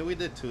 but I mean we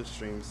did 2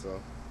 streams, so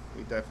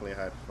we definitely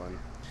had fun.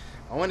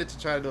 I wanted to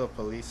try to do a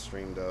police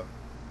stream though.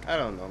 I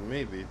don't know,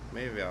 maybe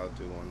I'll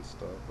do one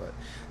still, but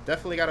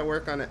definitely got to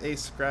work on the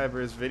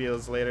Ascribers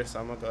videos later, so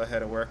I'm gonna go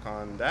ahead and work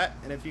on that.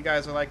 And if you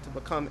guys would like to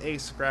become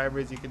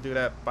Ascribers, you can do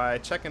that by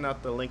checking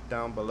out the link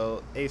down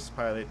below,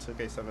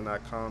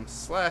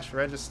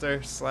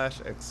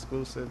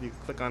 acepilot2k7.com/register/exclusive. You can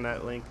click on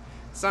that link,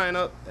 sign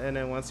up, and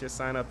then once you're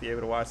signed up, you're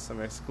able to watch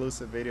some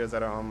exclusive videos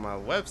that are on my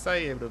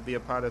website. You're able to be a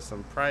part of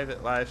some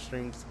private live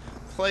streams,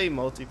 play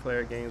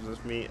multiplayer games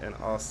with me, and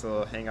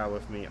also hang out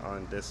with me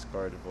on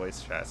Discord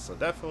voice chat. So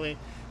definitely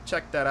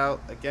check that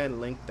out. Again,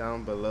 link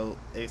down below,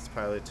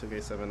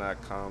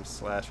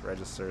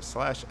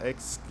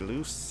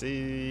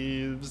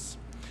 acepilot2k7.com/register/exclusives,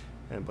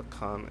 and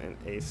become an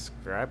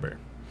Ascriber.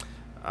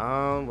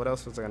 What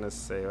else was I gonna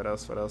say? What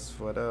else?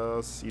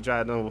 You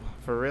driving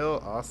for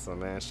real? Awesome,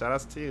 man. Shout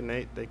outs to you,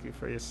 Nate. Thank you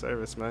for your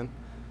service, man.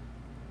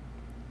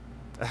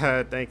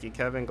 Thank you,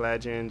 Kevin.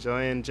 Glad you're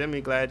enjoying.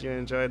 Jimmy, glad you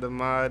enjoyed the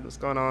mod. What's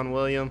going on,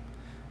 William?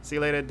 See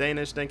you later,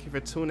 Danish. Thank you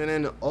for tuning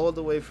in all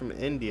the way from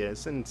India.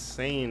 It's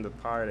insane, the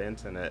power of the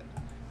internet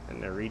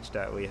and the reach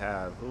that we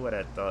have. Who would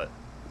have thought?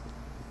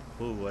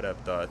 Who would have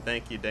thought?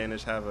 Thank you,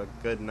 Danish. Have a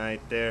good night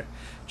there.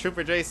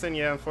 Trooper Jason,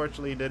 yeah,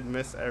 unfortunately, you did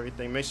miss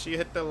everything. Make sure you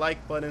hit the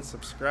like button,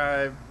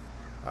 subscribe,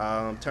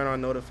 Turn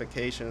on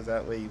notifications,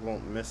 that way you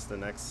won't miss the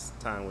next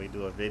time we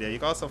do a video. You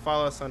can also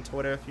follow us on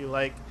Twitter if you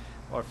like,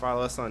 or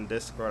follow us on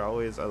Discord. I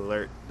always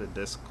alert the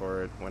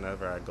Discord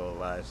whenever I go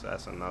live, so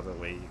that's another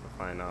way you can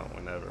find out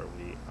whenever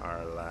we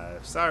are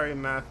live. Sorry,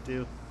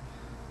 Matthew.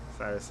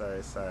 Sorry.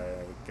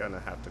 We're gonna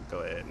have to go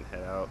ahead and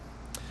head out.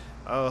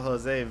 Oh,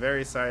 Jose,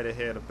 very sorry to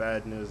hear the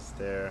bad news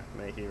there.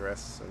 May he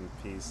rest in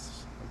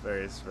peace. I'm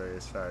very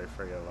sorry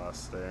for your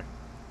loss there.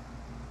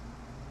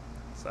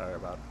 Sorry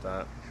about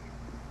that.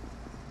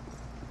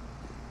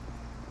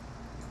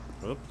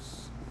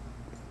 Oops.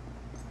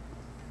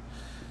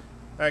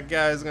 Alright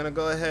guys, gonna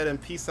go ahead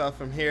and peace out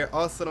from here.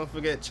 Also, don't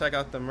forget, check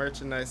out the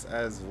merchandise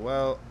as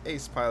well.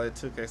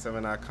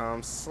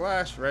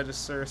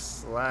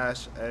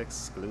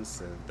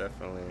 AcePilot2K7.com/register/exclusive.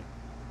 Definitely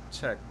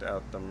checked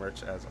out the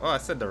merch as well. Oh, I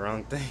said the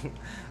wrong thing.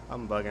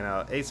 I'm bugging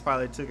out.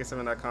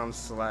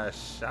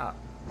 AcePilot2K7.com/shop.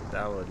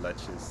 That would let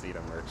you see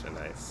the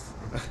merchandise.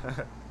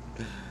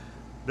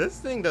 This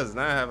thing does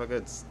not have a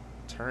good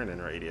turning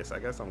radius. I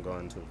guess I'm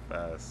going too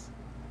fast.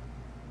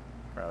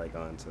 Probably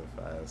going too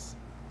fast.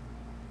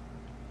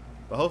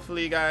 But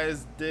hopefully you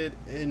guys did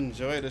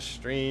enjoy the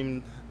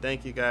stream.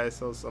 Thank you guys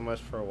so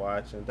much for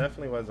watching.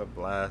 Definitely was a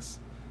blast.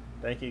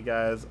 Thank you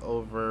guys.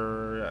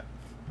 I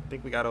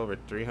think we got over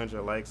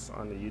 300 likes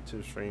on the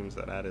YouTube stream,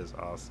 so that is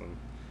awesome.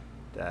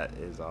 That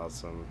is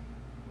awesome.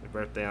 Your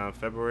birthday on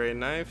February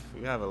 9th.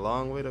 We have a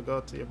long way to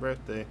go to your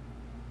birthday.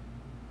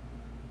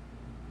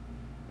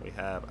 We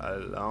have a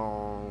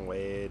long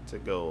way to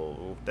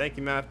go. Thank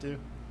you, Matthew.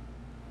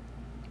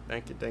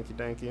 Thank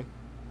you.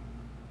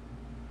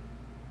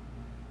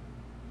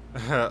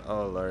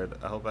 Oh Lord,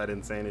 I hope I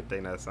didn't say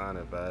anything that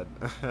sounded bad.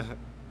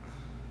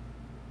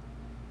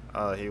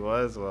 Oh, he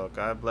was? Well,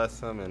 God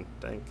bless him, and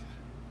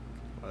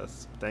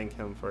let's thank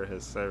him for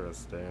his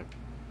service there.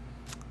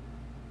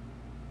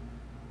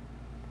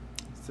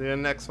 See you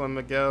in the next one,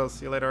 Miguel.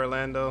 See you later,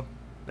 Orlando.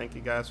 Thank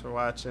you guys for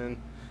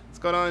watching. What's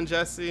going on,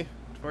 Jesse?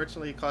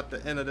 Unfortunately, you caught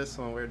the end of this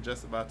one. We're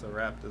just about to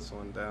wrap this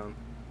one down.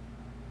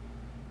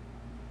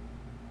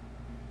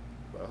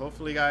 But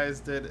hopefully you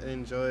guys did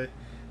enjoy.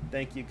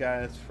 Thank you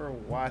guys for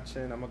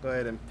watching. I'm gonna go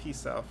ahead and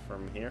peace out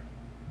from here.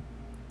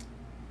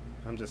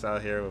 I'm just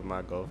out here with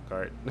my golf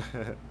cart.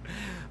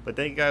 But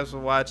thank you guys for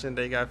watching.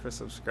 Thank you guys for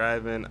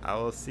subscribing. I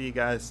will see you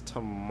guys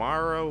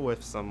tomorrow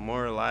with some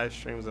more live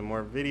streams and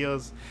more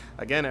videos.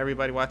 Again,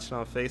 everybody watching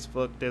on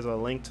Facebook, there's a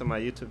link to my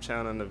YouTube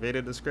channel in the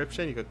video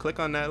description. You can click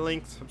on that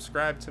link,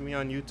 subscribe to me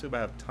on YouTube. I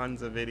have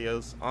tons of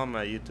videos on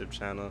my YouTube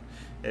channel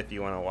if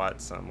you want to watch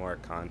some more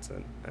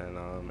content. And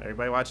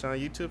everybody watching on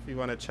YouTube, if you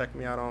want to check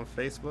me out on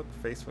Facebook,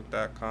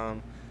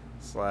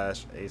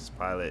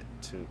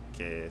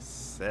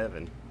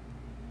 facebook.com/AcePilot2K7.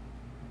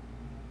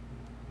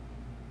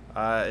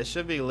 It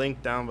should be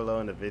linked down below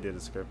in the video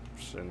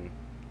description,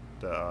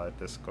 the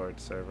Discord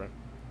server.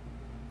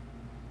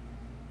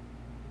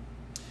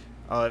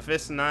 Oh, if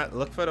it's not,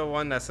 look for the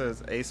one that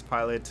says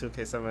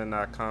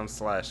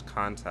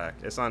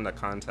AcePilot2K7.com/contact. It's on the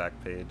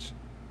contact page.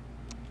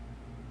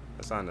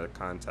 It's on the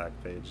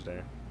contact page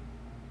there.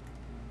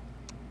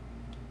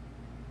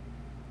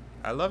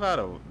 I love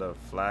how the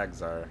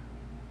flags are,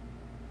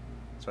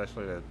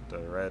 especially the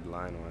red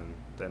line one,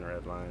 thin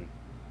red line.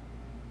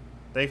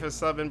 Thanks for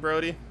subbing,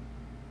 Brody.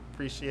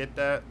 Appreciate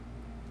that.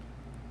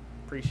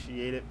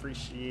 Appreciate it.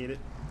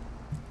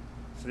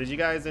 So did you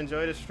guys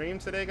enjoy the stream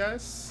today,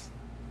 guys?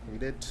 We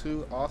did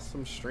 2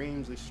 awesome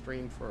streams. We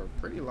streamed for a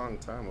pretty long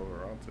time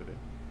overall today.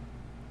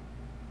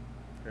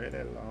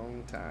 Pretty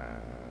long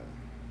time.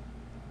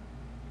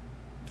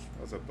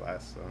 It was a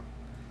blast, though.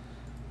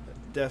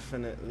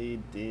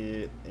 Definitely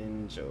did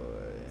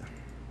enjoy.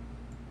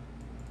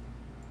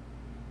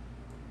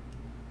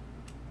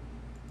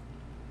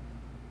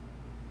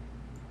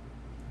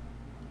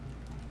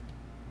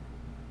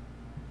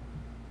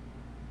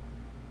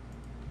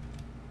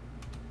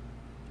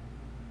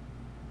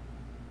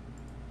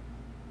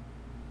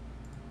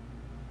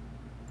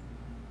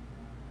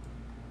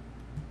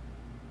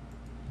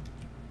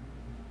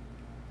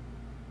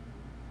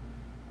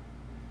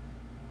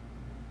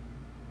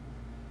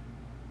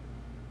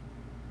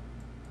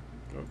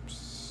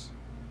 Oops.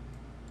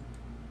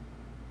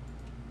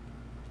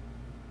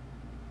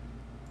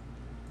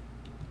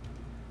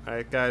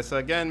 Alright guys, so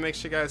again, make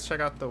sure you guys check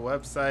out the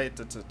website,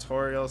 the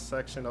tutorial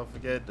section, don't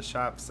forget the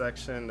shop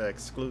section, the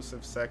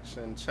exclusive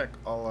section, check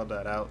all of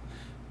that out.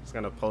 Just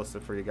gonna post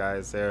it for you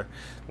guys there.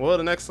 Will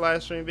the next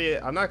live stream be?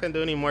 I'm not gonna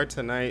do any more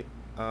tonight.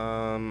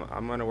 I'm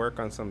gonna work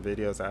on some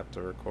videos I have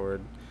to record.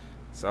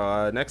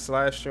 So next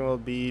live stream will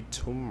be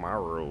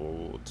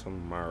tomorrow.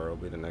 Tomorrow will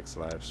be the next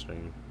live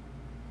stream.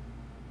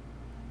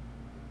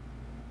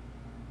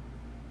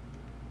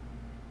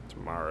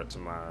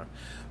 Tomorrow.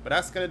 But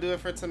that's gonna do it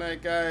for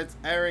tonight, guys.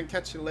 Aaron,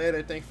 catch you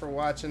later. Thanks for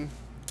watching.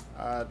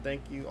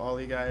 Thank you all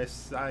you guys.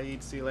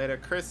 Saeed, see you later.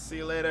 Chris, see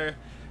you later.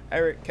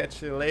 Eric,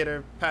 catch you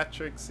later.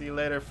 Patrick, see you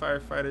later.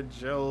 Firefighter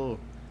Joe,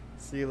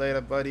 see you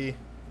later, buddy.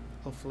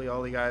 Hopefully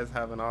all you guys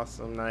have an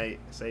awesome night,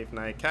 safe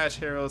night. Cash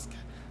Heroes,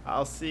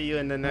 I'll see you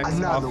in the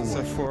next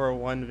Officer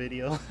 401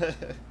 video.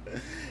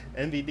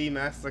 NBD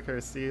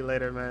Massacre, see you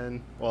later,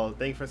 man. Well,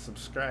 thanks for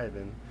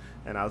subscribing,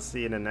 and I'll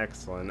see you in the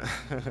next one.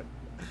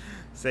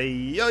 Say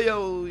yo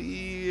yo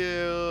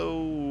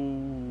yo.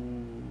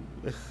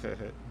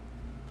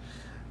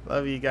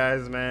 Love you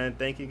guys, man.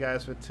 Thank you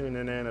guys for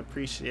tuning in.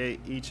 Appreciate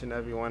each and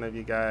every one of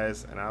you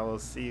guys, and I will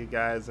see you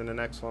guys in the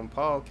next one.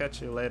 Paul,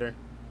 catch you later.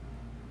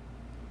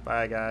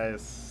 Bye,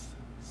 guys.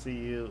 See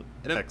you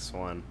in the next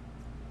one.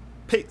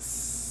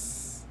 Peace.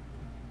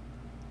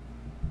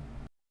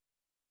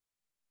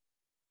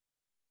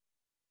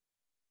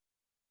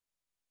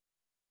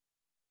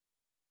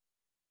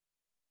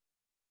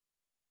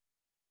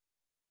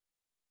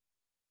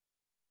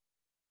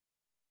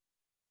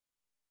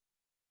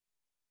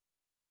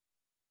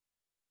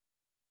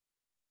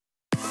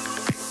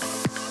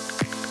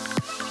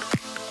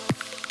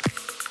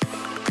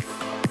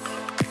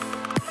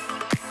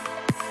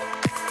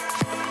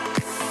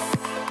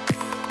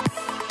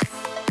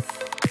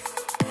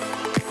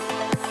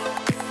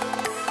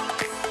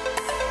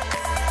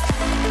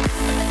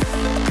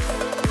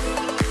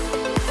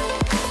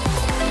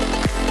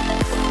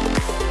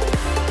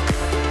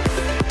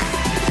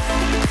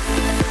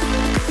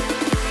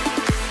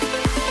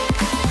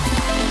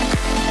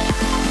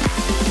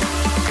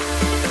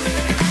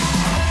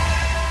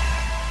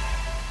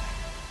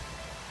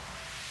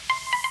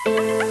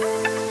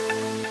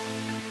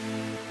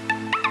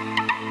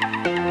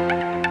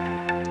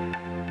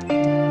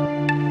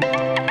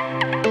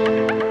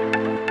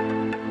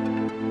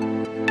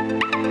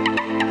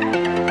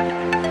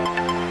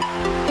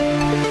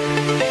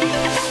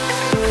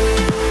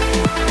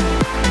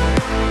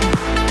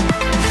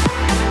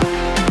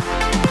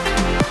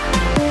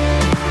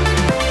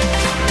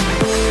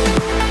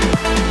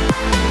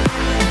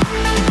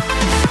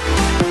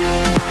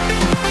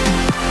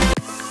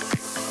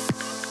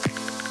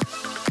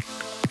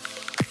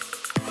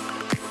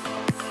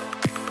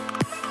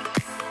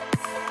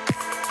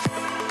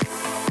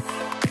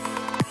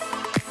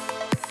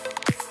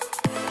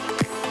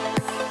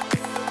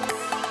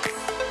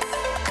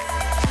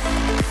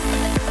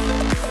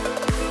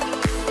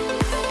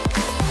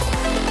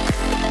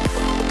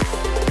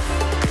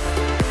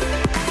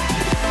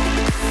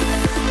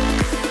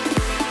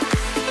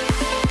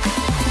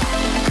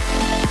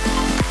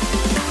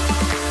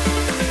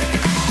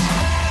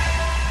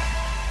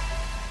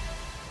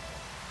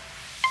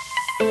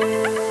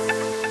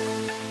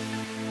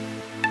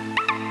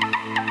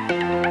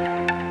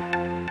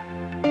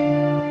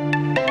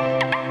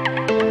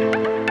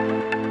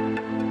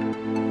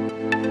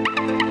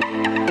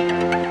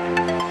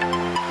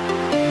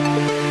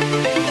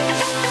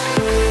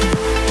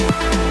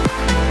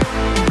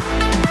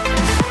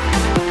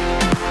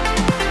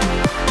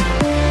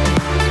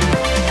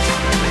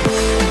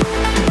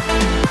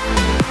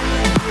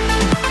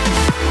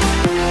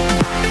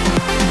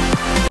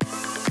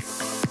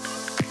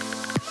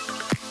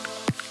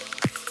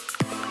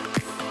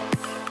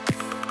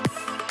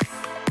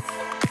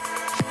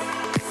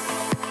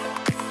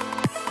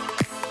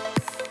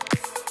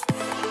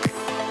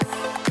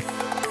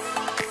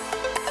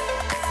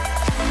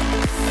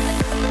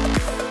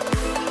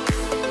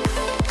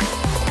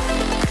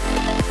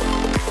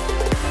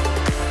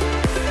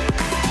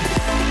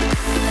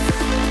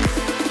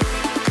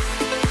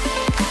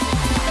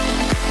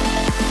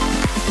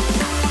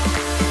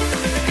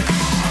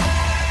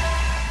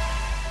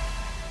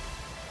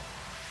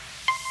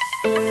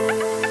 You